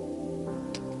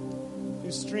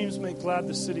 Whose streams make glad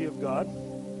the city of God.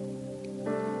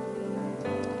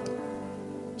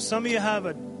 Some of you have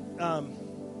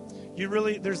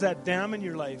there's that dam in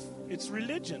your life. It's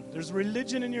religion. There's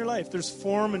religion in your life. There's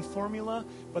form and formula,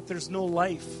 but there's no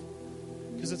life.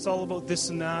 Because it's all about this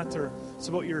and that, or it's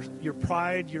about your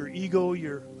pride, your ego,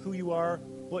 who you are,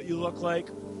 what you look like.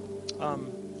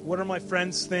 What do my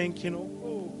friends think, you know?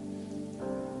 Oh,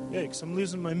 yikes, I'm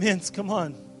losing my mints. Come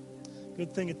on.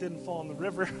 Good thing it didn't fall in the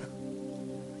river.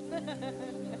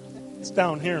 It's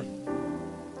down here.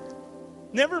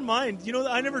 Never mind. You know,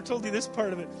 I never told you this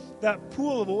part of it. That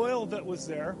pool of oil that was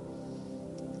there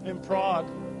in Prague,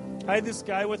 I had this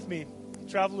guy with me,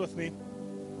 traveled with me.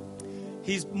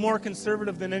 He's more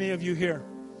conservative than any of you here.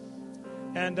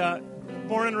 And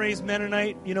born and raised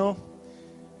Mennonite, you know,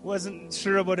 wasn't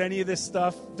sure about any of this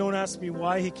stuff. Don't ask me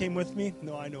why he came with me.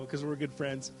 No, I know, because we're good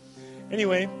friends.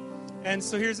 Anyway, and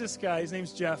so here's this guy. His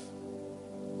name's Jeff.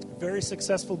 Very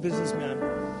successful businessman.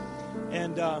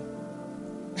 And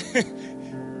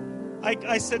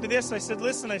I said to this, I said,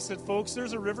 listen, I said, folks,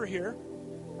 there's a river here.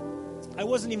 I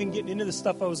wasn't even getting into the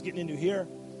stuff I was getting into here.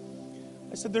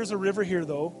 I said, there's a river here,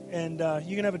 though, and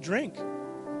you can have a drink.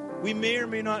 We may or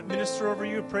may not minister over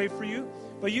you, pray for you,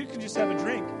 but you can just have a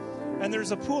drink. And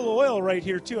there's a pool of oil right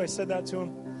here, too. I said that to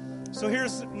him. So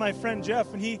here's my friend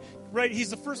Jeff, and he's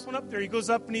the first one up there. He goes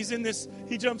up, and he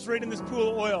jumps right in this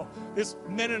pool of oil, this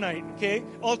Mennonite, okay?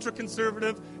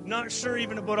 Ultra-conservative, not sure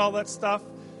even about all that stuff.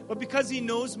 But because he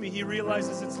knows me, he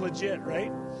realizes it's legit,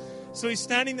 right? So he's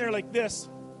standing there like this.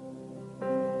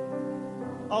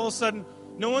 All of a sudden,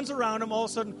 no one's around him. All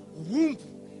of a sudden, whoomp,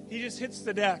 he just hits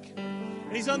the deck.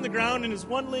 And he's on the ground, and his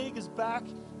one leg is back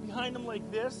behind him like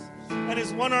this, and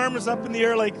his one arm is up in the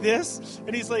air like this,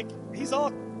 and he's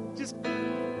all just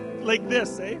like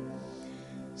this, eh?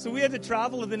 So we had to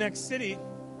travel to the next city.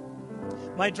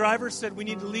 My driver said we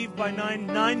need to leave by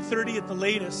 9:30 at the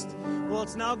latest. Well,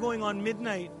 it's now going on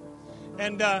midnight.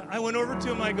 And I went over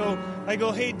to him, I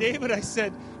go, hey, David, I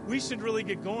said, we should really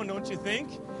get going, don't you think?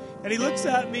 And he looks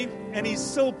at me, and he's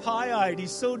so pie-eyed,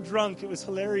 he's so drunk, it was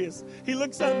hilarious. He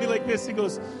looks at me like this, he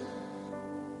goes,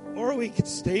 or we could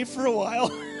stay for a while.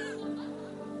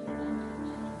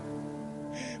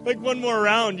 Like one more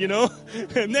round, you know?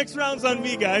 Next round's on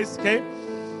me, guys, okay?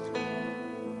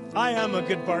 I am a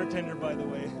good bartender, by the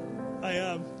way. I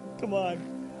am. Come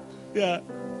on. Yeah.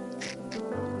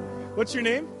 What's your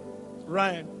name?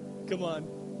 Ryan. Come on.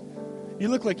 You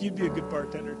look like you'd be a good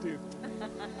bartender, too.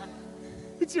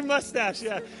 It's your mustache,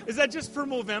 yeah. Is that just for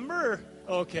Movember?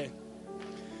 Okay.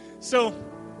 So,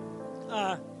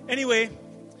 anyway,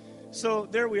 so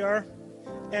there we are.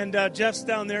 And Jeff's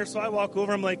down there, so I walk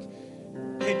over. I'm like,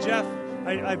 hey, Jeff,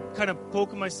 I kind of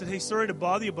poke him. I said, hey, sorry to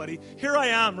bother you, buddy. Here I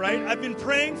am, right? I've been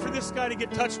praying for this guy to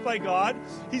get touched by God.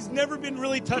 He's never been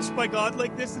really touched by God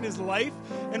like this in his life.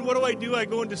 And what do? I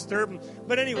go and disturb him.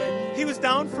 But anyway, he was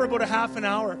down for about a half an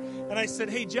hour. And I said,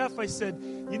 hey, Jeff, I said,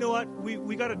 you know what?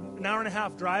 We got an hour and a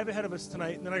half drive ahead of us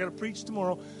tonight, and then I got to preach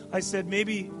tomorrow. I said,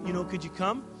 maybe, could you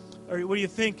come? Or what do you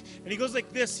think? And he goes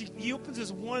like this. He opens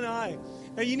his one eye.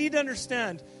 Now, you need to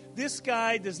understand, this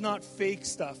guy does not fake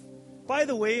stuff. By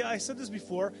the way, I said this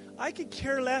before, I could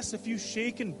care less if you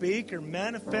shake and bake or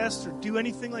manifest or do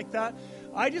anything like that.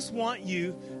 I just want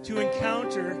you to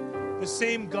encounter the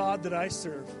same God that I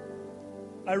serve.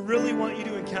 I really want you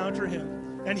to encounter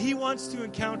him. And he wants to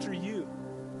encounter you.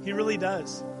 He really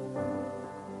does.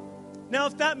 Now,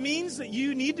 if that means that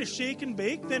you need to shake and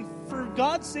bake, then for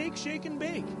God's sake, shake and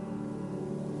bake.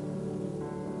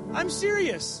 I'm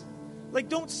serious. Like,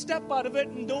 don't step out of it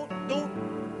and don't,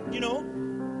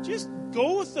 just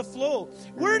go with the flow.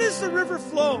 Where does the river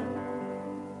flow?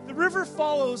 The river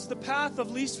follows the path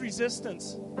of least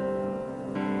resistance.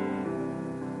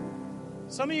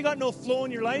 Some of you got no flow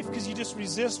in your life because you just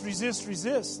resist.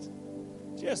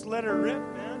 Just let her rip,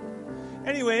 man.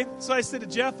 Anyway, so I said to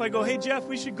Jeff, I go, hey, Jeff,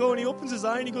 we should go. And he opens his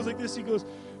eye and he goes like this. He goes,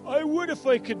 I would if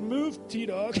I could move,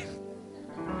 T-Dog.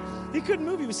 He couldn't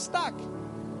move. He was stuck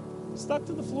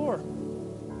to the floor.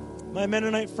 My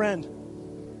Mennonite friend,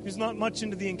 who's not much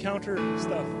into the encounter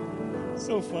stuff.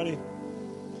 So funny.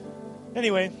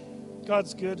 Anyway,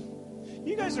 God's good.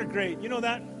 You guys are great. You know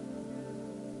that?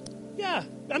 Yeah,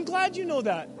 I'm glad you know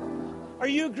that. Are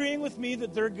you agreeing with me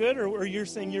that they're good, or you're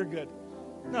saying you're good?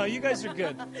 No, you guys are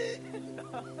good.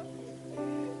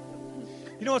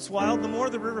 You know what's wild? The more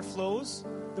the river flows,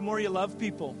 the more you love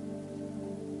people.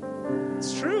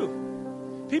 It's true.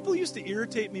 People used to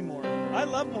irritate me more. I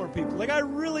love more people. Like, I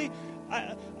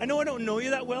know I don't know you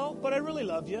that well, but I really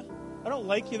love you. I don't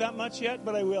like you that much yet,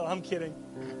 but I will. I'm kidding.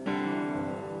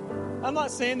 I'm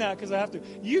not saying that because I have to.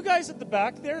 You guys at the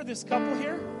back there, this couple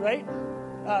here, right?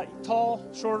 Tall,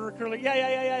 shorter, curly.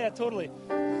 Yeah, totally.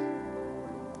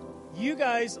 You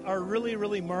guys are really,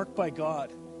 really marked by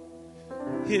God.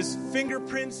 His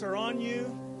fingerprints are on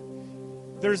you.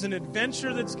 There's an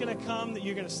adventure that's going to come that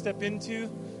you're going to step into.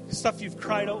 Stuff you've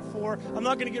cried out for. I'm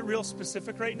not going to get real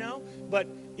specific right now, but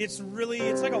it's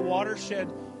like a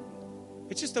watershed.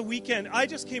 It's just a weekend. I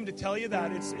just came to tell you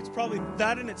that. It's probably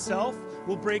that in itself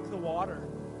will break the water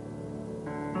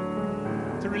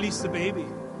to release the baby.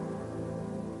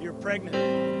 You're pregnant.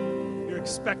 You're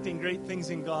expecting great things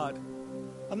in God.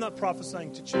 I'm not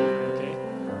prophesying to children, okay?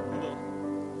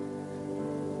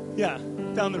 Yeah,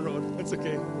 down the road. That's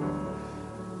okay.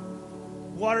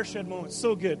 Watershed moment.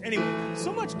 So good. Anyway,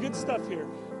 so much good stuff here.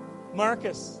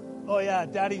 Marcus. Oh, yeah.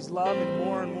 Daddy's love and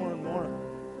more and more and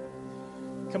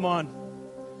more. Come on.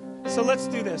 So let's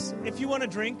do this. If you want to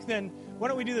drink, then why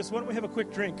don't we do this? Why don't we have a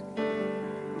quick drink?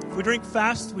 If we drink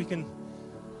fast, we can...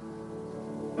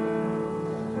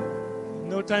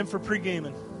 No time for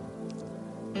pre-gaming.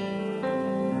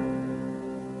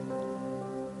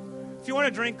 If you want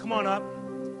to drink, come on up.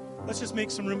 Let's just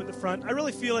make some room at the front. I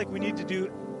really feel like we need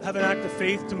to have an act of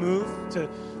faith to move, to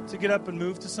get up and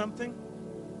move to something.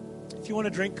 If you want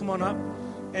to drink, come on up.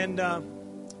 And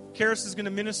Karis is going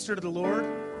to minister to the Lord.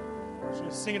 She's going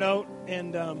to sing it out.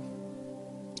 And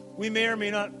we may or may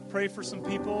not pray for some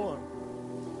people.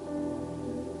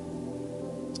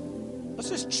 Let's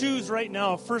just choose right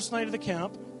now, first night of the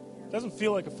camp. Doesn't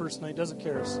feel like a first night, does it,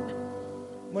 Karis?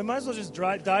 We might as well just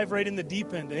dive right in the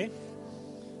deep end, eh?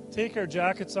 Take our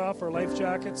jackets off, our life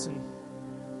jackets, and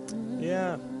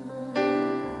yeah.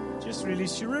 Just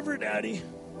release your river, Daddy.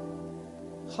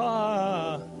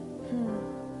 Ha.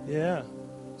 Yeah.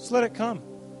 Just let it come.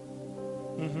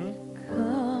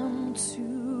 Come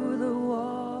to the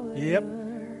water. Yep.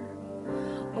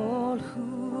 All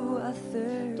who are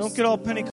thirsty. Don't get all Pentecostal.